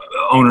how the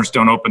owners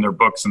don't open their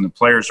books and the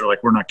players are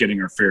like, we're not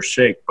getting our fair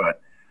shake. But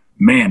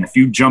man, if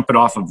you jump it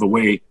off of the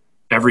way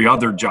every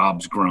other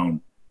job's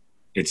grown,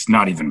 it's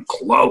not even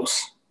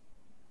close.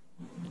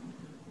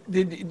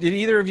 Did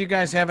either of you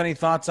guys have any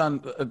thoughts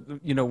on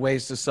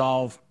ways to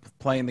solve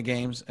playing the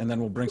games? And then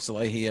we'll bring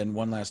Salehi in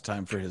one last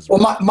time for his.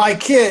 Well, my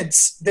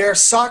kids, their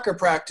soccer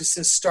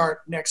practices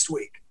start next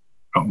week.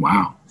 Oh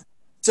wow!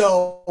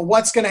 So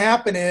what's going to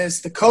happen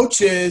is the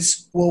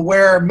coaches will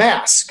wear a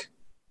mask,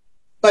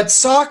 but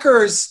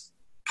soccer's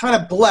kind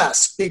of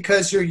blessed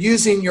because you're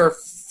using your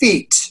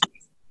feet.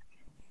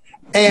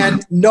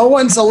 And no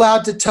one's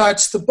allowed to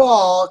touch the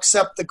ball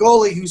except the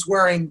goalie who's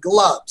wearing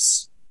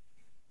gloves.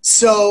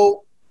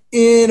 So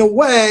in a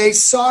way,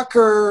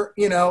 soccer,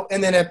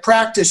 and then at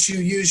practice you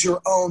use your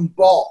own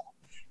ball.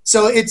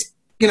 So it's,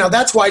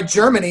 that's why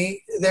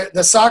Germany,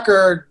 the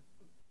soccer,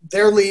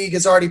 their league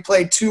has already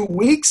played 2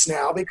 weeks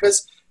now,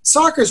 because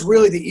soccer is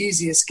really the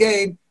easiest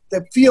game.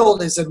 The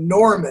field is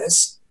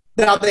enormous.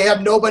 Now they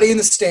have nobody in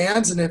the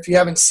stands, and if you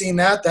haven't seen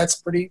that,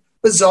 that's pretty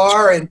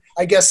bizarre. And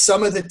I guess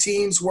some of the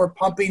teams were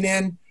pumping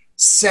in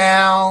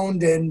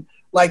sound and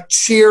like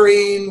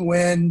cheering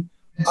when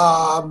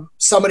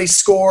somebody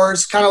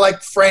scores, kind of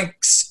like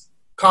Frank's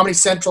Comedy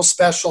Central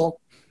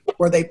special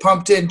where they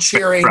pumped in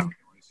cheering.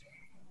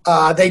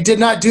 They did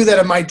not do that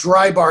in my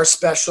Dry Bar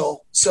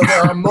special. So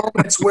there are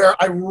moments where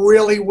I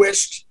really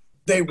wished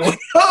they would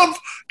have,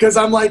 because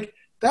I'm like,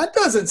 that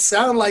doesn't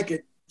sound like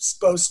it's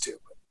supposed to.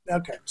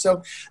 Okay,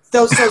 so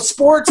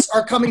sports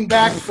are coming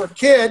back for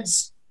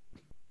kids.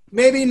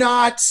 Maybe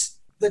not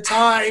the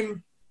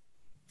time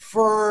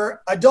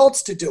for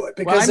adults to do it,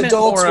 because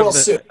adults will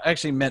sue. I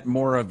actually meant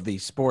more of the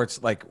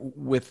sports, like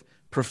with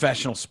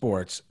professional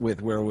sports,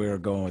 with where we were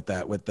going with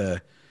that.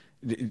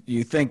 Do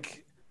you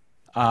think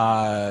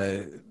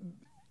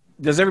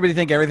Does everybody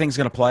think everything's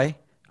going to play?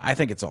 I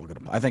think it's all going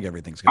to play. I think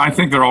everything's going to play. I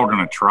think they're all going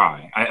to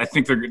try. I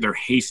think they're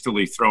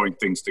hastily throwing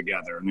things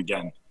together. And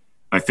again,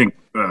 I think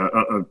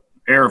a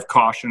air of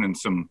caution and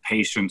some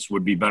patience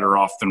would be better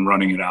off than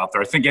running it out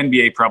there. I think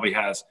NBA probably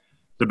has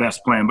the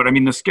best plan. But, I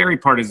mean, the scary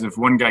part is if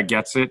one guy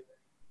gets it,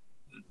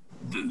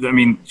 I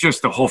mean,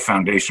 just the whole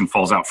foundation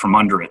falls out from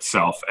under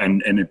itself,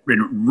 and it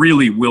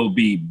really will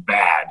be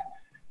bad.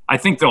 I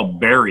think they'll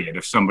bury it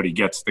if somebody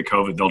gets the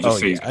COVID. They'll just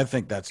say, I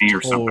think that's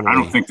or something. I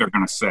don't think they're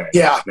going to say.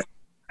 Yeah.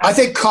 I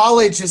think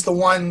college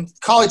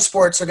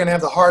sports are going to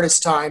have the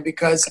hardest time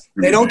because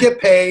they don't get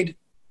paid.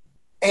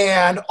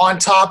 And on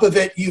top of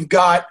it, you've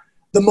got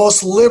the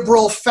most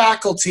liberal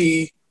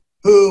faculty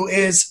who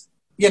is,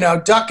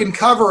 duck and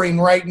covering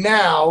right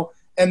now.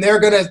 And they're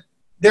going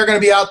to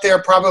be out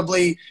there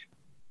probably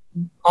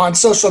on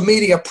social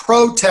media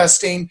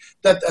protesting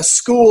that a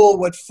school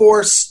would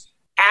force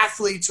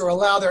athletes or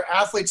allow their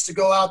athletes to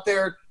go out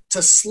there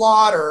to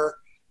slaughter.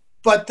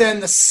 But then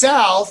the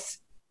South,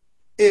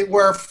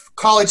 where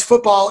college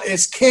football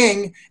is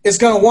king, is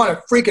going to want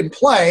to freaking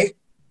play.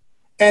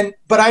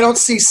 But I don't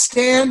see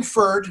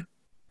Stanford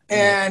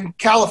and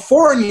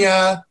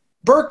California,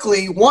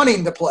 Berkeley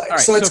wanting to play. Right,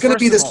 so it's going to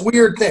be this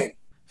weird thing.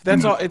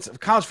 That's all. It's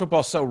college football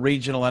is so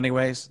regional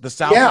anyways. The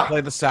South will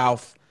play the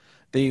South.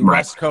 The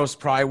West Coast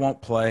probably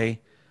won't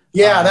play.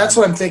 Yeah, that's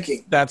what I'm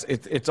thinking.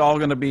 It's all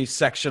going to be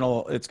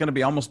sectional. It's going to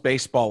be almost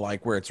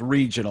baseball-like where it's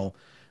regional.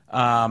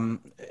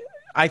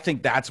 I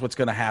think that's what's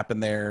going to happen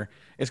there.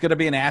 It's going to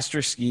be an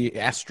asterisk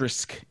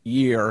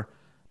year.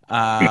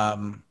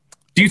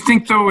 Do you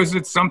think, though, is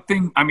it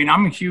something – I mean,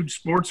 I'm a huge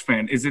sports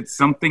fan. Is it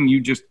something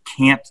you just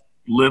can't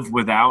live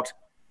without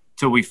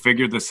till we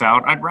figure this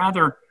out? I'd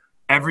rather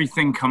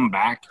everything come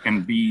back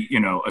and be,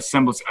 a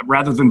semblance –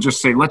 rather than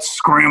just say, let's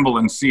scramble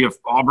and see if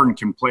Auburn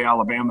can play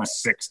Alabama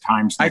 6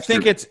 times I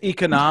think it's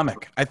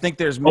economic. I think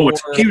there's more –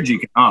 it's huge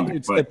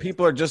economic. But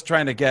people are just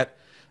trying to get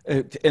 –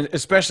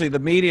 especially the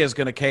media is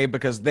going to cave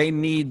because they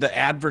need the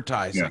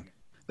advertising. Yeah.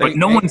 But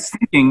no one's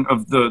thinking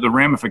of the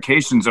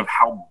ramifications of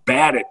how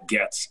bad it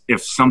gets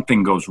if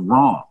something goes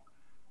wrong.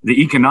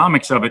 The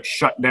economics of it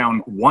shut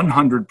down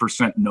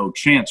 100% no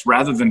chance,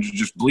 rather than to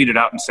just bleed it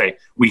out and say,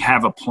 we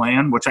have a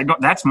plan, which I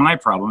don't. That's my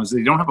problem, is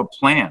they don't have a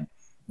plan.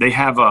 They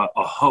have a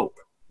hope.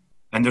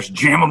 And just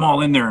jam them all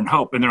in there and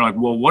hope. And they're like,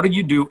 well, what do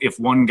you do if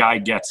one guy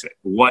gets it?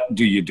 What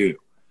do you do?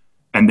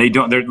 And they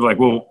don't. They're like,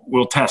 well,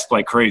 we'll test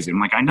like crazy.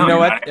 I'm like, I know. You know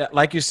what?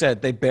 Like you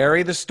said, they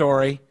bury the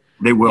story.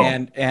 They will.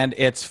 And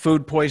it's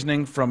food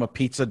poisoning from a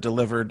pizza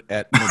delivered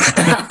at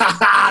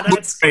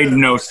That made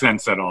no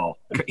sense at all.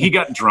 He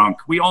got drunk.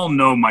 We all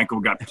know Michael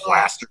got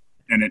plastered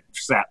and it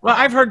sat. Well,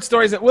 I've heard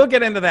stories that we'll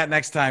get into that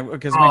next time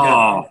because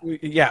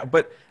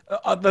but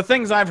the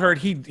things I've heard,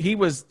 he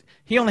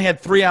only had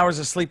 3 hours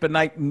of sleep a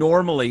night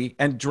normally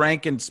and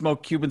drank and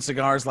smoked Cuban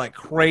cigars like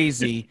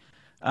crazy.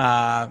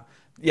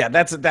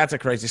 That's a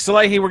crazy.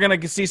 Salehi, we're going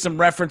to see some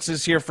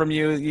references here from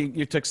you.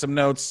 You took some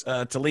notes.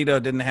 Toledo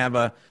didn't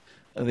have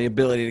the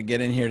ability to get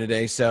in here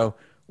today. So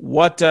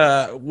what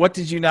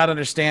did you not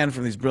understand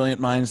from these brilliant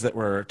minds that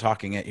were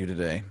talking at you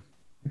today?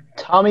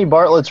 Tommy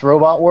Bartlett's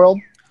Robot World.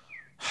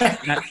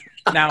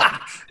 Now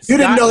you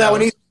didn't know that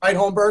one either, right,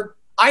 Holmberg?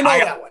 I know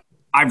that one.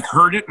 I've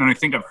heard it, and I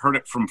think I've heard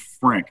it from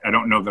Frank. I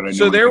don't know that I know.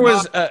 So there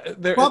was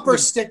bumper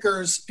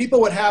stickers. People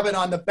would have it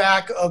on the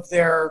back of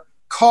their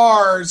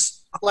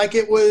cars, like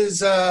it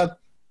was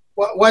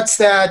what's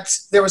that?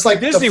 There was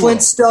like Disney the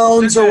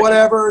Flintstones or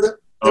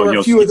whatever. There were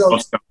a few of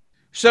those.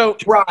 So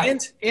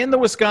in the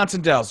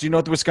Wisconsin Dells, do you know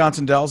what the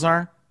Wisconsin Dells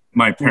are?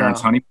 My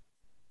parents' honey.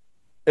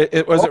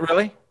 It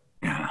really?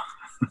 Yeah.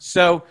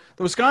 So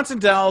the Wisconsin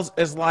Dells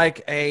is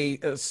like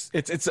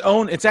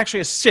it's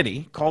actually a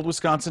city called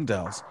Wisconsin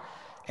Dells,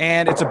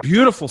 and it's a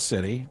beautiful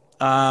city,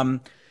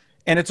 and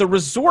it's a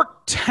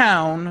resort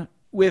town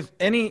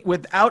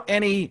without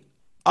any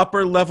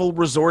upper level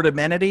resort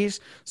amenities.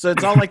 So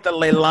it's all like the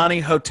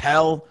Leilani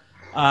Hotel.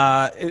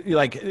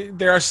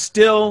 There are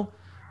still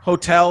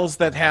hotels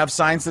that have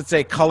signs that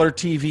say color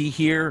TV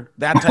here,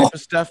 that type of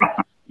stuff.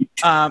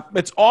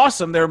 It's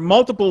awesome. There are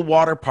multiple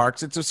water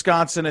parks. It's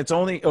Wisconsin. It's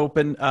only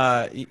open,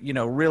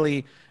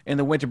 really in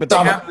the winter. But they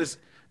have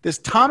this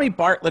Tommy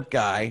Bartlett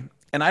guy,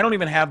 and I don't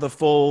even have the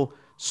full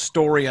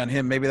story on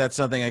him. Maybe that's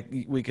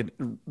something we could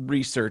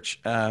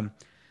research.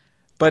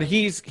 But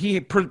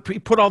he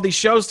put all these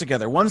shows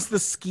together. One's the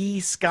Ski,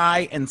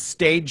 Sky, and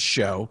Stage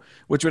show,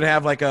 which would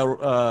have like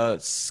a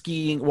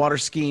water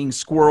skiing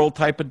squirrel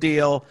type of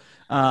deal.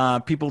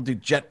 People do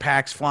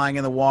jetpacks flying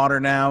in the water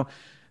now.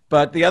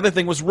 But the other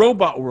thing was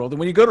Robot World. And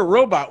when you go to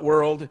Robot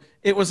World,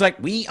 it was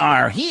like, we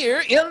are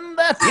here in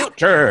the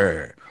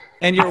future.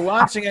 And you're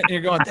watching it and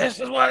you're going, this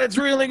is what it's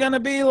really going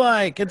to be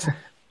like.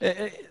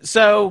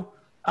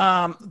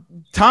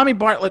 Tommy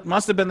Bartlett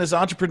must have been this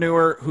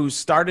entrepreneur who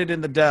started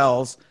in the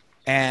Dells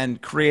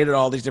and created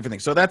all these different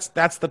things. So that's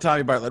the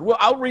Tommy Bartlett. Well,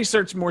 I'll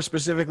research more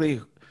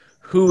specifically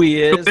who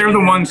he is. But they're the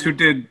ones who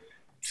did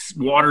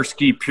water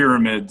ski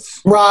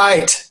pyramids.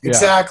 Right,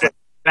 exactly.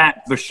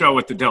 the show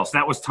at the Dells.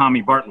 That was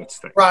Tommy Bartlett's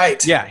thing.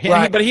 Right. Yeah,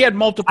 right. But he had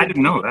multiple. I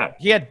didn't know that.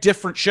 He had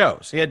different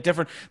shows. He had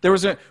different. There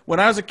was when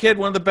I was a kid,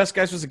 one of the best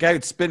guys was a guy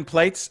who'd spin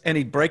plates, and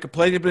he'd break a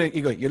plate.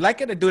 He'd go, "You like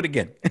it? I do it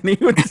again." And he'd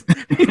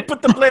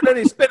put the plate on.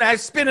 He'd spin. I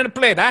spin in the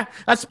plate. Huh?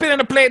 I'm spinning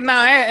the plate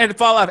now, and it'd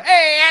fall off.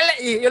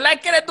 Hey, you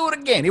like it? I do it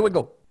again. He would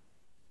go.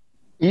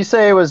 You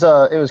say it was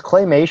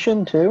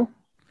claymation too?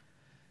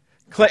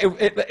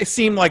 It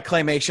seemed like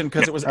claymation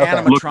because it was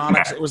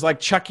animatronics. It was like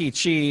Chuck E.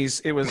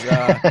 Cheese. It was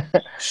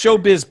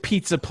Showbiz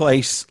Pizza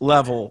Place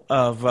level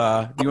of.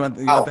 You want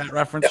that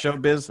reference?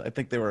 Showbiz. I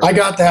think they were. I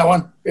got that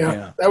one.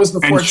 Yeah. That was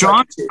before. And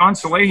Sean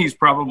Salehi's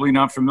probably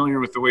not familiar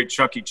with the way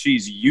Chuck E.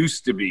 Cheese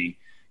used to be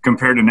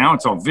compared to now.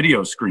 It's all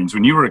video screens.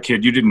 When you were a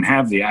kid, you didn't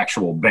have the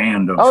actual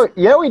band of. Oh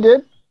yeah, we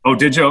did. Oh,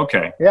 did you?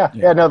 Okay. Yeah.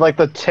 No, like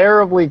the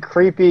terribly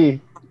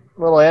creepy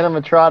little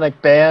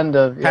animatronic band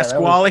of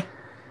Pasquale.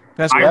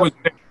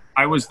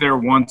 I was there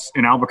once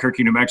in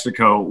Albuquerque, New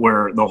Mexico,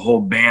 where the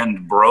whole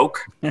band broke.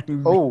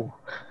 Oh.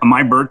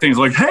 My birthday's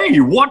like, hey,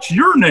 what's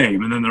your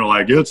name? And then they're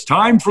like, it's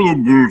time for the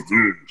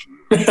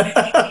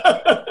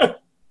birthday.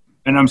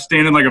 And I'm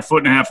standing like a foot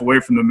and a half away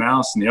from the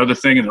mouse and the other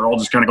thing, and they're all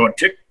just kind of going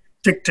tick,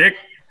 tick, tick,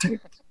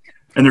 tick.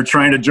 And they're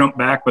trying to jump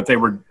back, but they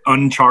were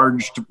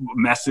uncharged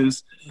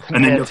messes.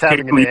 And then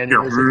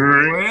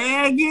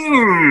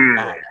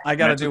I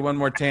got to do one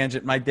more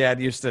tangent. My dad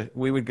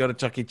we would go to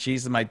Chuck E.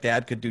 Cheese, and my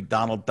dad could do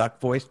Donald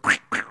Duck voice.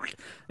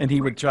 And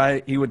he would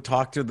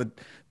talk to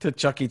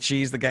Chuck E.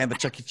 Cheese, the guy in the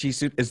Chuck E. Cheese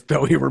suit, as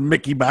though he were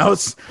Mickey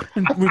Mouse.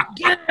 And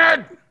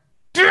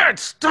Dad,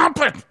 stop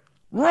it.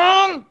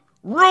 Wrong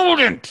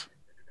rodent,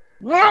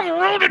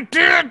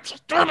 Dad,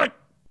 stop it.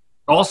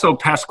 Also,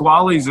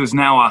 Pasquale's is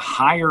now a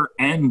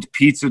higher-end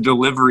pizza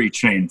delivery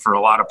chain for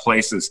a lot of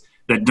places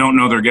that don't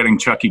know they're getting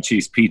Chuck E.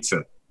 Cheese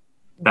pizza.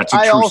 That's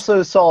I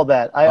also saw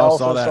that. I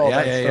also saw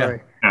that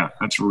story. Yeah,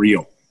 that's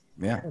real.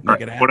 Yeah.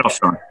 Right. What else,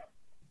 Sean?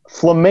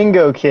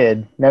 Flamingo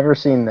Kid. Never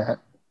seen that.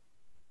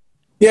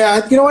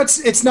 Yeah, you know,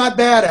 it's not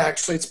bad,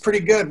 actually. It's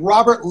pretty good.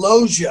 Robert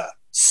Loggia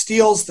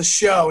steals the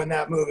show in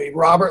that movie.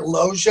 Robert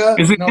Loggia.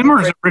 Is it him or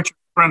is it Richard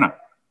Crenna?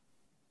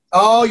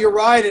 Oh, you're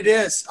right. It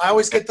is. I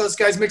always get those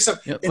guys mixed up.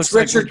 It's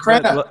Richard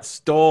Crenna.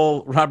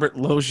 Stole Robert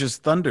Loggia's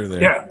thunder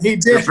there. Yeah, he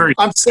did.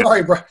 I'm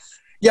sorry, bro.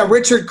 Yeah,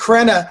 Richard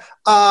Crenna.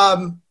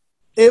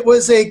 It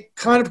was a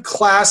kind of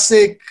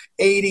classic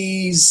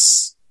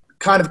 80s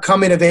kind of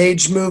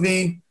coming-of-age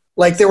movie.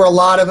 Like, there were a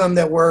lot of them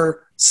that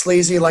were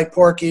sleazy, like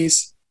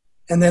Porky's.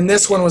 And then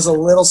this one was a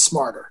little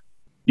smarter.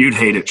 You'd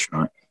hate it,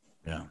 Sean.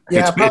 Yeah.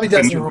 Yeah, probably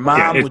doesn't. Your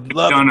mom would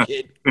love it.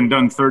 It's been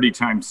done 30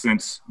 times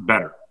since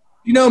better.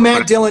 You know who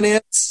Matt Dillon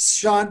is,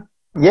 Sean?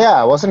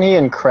 Yeah, wasn't he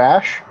in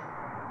Crash?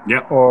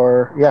 Yep.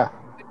 Or, yeah.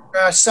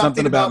 Crash,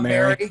 something about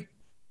Mary.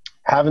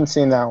 Haven't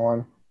seen that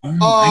one.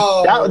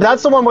 Oh.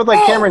 That's the one with,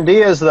 like, Cameron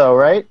Diaz, though,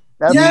 right?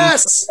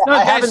 Yes!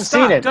 I haven't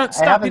seen it.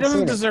 Stop. You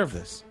don't deserve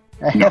this.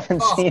 I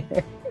haven't seen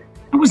it.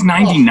 It was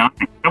 99.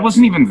 That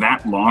wasn't even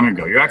that long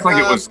ago. You act like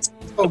it was...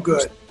 so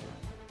good.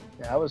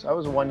 Yeah, I was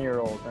 1 year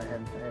old. I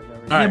have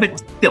never... Yeah, but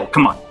still,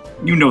 come on.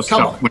 You know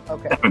stuff.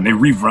 When they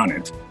rerun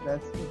it.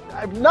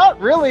 I'm not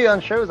really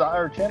on shows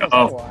or channels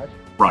I watch.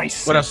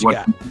 Rice. What else you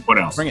got? What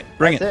else?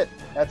 Bring it.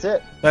 That's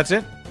it. That's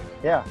it?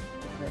 Yeah.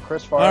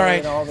 Chris Farley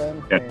and all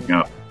them.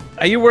 Yeah.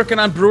 Are you working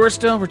on Brewer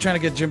still? We're trying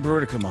to get Jim Brewer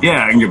to come on.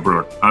 Yeah, I can get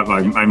Brewer.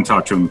 I haven't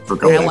talked to him for a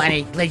couple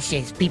days.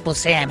 Listen, people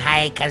say I'm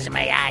high because of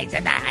my eyes.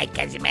 I'm not high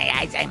because of my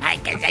eyes. I'm high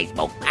because I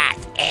smoke pot.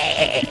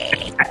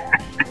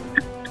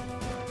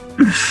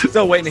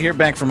 Still waiting to hear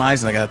back from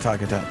Eisen. I got to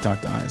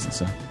talk to Eisen.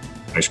 So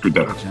I screwed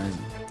that up.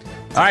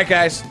 All right,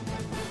 guys.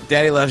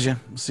 Daddy loves you.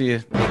 We'll see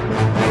you.